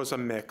there was a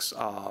mix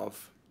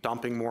of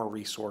dumping more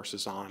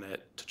resources on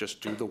it to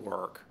just do the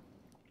work.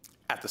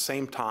 At the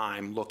same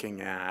time,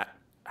 looking at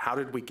how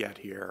did we get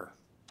here?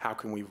 How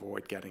can we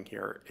avoid getting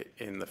here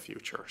in the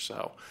future?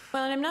 So,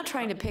 well, and I'm not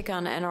trying to pick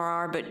on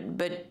NRR,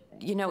 but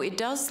it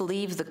does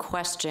leave the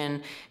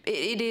question.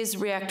 It is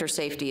reactor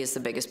safety is the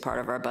biggest part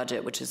of our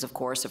budget, which is, of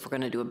course, if we're going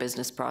to do a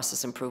business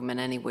process improvement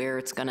anywhere,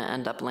 it's going to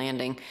end up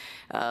landing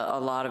a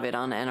lot of it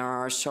on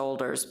NRR's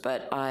shoulders.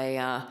 But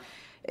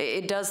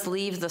it does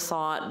leave the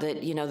thought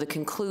that the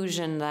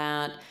conclusion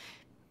that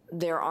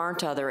there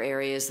aren't other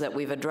areas, that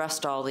we've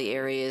addressed all the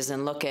areas,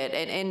 and look at,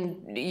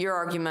 and your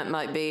argument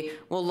might be,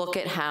 well, look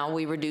at how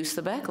we reduce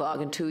the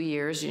backlog in 2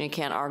 years. You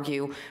can't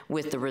argue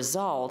with the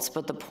results,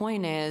 but the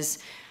point is,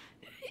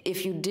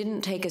 if you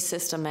didn't take a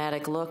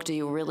systematic look, do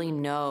you really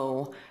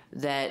know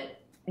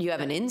that you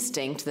have an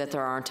instinct that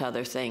there aren't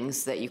other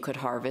things that you could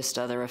harvest,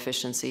 other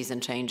efficiencies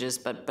and changes,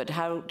 but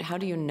how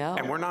do you know?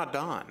 And we're not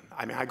done.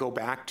 I mean, I go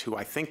back to,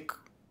 I think,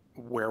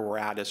 where we're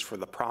at is for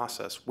the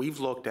process. We've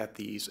looked at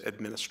these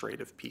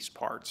administrative piece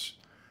parts,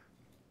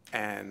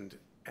 and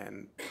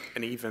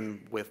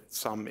even with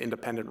some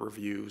independent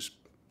reviews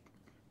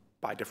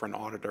by different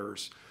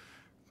auditors,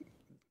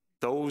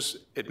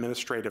 those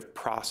administrative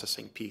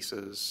processing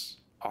pieces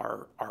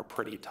are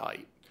pretty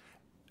tight.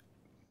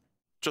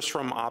 Just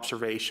from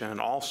observation,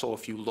 also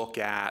if you look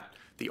at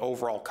the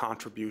overall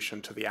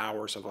contribution to the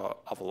hours of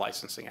a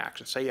licensing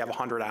action, say you have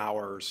 100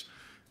 hours,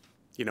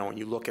 and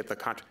you look at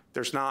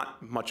there's not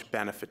much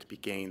benefit to be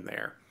gained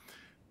there.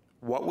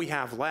 What we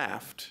have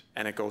left,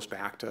 and it goes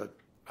back to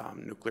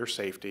nuclear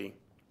safety,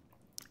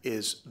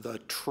 is the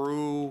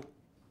true,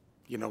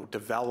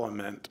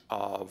 development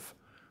of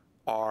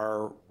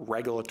our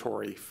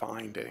regulatory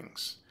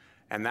findings.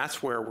 And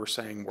that's where we're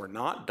saying we're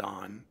not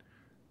done.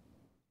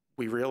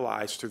 We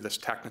realize through this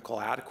technical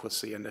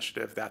adequacy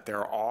initiative that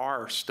there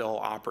are still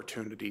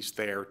opportunities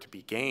there to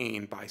be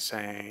gained by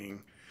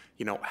saying,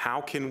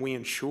 how can we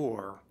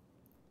ensure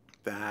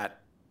that,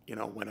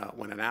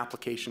 when an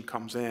application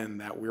comes in,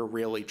 that we're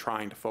really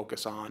trying to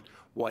focus on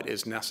what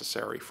is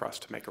necessary for us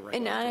to make a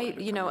regulatory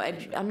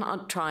determination. I'm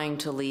not trying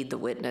to lead the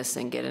witness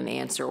and get an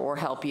answer or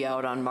help you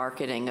out on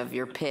marketing of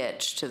your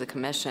pitch to the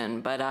commission,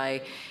 but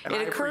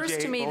it occurs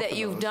to me that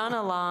you've done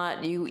a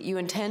lot. You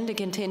intend to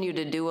continue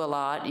to do a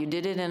lot. You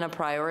did it in a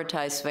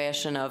prioritized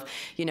fashion of,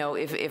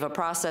 if a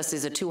process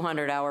is a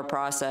 200-hour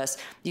process,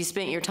 you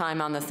spent your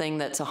time on the thing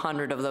that's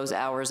 100 of those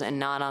hours and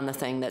not on the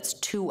thing that's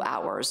 2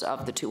 hours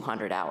of the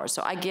 200 hours.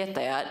 So I get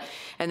that,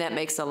 and that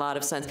makes a lot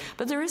of sense.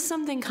 But there is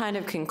something kind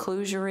of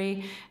conclusory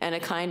and a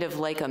kind of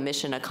like a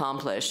mission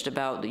accomplished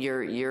about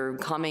your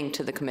coming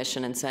to the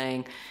commission and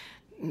saying,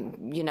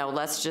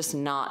 let's just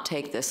not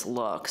take this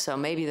look. So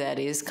maybe that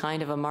is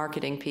kind of a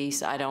marketing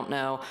piece, I don't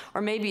know.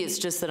 Or maybe it's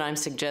just that I'm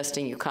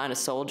suggesting you kind of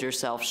sold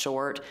yourself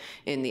short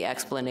in the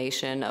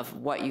explanation of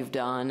what you've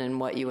done and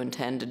what you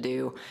intend to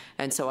do.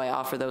 And so I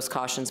offer those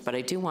cautions, but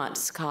I do want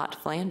Scott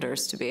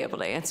Flanders to be able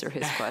to answer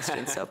his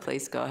question, so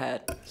please go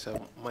ahead.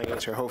 So my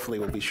answer hopefully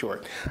will be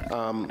short.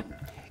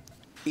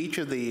 Each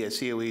of the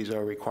COEs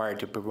are required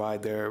to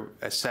provide their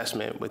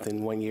assessment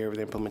within 1 year of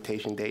the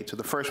implementation date. So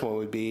the first one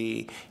would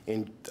be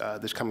in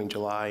this coming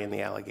July in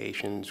the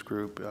allegations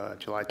group,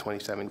 July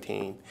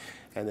 2017.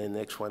 And then the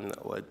next one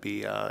would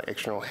be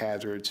external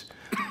hazards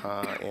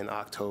in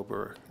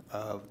October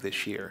of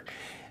this year.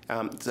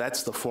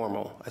 That's the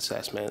formal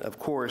assessment. Of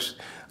course,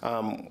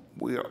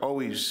 we are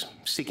always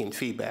seeking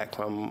feedback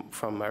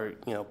from our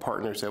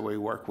partners that we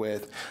work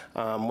with.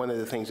 One of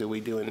the things that we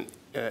do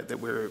that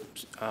we're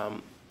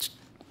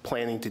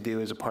planning to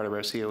do as a part of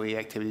our COE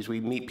activities, we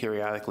meet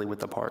periodically with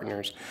the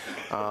partners.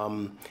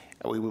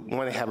 We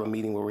want to have a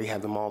meeting where we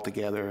have them all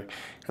together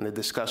and to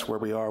discuss where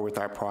we are with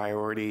our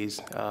priorities,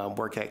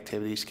 work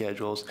activity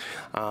schedules,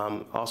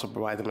 also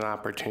provide them an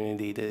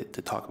opportunity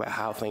to talk about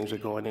how things are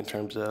going in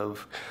terms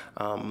of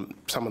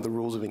some of the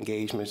rules of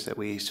engagements that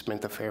we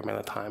spent a fair amount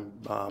of time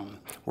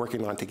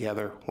working on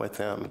together with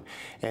them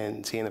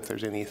and seeing if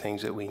there's any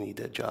things that we need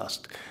to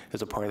adjust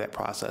as a part of that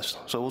process.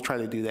 So we'll try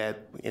to do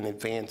that in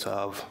advance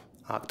of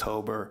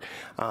October,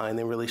 and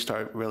then really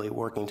start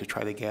working to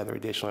try to gather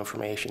additional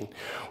information.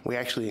 We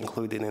actually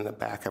included in the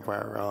back of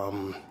our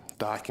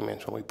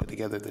documents when we put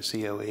together the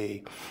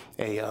COE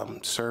a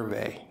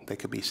survey that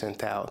could be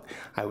sent out.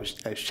 I was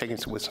checking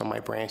with some of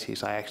my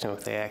branches. I asked them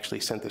if they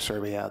actually sent the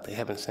survey out. They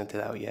haven't sent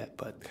it out yet,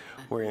 but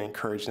we're going to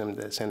encourage them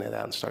to send it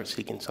out and start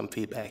seeking some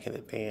feedback in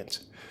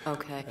advance.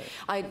 Okay.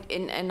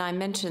 And I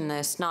mention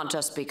this not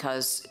just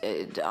because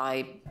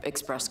I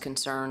expressed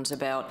concerns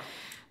about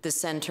the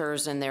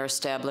centers and their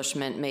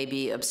establishment may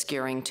be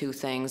obscuring two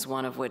things,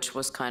 one of which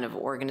was kind of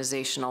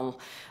organizational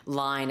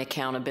line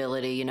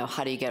accountability.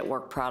 How do you get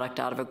work product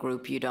out of a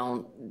group you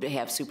don't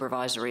have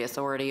supervisory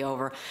authority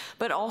over?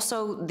 But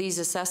also these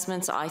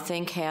assessments, I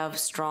think, have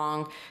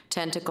strong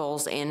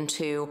tentacles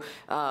into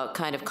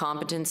kind of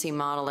competency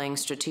modeling,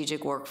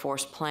 strategic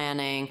workforce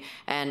planning,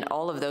 and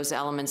all of those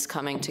elements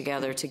coming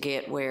together to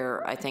get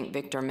where I think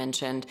Victor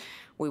mentioned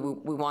we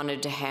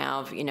wanted to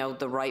have,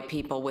 the right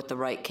people with the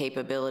right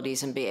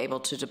capabilities and be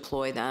able to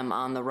deploy them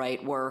on the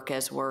right work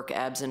as work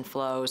ebbs and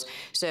flows.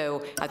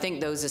 So I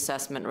think those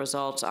assessment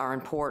results are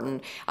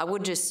important. I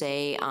would just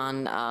say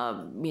on,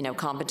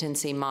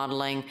 competency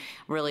modeling,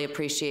 really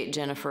appreciate,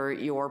 Jennifer,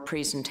 your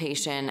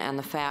presentation and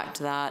the fact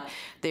that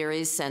there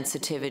is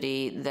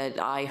sensitivity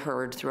that I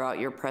heard throughout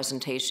your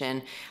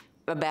presentation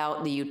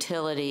about the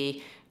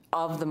utility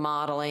of the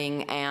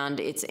modeling and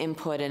its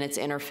input and its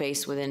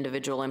interface with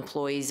individual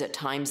employees. At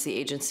times, the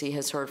agency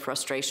has heard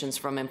frustrations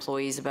from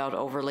employees about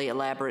overly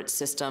elaborate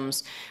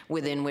systems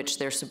within which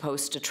they're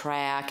supposed to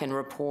track and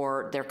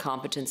report their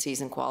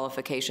competencies and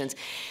qualifications.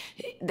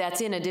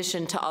 That's in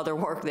addition to other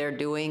work they're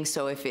doing,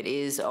 so if it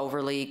is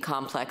overly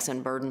complex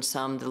and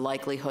burdensome, the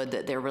likelihood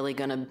that they're really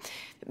going to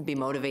be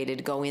motivated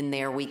to go in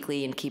there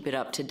weekly and keep it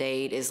up to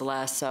date is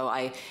less. So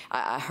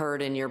I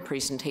heard in your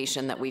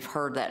presentation that we've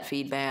heard that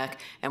feedback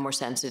and we're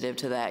sensitive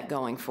to that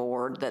going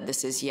forward, that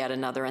this is yet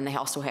another, and they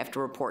also have to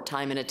report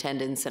time and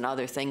attendance and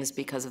other things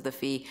because of the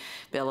fee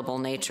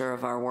billable nature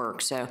of our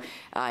work. So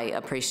I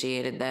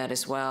appreciated that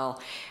as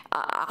well.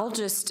 I'll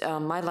just,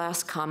 my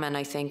last comment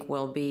I think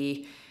will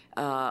be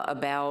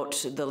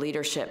about the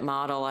leadership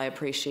model. I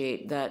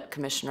appreciate that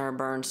Commissioner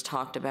Burns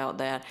talked about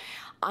that.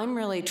 I'm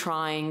really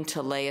trying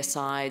to lay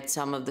aside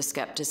some of the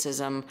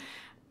skepticism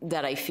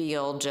that I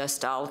feel,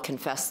 I'll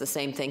confess the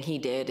same thing he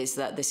did, is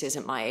that this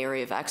isn't my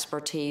area of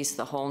expertise,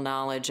 the whole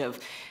knowledge of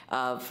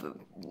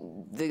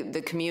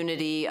the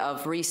community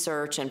of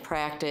research and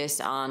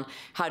practice on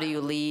how do you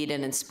lead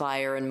and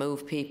inspire and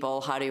move people,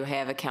 how do you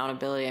have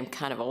accountability. I'm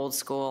kind of old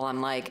school.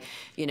 I'm like,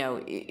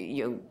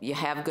 you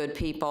have good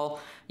people,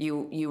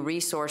 you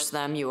resource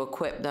them, you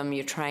equip them,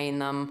 you train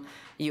them,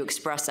 you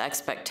express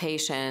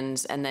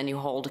expectations, and then you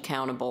hold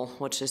accountable,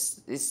 which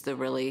is the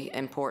really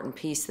important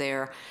piece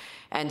there.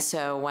 And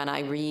so when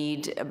I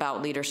read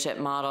about leadership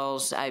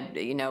models,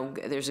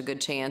 there's a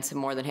good chance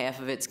more than half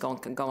of it's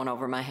going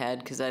over my head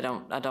because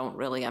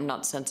I'm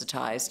not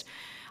sensitized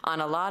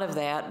on a lot of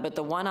that. But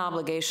the one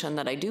obligation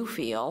that I do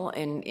feel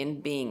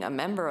in being a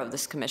member of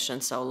this commission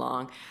so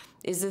long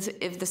is this: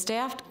 if the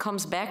staff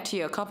comes back to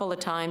you a couple of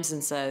times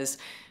and says,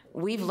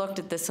 we've looked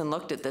at this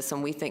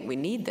and we think we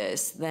need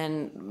this,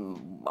 then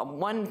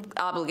one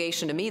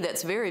obligation to me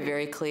that's very,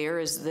 very clear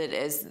is that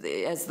as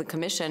the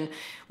commission,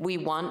 we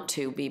want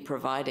to be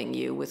providing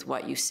you with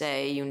what you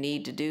say you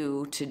need to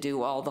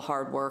do all the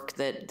hard work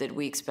that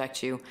we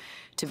expect you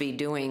to be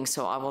doing.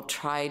 So I will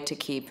try to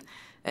keep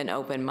an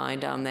open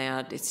mind on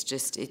that. It's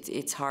just,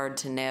 it's hard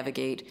to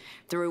navigate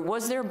through.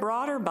 Was there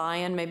broader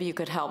buy-in? Maybe you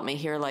could help me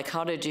here. Like,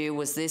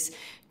 was this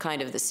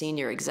kind of the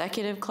senior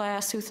executive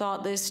class who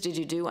thought this? Did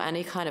you do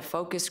any kind of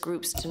focus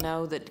groups to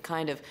know that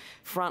kind of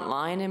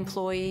frontline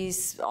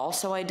employees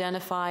also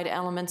identified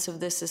elements of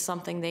this as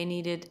something they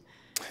needed?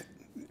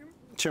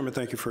 Chairman,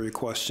 thank you for your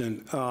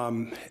question.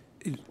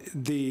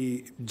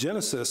 The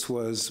genesis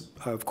was,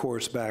 of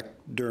course, back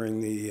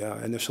during the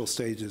initial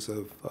stages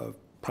of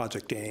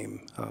Project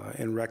AIM,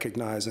 and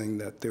recognizing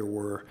that there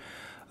were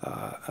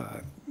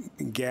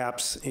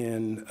gaps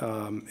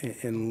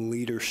in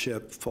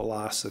leadership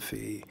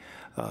philosophy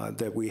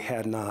that we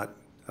had not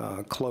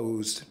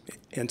closed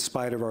in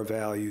spite of our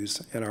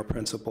values and our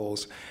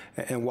principles.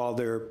 And while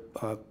there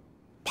are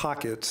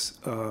pockets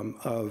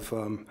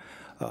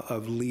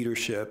of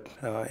leadership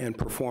and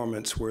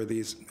performance where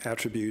these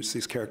attributes,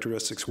 these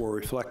characteristics were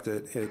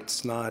reflected,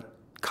 it's not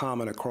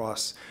common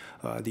across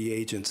the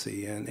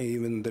agency, and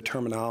even the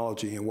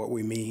terminology and what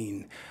we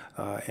mean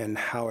and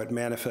how it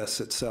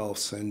manifests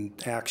itself in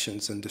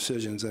actions and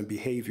decisions and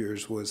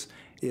behaviors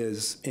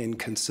is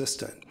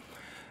inconsistent.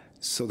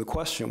 So the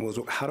question was,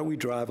 how do we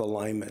drive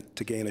alignment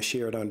to gain a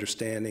shared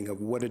understanding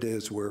of what it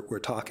is we're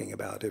talking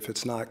about? If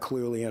it's not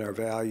clearly in our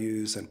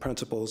values and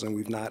principles and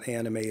we've not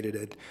animated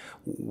it,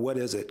 what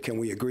is it? Can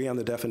we agree on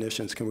the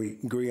definitions? Can we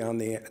agree on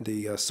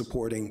the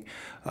supporting,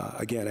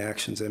 again,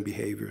 actions and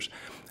behaviors?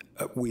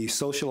 We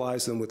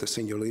socialize them with the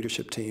senior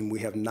leadership team. We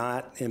have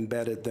not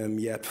embedded them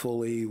yet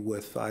fully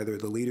with either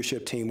the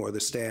leadership team or the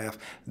staff.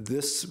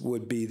 This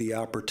would be the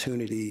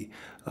opportunity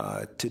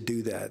to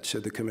do that,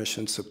 should the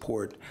commission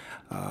support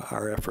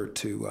our effort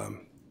to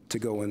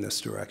go in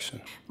this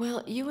direction.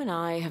 Well, you and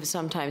I have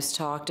sometimes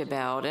talked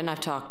about, and I've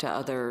talked to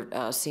other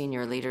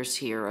senior leaders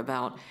here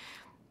about,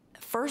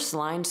 first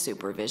line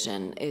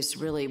supervision is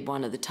really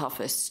one of the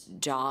toughest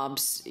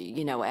jobs,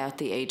 at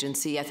the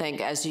agency. I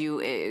think as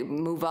you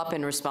move up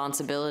in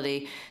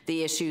responsibility,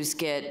 the issues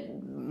get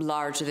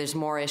larger. There's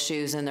more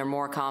issues and they're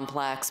more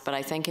complex. But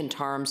I think in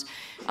terms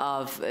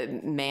of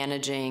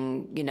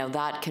managing,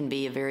 that can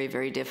be a very,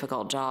 very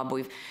difficult job.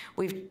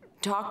 We've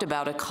talked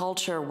about a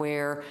culture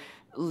where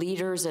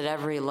leaders at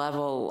every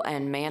level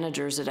and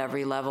managers at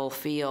every level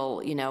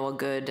feel, a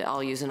good,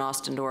 I'll use an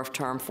Ostendorf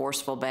term,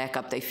 forceful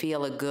backup. They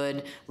feel a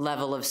good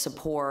level of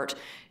support.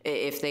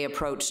 If they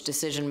approach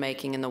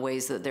decision-making in the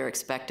ways that they're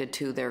expected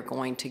to, they're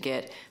going to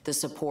get the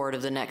support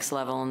of the next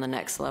level and the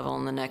next level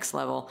and the next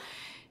level.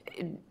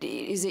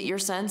 Is it your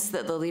sense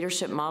that the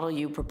leadership model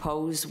you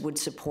propose would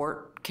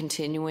support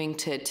continuing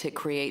to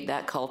create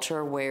that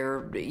culture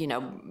where,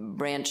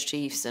 branch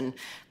chiefs and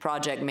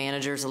project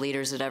managers,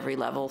 leaders at every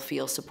level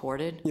feel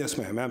supported? Yes,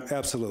 ma'am,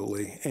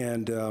 absolutely.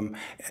 And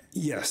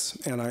yes,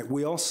 and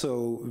we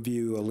also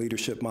view a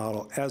leadership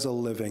model as a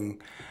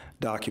living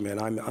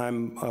document.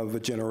 I'm of a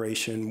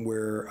generation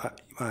where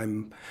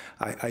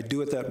I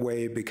do it that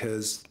way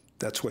because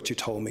that's what you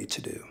told me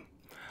to do,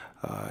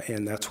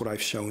 and that's what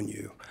I've shown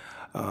you.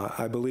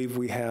 I believe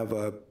we have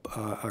a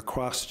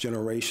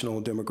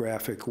cross-generational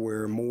demographic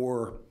where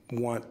more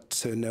want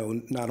to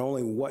know not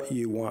only what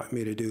you want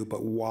me to do,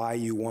 but why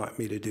you want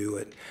me to do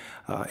it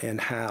and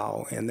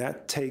how. And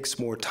that takes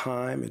more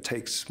time, it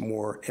takes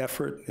more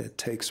effort, it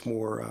takes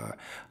more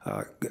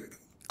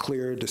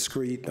clear,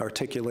 discrete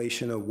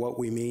articulation of what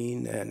we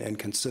mean and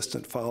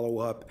consistent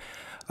follow-up.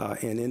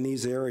 And in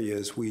these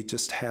areas, we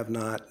just have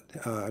not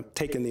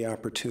taken the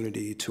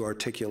opportunity to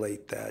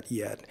articulate that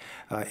yet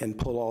and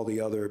pull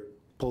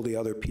the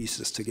other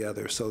pieces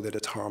together so that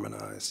it's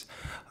harmonized.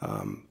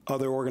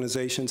 Other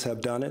organizations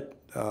have done it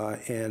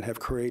and have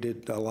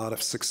created a lot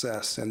of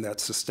success, and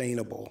that's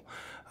sustainable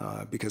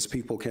because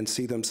people can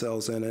see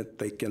themselves in it,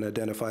 they can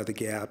identify the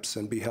gaps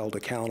and be held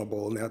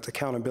accountable. And that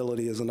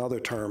accountability is another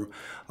term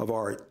of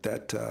art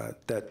that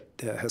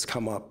has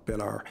come up in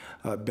our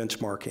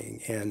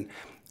benchmarking. And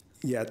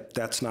yet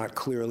that's not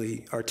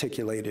clearly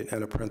articulated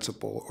in a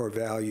principle or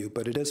value,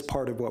 but it is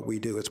part of what we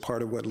do. It's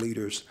part of what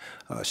leaders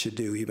should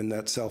do, even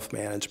that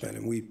self-management.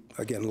 And we,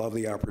 again, love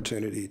the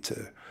opportunity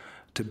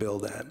to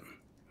build that.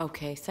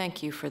 Okay,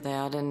 thank you for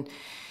that. And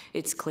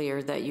it's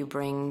clear that you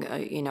bring,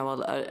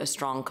 a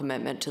strong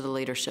commitment to the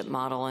leadership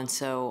model. And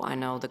so I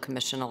know the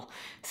commission will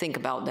think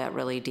about that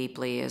really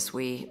deeply as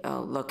we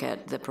look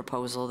at the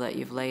proposal that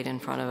you've laid in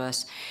front of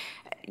us.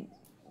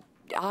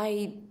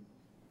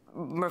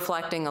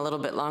 Reflecting a little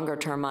bit longer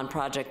term on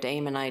Project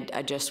AIM, and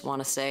I just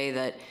want to say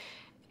that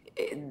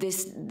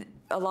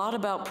a lot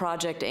about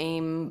Project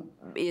AIM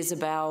is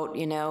about,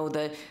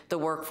 the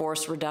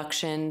workforce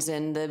reductions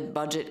and the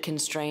budget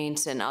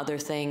constraints and other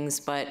things,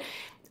 but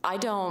I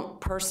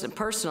don't,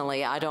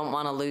 personally, I don't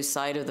want to lose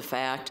sight of the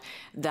fact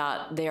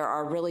that there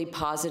are really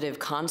positive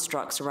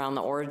constructs around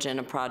the origin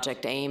of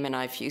Project AIM, and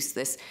I've used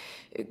this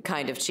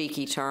kind of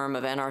cheeky term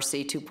of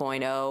NRC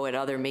 2.0 at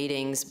other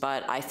meetings,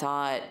 but I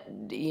thought,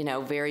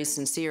 very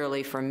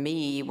sincerely for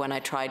me, when I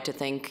tried to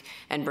think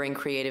and bring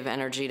creative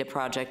energy to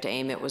Project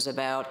AIM, it was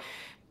about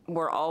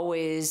we're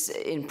always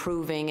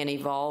improving and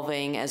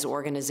evolving as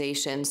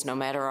organizations, no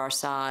matter our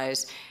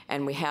size,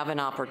 and we have an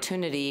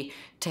opportunity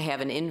to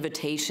have an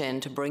invitation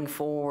to bring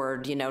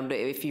forward,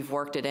 if you've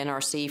worked at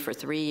NRC for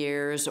 3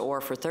 years or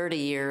for 30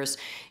 years,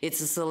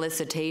 it's a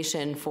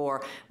solicitation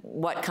for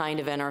what kind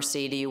of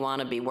NRC do you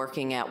want to be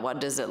working at, what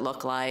does it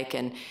look like,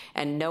 and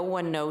no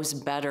one knows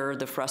better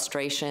the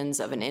frustrations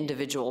of an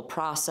individual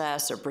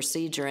process or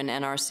procedure in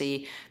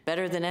NRC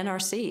better than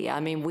NRC. I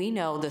mean, we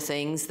know the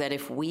things that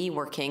if we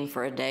were king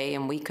for a day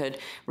and we could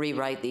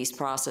rewrite these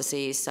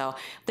processes. So I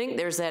think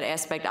there's that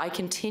aspect. I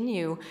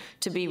continue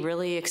to be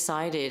really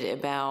excited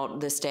about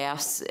the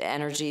staff's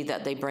energy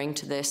that they bring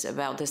to this,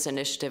 about this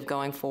initiative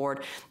going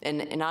forward.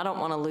 And I don't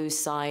want to lose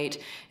sight,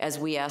 as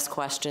we ask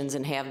questions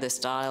and have this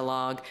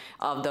dialogue,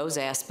 of those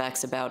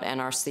aspects about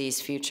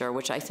NRC's future,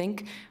 which I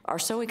think are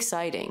so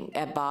exciting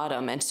at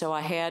bottom. And so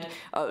I had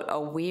a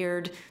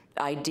weird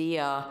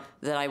idea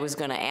that I was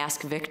going to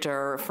ask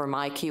Victor for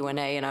my Q&A,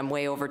 and I'm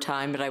way over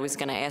time, but I was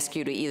going to ask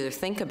you to either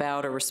think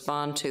about or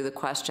respond to the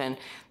question. It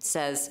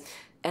says,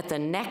 at the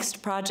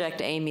next Project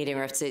AIM meeting,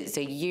 or if it's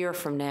a year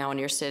from now and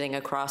you're sitting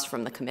across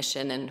from the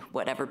commission and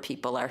whatever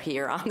people are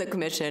here on the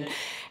commission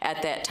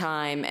at that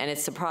time, and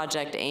it's the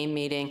Project AIM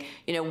meeting,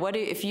 you know,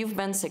 if you've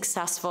been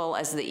successful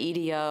as the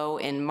EDO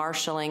in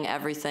marshaling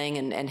everything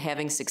and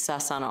having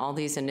success on all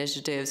these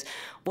initiatives,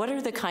 what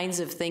are the kinds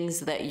of things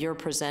that you're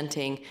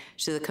presenting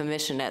to the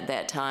commission at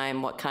that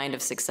time? What kind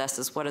of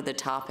successes? What are the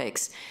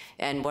topics?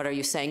 And what are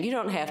you saying? You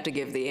don't have to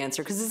give the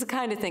answer, because it's the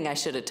kind of thing I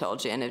should have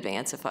told you in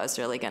advance if I was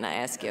really going to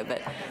ask you.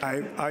 But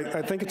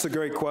I think it's a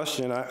great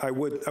question. I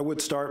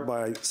would start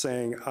by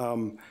saying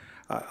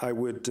I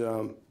would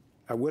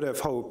have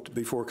hoped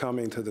before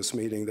coming to this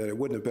meeting that it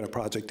wouldn't have been a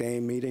Project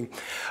AIM meeting,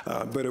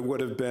 but it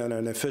would have been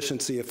an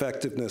efficiency,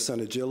 effectiveness,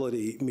 and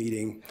agility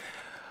meeting,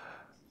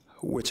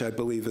 which I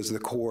believe is the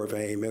core of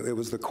AIM. It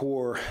was the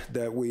core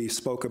that we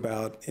spoke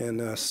about in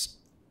a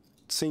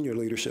senior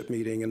leadership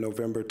meeting in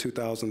November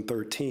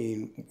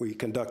 2013. We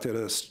conducted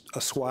a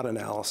SWOT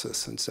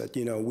analysis and said,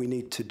 you know, we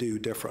need to do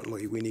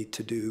differently. We need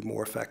to do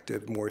more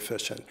effective, more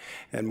efficient,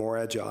 and more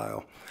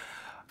agile.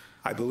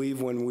 I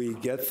believe when we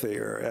get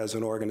there as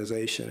an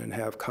organization and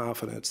have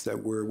confidence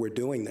that we're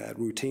doing that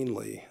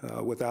routinely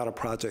without a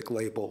project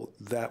label,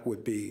 that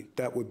would be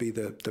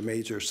the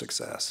major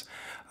success.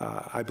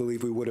 I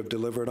believe we would have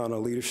delivered on a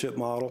leadership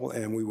model,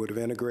 and we would have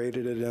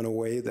integrated it in a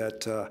way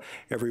that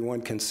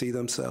everyone can see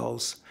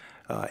themselves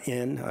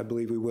in. I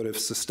believe we would have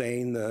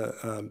sustained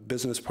the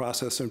business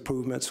process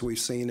improvements we've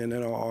seen in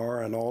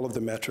NRR and all of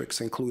the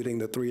metrics, including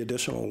the 3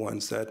 additional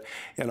ones that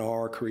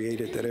NRR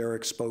created that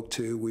Eric spoke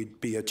to. We'd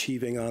be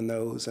achieving on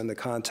those in the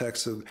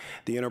context of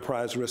the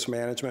enterprise risk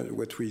management,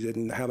 which we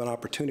didn't have an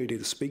opportunity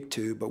to speak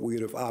to, but we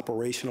would have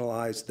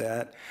operationalized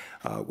that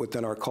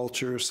within our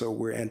culture. So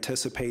we're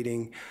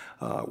anticipating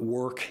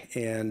work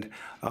and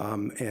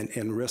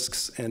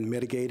risks and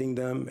mitigating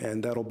them,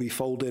 and that'll be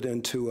folded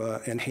into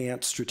an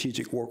enhanced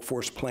strategic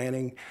workforce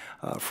planning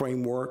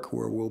framework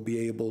where we'll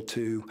be able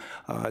to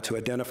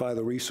identify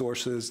the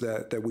resources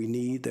that we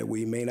need, that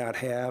we may not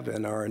have,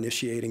 and are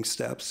initiating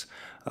steps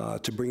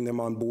to bring them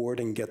on board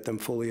and get them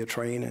fully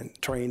trained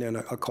and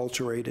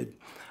acculturated.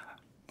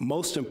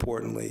 Most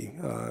importantly,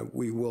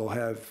 we will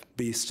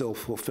be still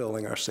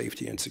fulfilling our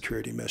safety and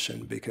security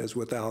mission, because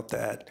without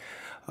that,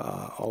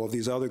 all of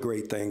these other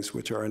great things,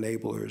 which are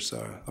enablers,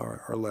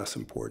 are less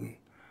important.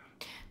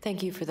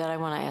 thank you for that. I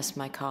want to ask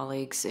my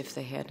colleagues if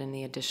they had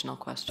any additional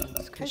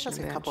questions. Can I just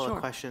ask a couple of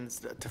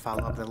questions to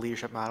follow up the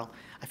leadership model?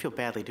 I feel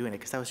badly doing it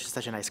because that was just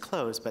such a nice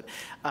close, but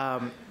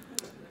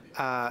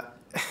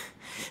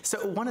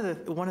so one of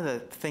the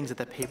things that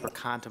the paper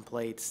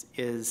contemplates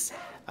is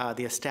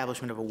the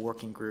establishment of a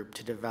working group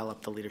to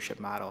develop the leadership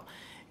model.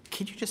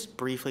 Can you just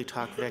briefly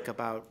talk, Vic,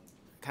 about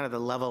kind of the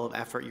level of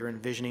effort you're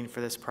envisioning for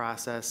this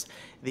process,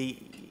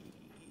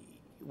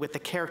 with the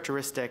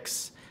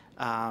characteristics,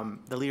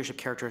 the leadership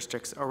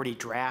characteristics already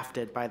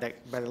drafted by the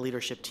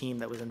leadership team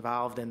that was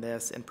involved in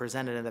this and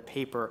presented in the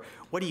paper?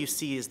 What do you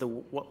see as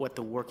what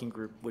the working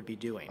group would be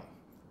doing?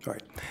 All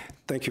right.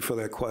 Thank you for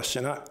that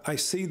question. I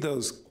see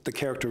the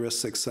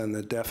characteristics and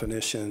the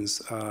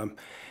definitions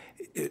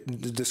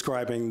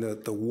describing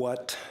the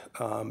what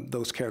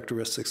those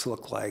characteristics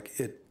look like.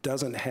 It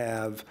doesn't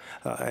have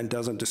and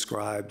doesn't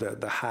describe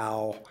the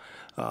how,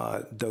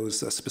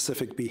 those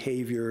specific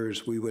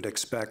behaviors we would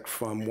expect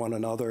from one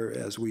another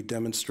as we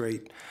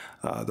demonstrate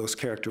those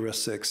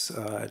characteristics.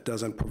 It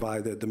doesn't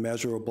provide the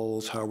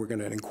measurables, how we're going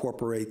to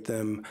incorporate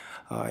them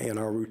in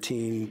our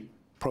routine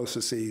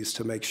processes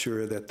to make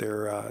sure that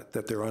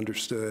they're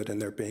understood and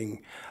they're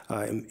being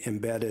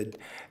embedded.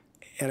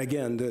 And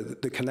again,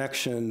 the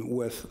connection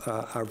with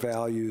our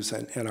values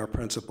and our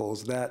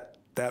principles,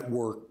 that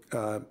work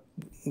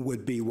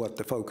would be what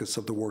the focus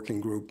of the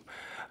working group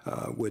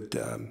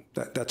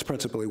that's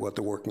principally what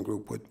the working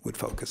group would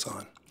focus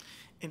on.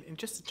 And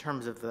just in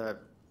terms of the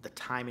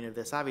timing of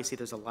this, obviously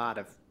there's a lot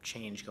of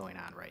change going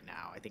on right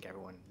now. I think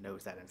everyone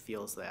knows that and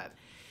feels that.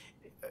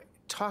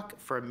 Talk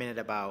for a minute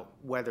about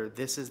whether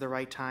this is the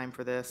right time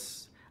for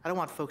this. I don't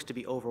want folks to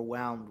be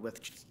overwhelmed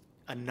with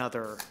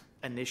another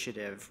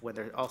initiative when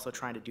they're also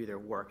trying to do their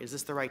work. Is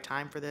this the right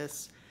time for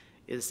this?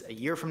 Is a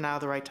year from now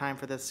the right time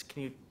for this?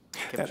 Can you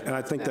And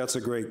I think that's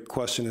a great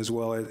question as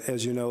well.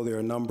 As you know, there are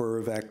a number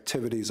of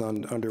activities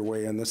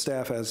underway, and the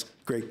staff has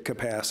great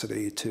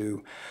capacity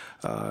to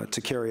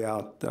carry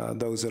out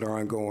those that are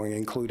ongoing,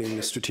 including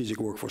the Strategic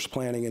Workforce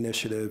Planning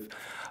Initiative.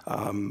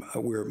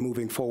 We're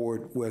moving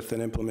forward with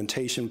an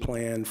implementation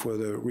plan for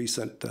the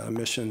recent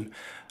mission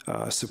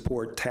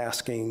support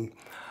tasking.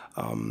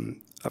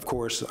 Of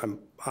course, I'm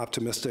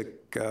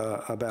optimistic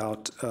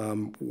about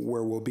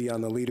where we'll be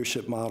on the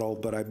leadership model,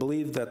 but I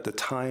believe that the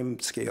time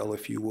scale,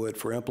 if you would,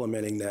 for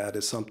implementing that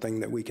is something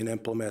that we can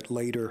implement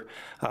later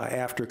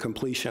after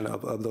completion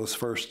of those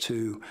first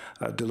two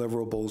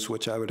deliverables,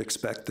 which I would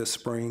expect this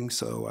spring.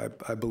 So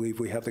I believe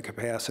we have the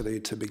capacity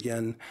to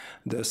begin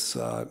this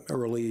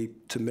early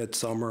to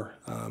midsummer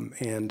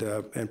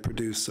and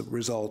produce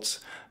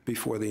results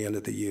before the end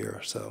of the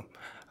year. So.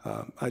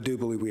 I do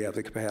believe we have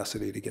the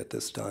capacity to get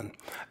this done.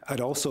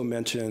 I'd also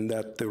mention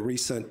that the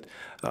recent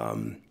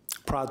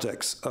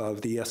projects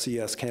of the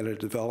SES Canada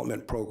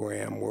Development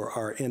Program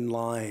are in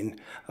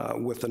line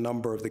with a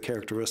number of the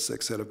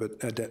characteristics that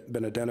have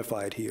been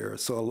identified here.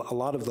 So a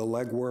lot of the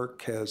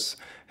legwork has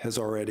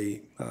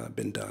already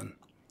been done.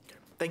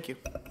 Thank you.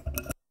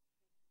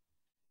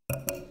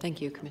 Thank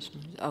you,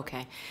 Commissioner.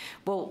 Okay.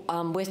 Well,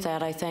 with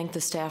that, I thank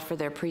the staff for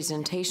their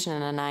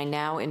presentation, and I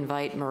now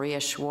invite Maria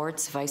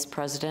Schwartz, Vice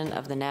President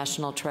of the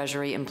National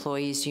Treasury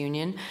Employees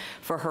Union,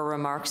 for her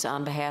remarks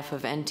on behalf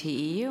of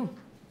NTEU.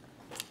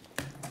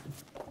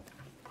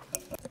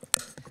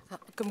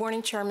 Good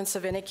morning, Chairman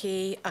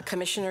Savinicki,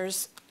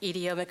 Commissioners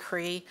Edio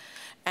McCree,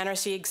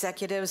 NRC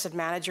executives and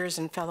managers,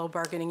 and fellow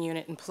bargaining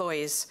unit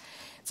employees.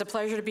 It's a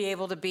pleasure to be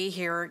able to be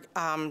here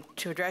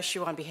to address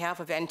you on behalf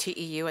of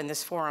NTEU in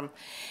this forum.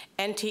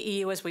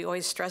 NTEU, as we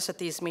always stress at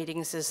these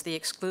meetings, is the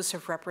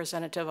exclusive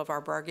representative of our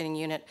bargaining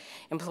unit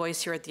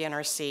employees here at the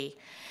NRC.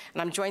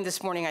 And I'm joined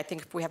this morning, I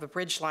think we have a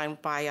bridge line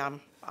by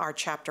our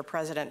chapter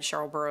president,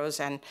 Cheryl Burrows,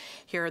 and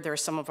here there are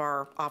some of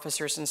our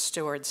officers and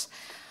stewards.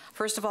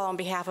 First of all, on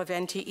behalf of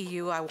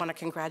NTEU, I want to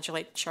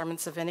congratulate Chairman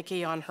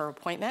Savinicki on her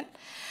appointment.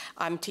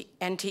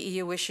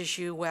 NTEU wishes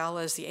you well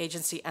as the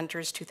agency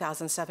enters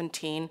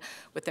 2017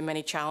 with the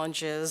many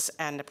challenges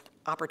and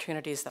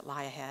opportunities that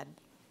lie ahead.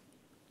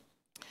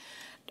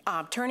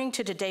 Turning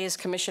to today's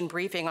commission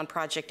briefing on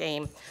Project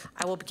AIM,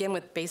 I will begin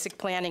with basic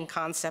planning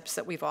concepts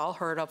that we've all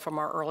heard of from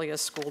our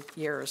earliest school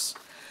years.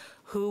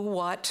 Who,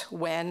 what,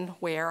 when,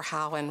 where,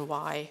 how, and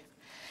why.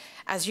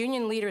 As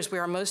union leaders, we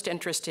are most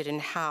interested in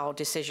how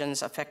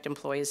decisions affect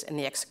employees in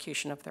the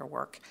execution of their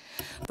work.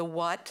 The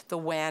what, the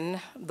when,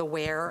 the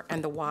where,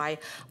 and the why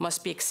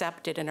must be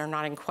accepted and are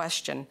not in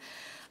question.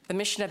 The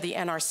mission of the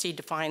NRC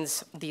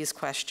defines these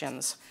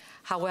questions.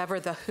 However,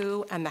 the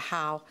who and the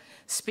how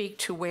speak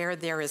to where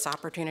there is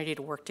opportunity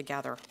to work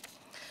together.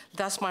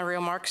 Thus, my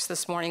remarks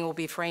this morning will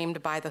be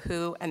framed by the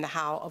who and the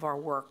how of our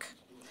work.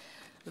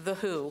 The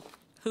who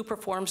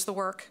performs the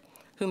work,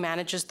 who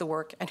manages the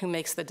work, and who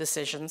makes the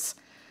decisions.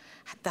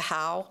 The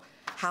how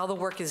the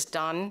work is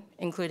done,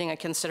 including a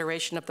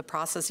consideration of the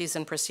processes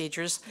and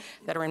procedures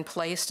that are in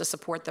place to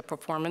support the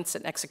performance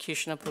and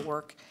execution of the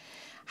work.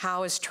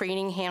 How is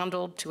training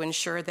handled to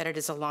ensure that it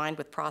is aligned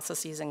with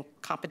processes and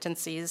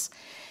competencies?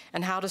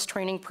 And how does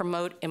training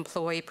promote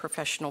employee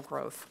professional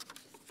growth?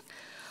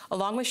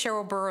 Along with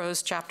Cheryl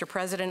Burrows, chapter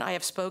president, I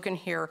have spoken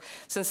here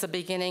since the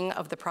beginning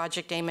of the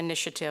Project AIM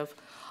initiative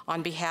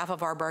on behalf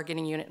of our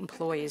bargaining unit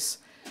employees,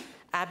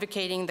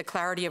 advocating the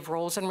clarity of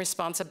roles and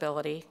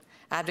responsibility,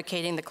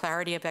 advocating the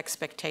clarity of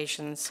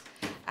expectations,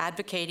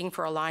 advocating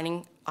for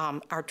aligning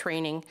our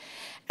training,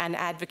 and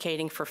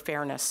advocating for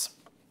fairness.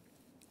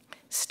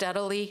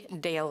 Steadily,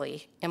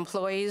 daily,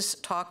 employees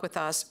talk with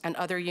us and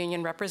other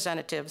union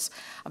representatives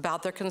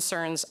about their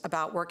concerns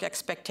about work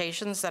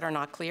expectations that are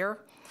not clear,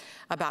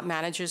 about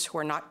managers who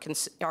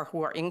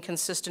are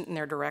inconsistent in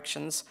their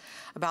directions,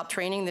 about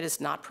training that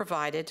is not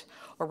provided,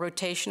 or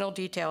rotational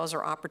details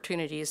or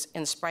opportunities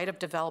in spite of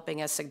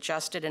developing as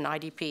suggested in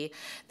IDP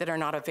that are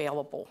not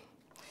available.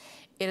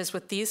 It is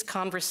with these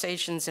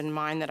conversations in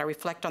mind that I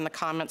reflect on the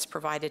comments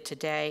provided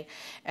today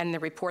and the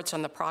reports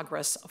on the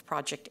progress of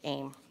Project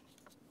AIM.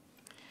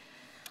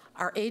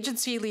 Our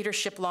agency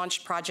leadership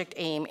launched Project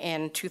AIM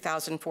in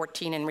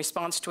 2014 in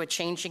response to a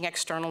changing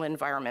external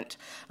environment,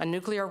 a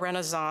nuclear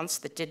renaissance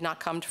that did not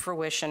come to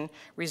fruition,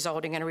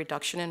 resulting in a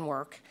reduction in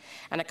work,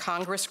 and a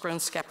Congress grown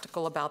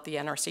skeptical about the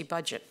NRC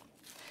budget.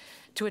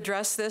 To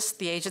address this,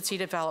 the agency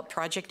developed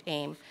Project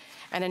AIM,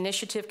 an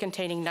initiative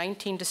containing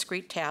 19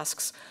 discrete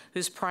tasks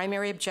whose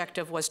primary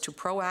objective was to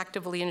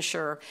proactively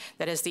ensure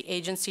that as the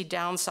agency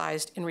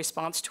downsized in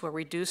response to a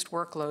reduced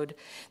workload,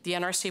 the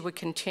NRC would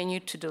continue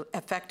to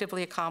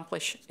effectively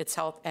accomplish its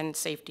health and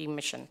safety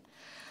mission.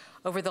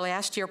 Over the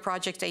last year,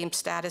 Project AIM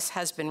status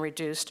has been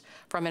reduced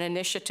from an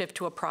initiative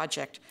to a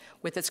project,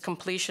 with its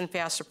completion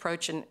fast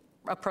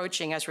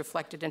approaching as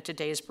reflected in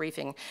today's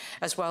briefing,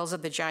 as well as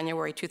the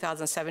January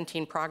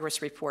 2017 progress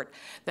report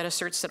that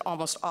asserts that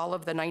almost all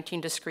of the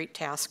 19 discrete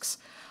tasks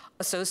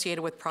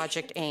associated with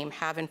Project AIM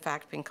have in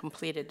fact been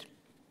completed.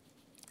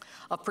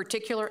 Of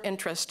particular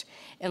interest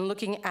in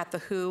looking at the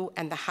who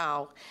and the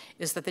how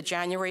is that the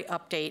January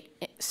update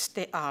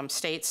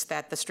states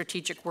that the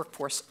strategic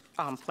workforce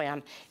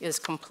plan is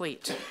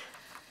complete.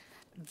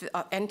 The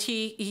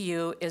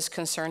NTEU is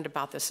concerned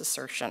about this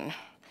assertion,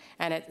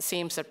 and it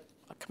seems that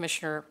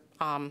Commissioner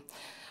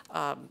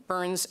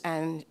Burns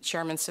and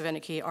Chairman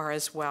Savinicki are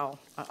as well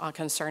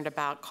concerned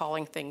about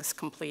calling things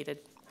completed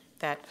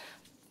that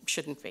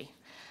shouldn't be.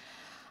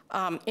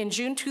 In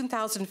June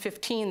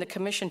 2015, the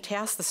Commission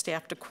tasked the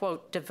staff to,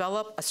 quote,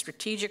 develop a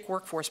strategic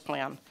workforce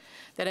plan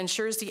that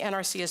ensures the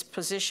NRC is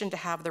positioned to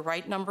have the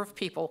right number of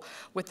people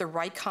with the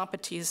right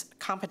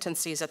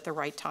competencies at the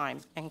right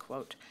time, end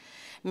quote.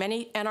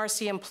 Many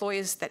NRC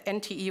employees that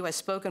NTEU has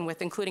spoken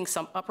with, including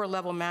some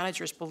upper-level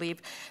managers,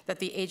 believe that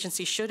the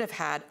agency should have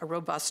had a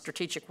robust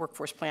strategic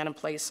workforce plan in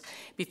place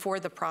before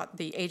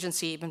the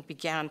agency even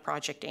began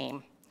Project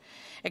AIM.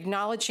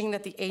 Acknowledging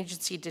that the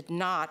agency did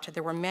not,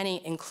 there were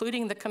many,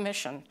 including the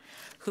Commission,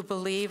 who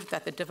believed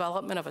that the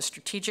development of a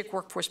strategic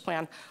workforce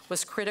plan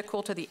was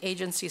critical to the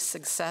agency's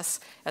success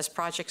as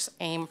Project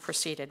AIM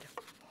proceeded.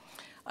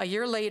 A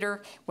year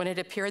later, when it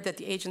appeared that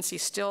the agency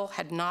still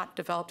had not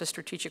developed a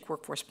strategic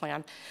workforce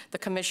plan, the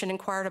Commission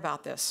inquired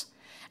about this.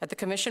 At the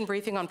Commission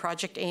briefing on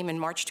Project AIM in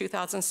March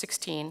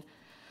 2016,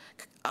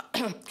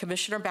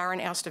 Commissioner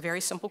Barron asked a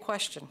very simple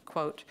question,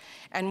 quote,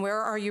 and where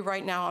are you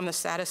right now on the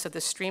status of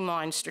the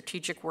streamlined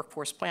strategic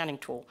workforce planning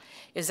tool?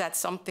 Is that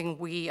something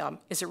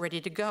is it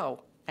ready to go,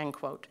 end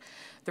quote.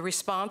 The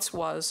response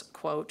was,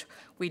 quote,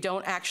 we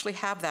don't actually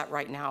have that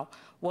right now.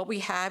 What we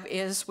have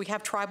is we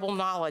have tribal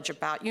knowledge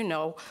about,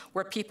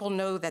 where people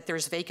know that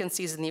there's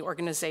vacancies in the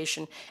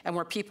organization and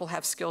where people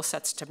have skill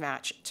sets to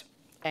match it,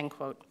 end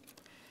quote.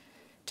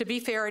 To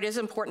be fair, it is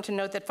important to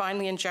note that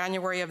finally in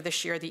January of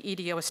this year, the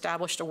EDO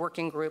established a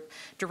working group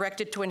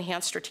directed to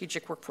enhance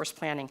strategic workforce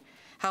planning.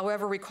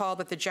 However, recall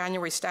that the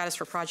January status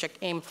for Project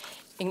AIM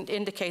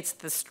indicates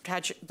that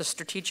the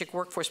strategic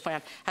workforce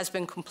plan has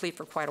been complete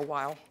for quite a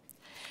while.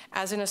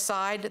 As an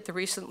aside, the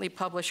recently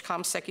published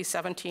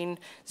ComSeci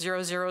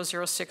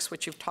 17-0006,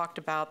 which you've talked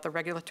about, the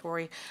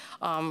Regulatory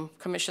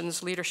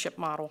Commission's leadership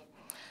model,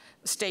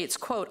 states,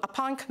 quote,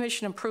 upon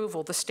Commission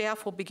approval, the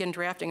staff will begin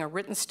drafting a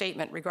written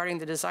statement regarding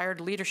the desired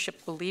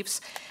leadership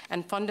beliefs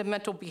and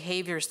fundamental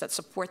behaviors that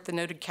support the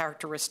noted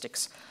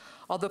characteristics.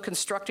 Although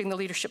constructing the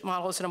leadership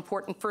model is an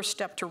important first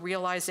step to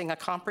realizing a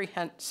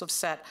comprehensive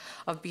set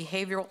of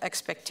behavioral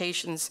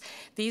expectations,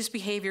 these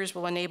behaviors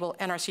will enable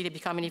NRC to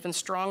become an even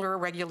stronger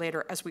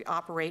regulator as we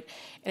operate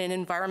in an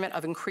environment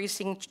of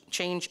increasing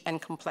change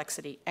and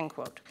complexity, end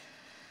quote.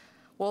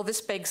 Well,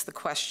 this begs the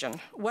question,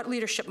 what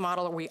leadership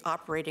model are we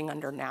operating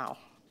under now?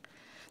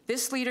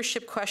 This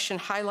leadership question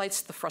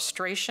highlights the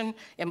frustration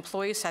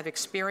employees have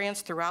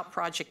experienced throughout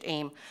Project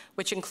AIM,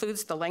 which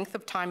includes the length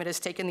of time it has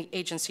taken the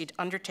agency to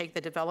undertake the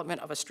development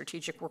of a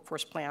strategic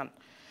workforce plan.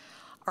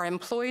 Our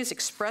employees'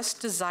 expressed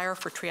desire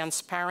for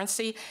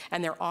transparency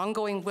and their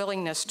ongoing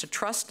willingness to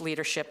trust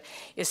leadership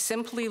is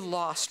simply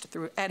lost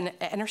through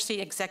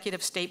NRC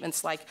executive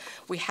statements like,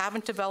 we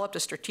haven't developed a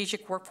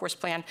strategic workforce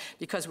plan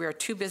because we are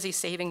too busy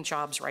saving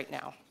jobs right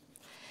now.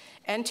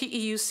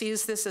 NTEU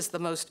sees this as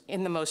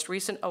in the most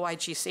recent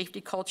OIG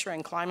Safety Culture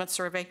and Climate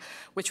Survey,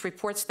 which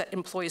reports that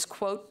employees,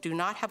 quote, do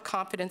not have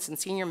confidence in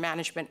senior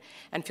management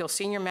and feel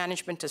senior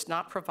management does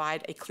not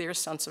provide a clear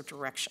sense of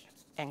direction,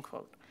 end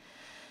quote.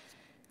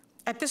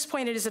 At this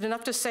point, is it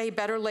enough to say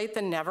better late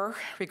than never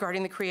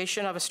regarding the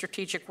creation of a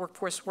strategic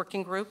workforce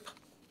working group?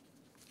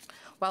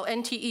 While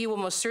NTEU will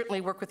most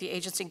certainly work with the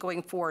agency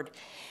going forward,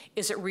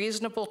 is it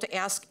reasonable to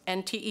ask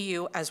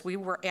NTEU, as we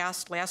were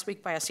asked last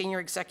week by a senior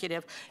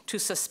executive, to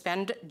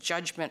suspend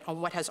judgment on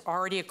what has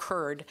already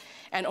occurred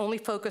and only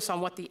focus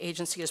on what the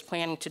agency is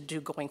planning to do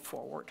going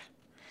forward?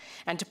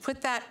 And to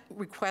put that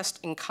request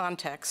in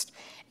context,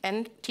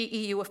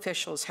 NTEU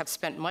officials have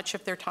spent much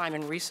of their time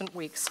in recent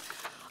weeks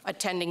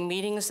attending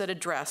meetings that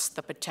address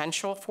the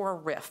potential for a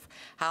RIF,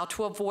 how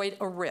to avoid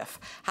a RIF,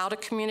 how to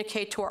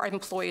communicate to our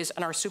employees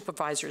and our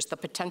supervisors the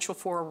potential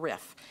for a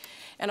RIF.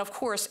 And of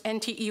course,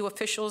 NTEU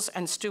officials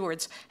and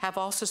stewards have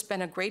also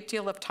spent a great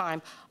deal of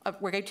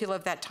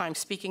that time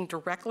speaking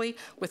directly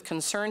with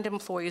concerned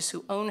employees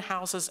who own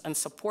houses and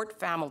support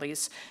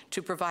families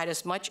to provide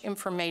as much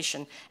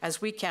information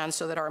as we can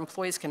so that our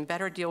employees can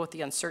better deal with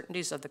the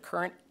uncertainties of the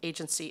current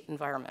agency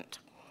environment.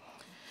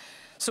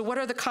 So what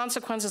are the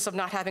consequences of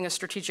not having a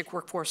strategic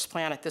workforce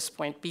plan at this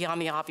point, beyond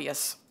the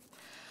obvious?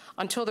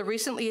 Until the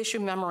recently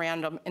issued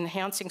memorandum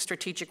enhancing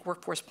strategic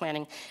workforce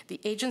planning, the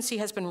agency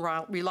has been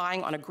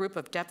relying on a group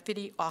of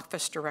deputy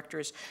office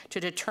directors to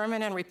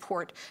determine and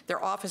report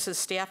their office's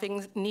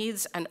staffing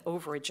needs and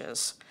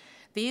overages.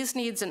 These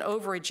needs and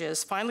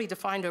overages, finally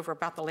defined over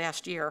about the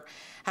last year,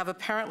 have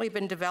apparently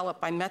been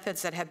developed by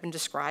methods that have been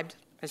described,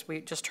 as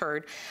we just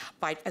heard,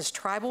 as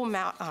tribal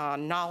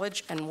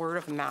knowledge and word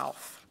of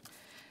mouth.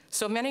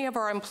 So many of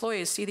our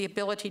employees see the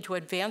ability to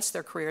advance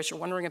their careers or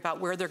wondering about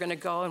where they're going to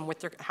go and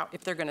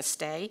if they're going to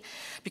stay,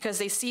 because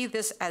they see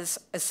this as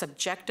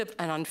subjective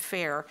and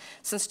unfair,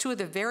 since two of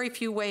the very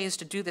few ways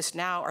to do this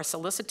now are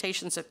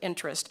solicitations of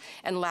interest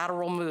and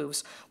lateral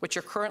moves, which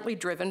are currently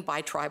driven by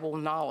tribal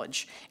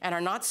knowledge and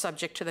are not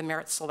subject to the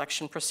merit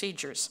selection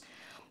procedures.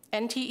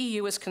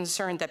 NTEU is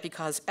concerned that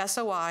because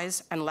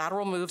SOIs and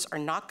lateral moves are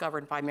not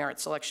governed by merit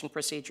selection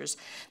procedures,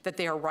 that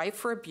they are ripe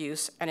for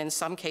abuse and in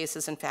some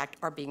cases, in fact,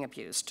 are being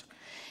abused.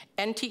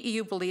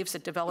 NTEU believes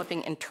that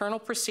developing internal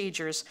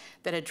procedures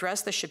that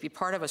address this should be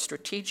part of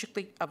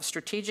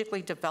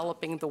strategically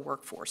developing the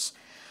workforce.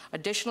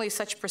 Additionally,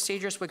 such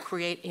procedures would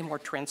create a more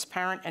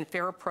transparent and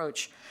fair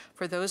approach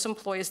for those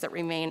employees that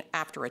remain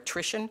after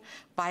attrition,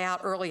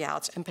 buyout, early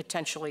outs, and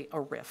potentially a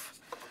RIF.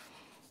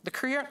 The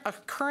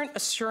current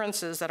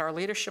assurances that our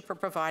leadership are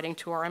providing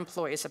to our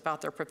employees about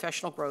their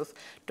professional growth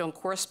don't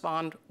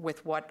correspond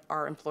with what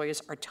our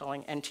employees are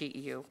telling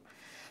NTEU.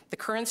 The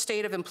current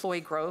state of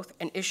employee growth,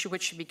 an issue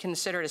which should be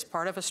considered as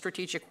part of a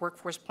strategic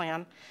workforce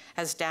plan,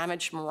 has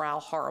damaged morale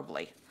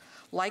horribly.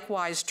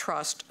 Likewise,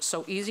 trust,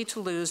 so easy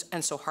to lose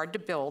and so hard to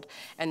build,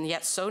 and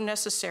yet so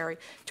necessary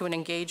to an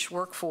engaged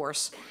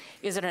workforce,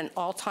 is at an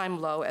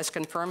all-time low as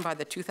confirmed by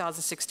the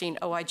 2016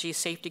 OIG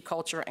Safety,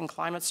 Culture, and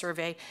Climate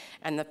Survey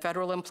and the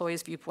Federal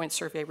Employees Viewpoint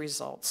Survey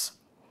results.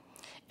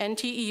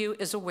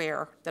 NTEU is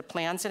aware that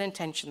plans and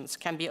intentions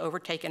can be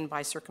overtaken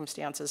by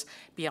circumstances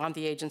beyond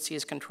the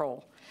agency's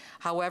control.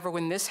 However,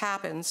 when this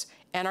happens,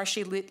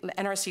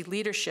 NRC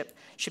leadership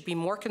should be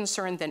more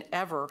concerned than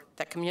ever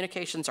that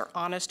communications are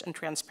honest and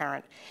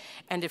transparent.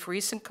 And if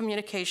recent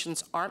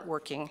communications aren't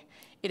working,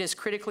 it is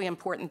critically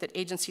important that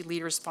agency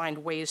leaders find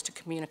ways to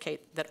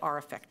communicate that are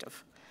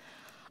effective.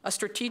 A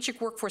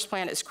strategic workforce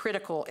plan is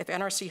critical if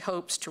NRC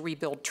hopes to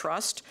rebuild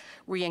trust,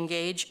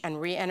 re-engage,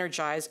 and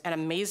re-energize an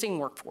amazing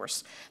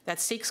workforce that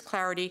seeks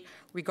clarity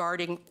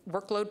regarding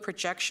workload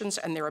projections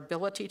and their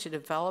ability to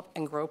develop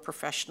and grow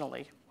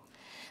professionally.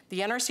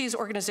 The NRC's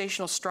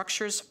organizational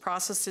structures,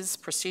 processes,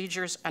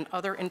 procedures, and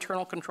other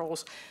internal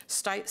controls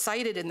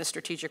cited in the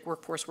Strategic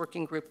Workforce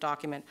Working Group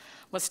document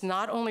must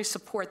not only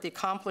support the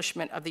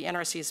accomplishment of the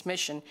NRC's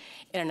mission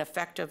in an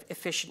effective,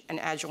 efficient, and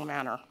agile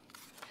manner,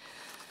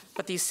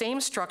 but these same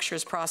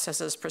structures,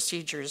 processes,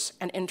 procedures,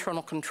 and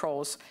internal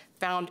controls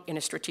found in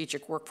a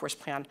strategic workforce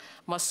plan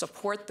must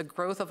support the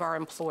growth of our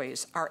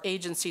employees, our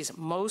agency's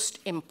most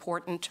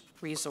important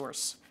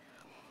resource.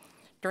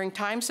 During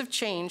times of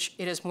change,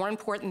 it is more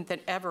important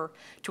than ever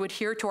to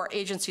adhere to our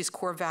agency's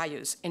core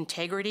values: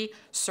 integrity,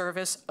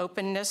 service,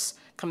 openness,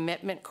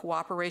 commitment,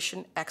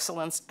 cooperation,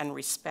 excellence, and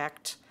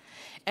respect.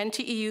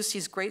 NTEU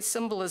sees great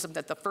symbolism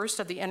that the first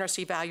of the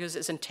NRC values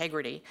is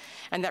integrity,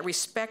 and that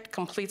respect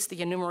completes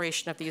the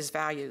enumeration of these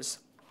values.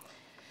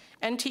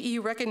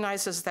 NTEU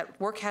recognizes that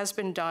work has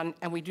been done,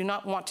 and we do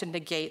not want to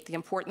negate the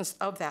importance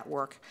of that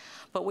work,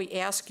 but we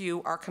ask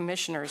you, our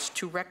commissioners,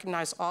 to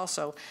recognize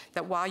also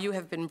that while you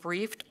have been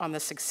briefed on the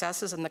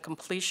successes and the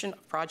completion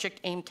of Project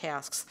AIM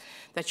tasks,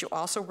 that you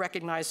also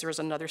recognize there is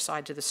another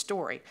side to the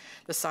story,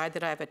 the side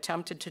that I have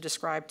attempted to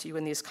describe to you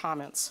in these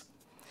comments.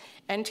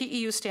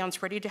 NTEU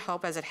stands ready to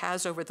help as it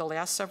has over the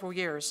last several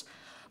years,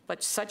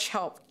 but such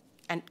help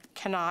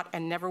cannot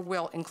and never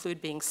will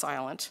include being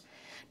silent.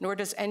 Nor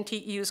does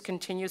NTEU's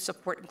continued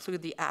support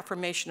include the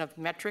affirmation of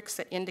metrics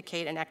that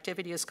indicate an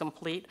activity is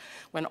complete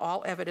when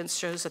all evidence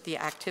shows that the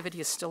activity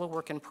is still a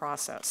work in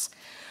process.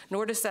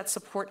 Nor does that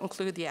support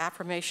include the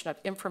affirmation of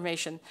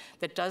information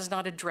that does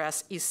not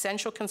address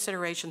essential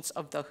considerations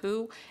of the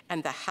who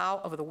and the how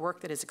of the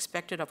work that is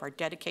expected of our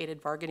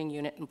dedicated bargaining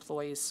unit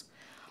employees.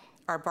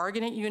 Our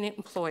bargaining unit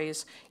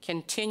employees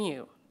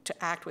continue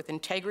to act with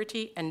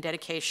integrity and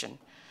dedication.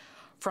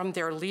 From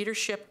their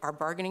leadership, our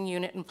bargaining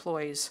unit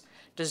employees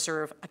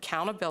deserve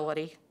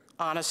accountability,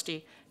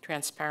 honesty,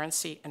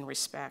 transparency, and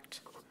respect.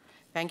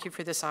 Thank you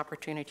for this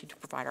opportunity to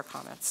provide our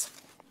comments.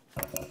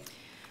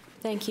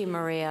 Thank you,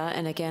 Maria.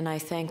 And again, I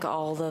thank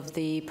all of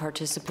the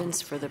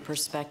participants for the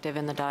perspective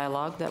and the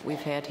dialogue that we've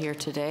had here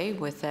today.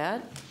 With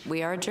that,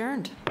 we are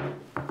adjourned.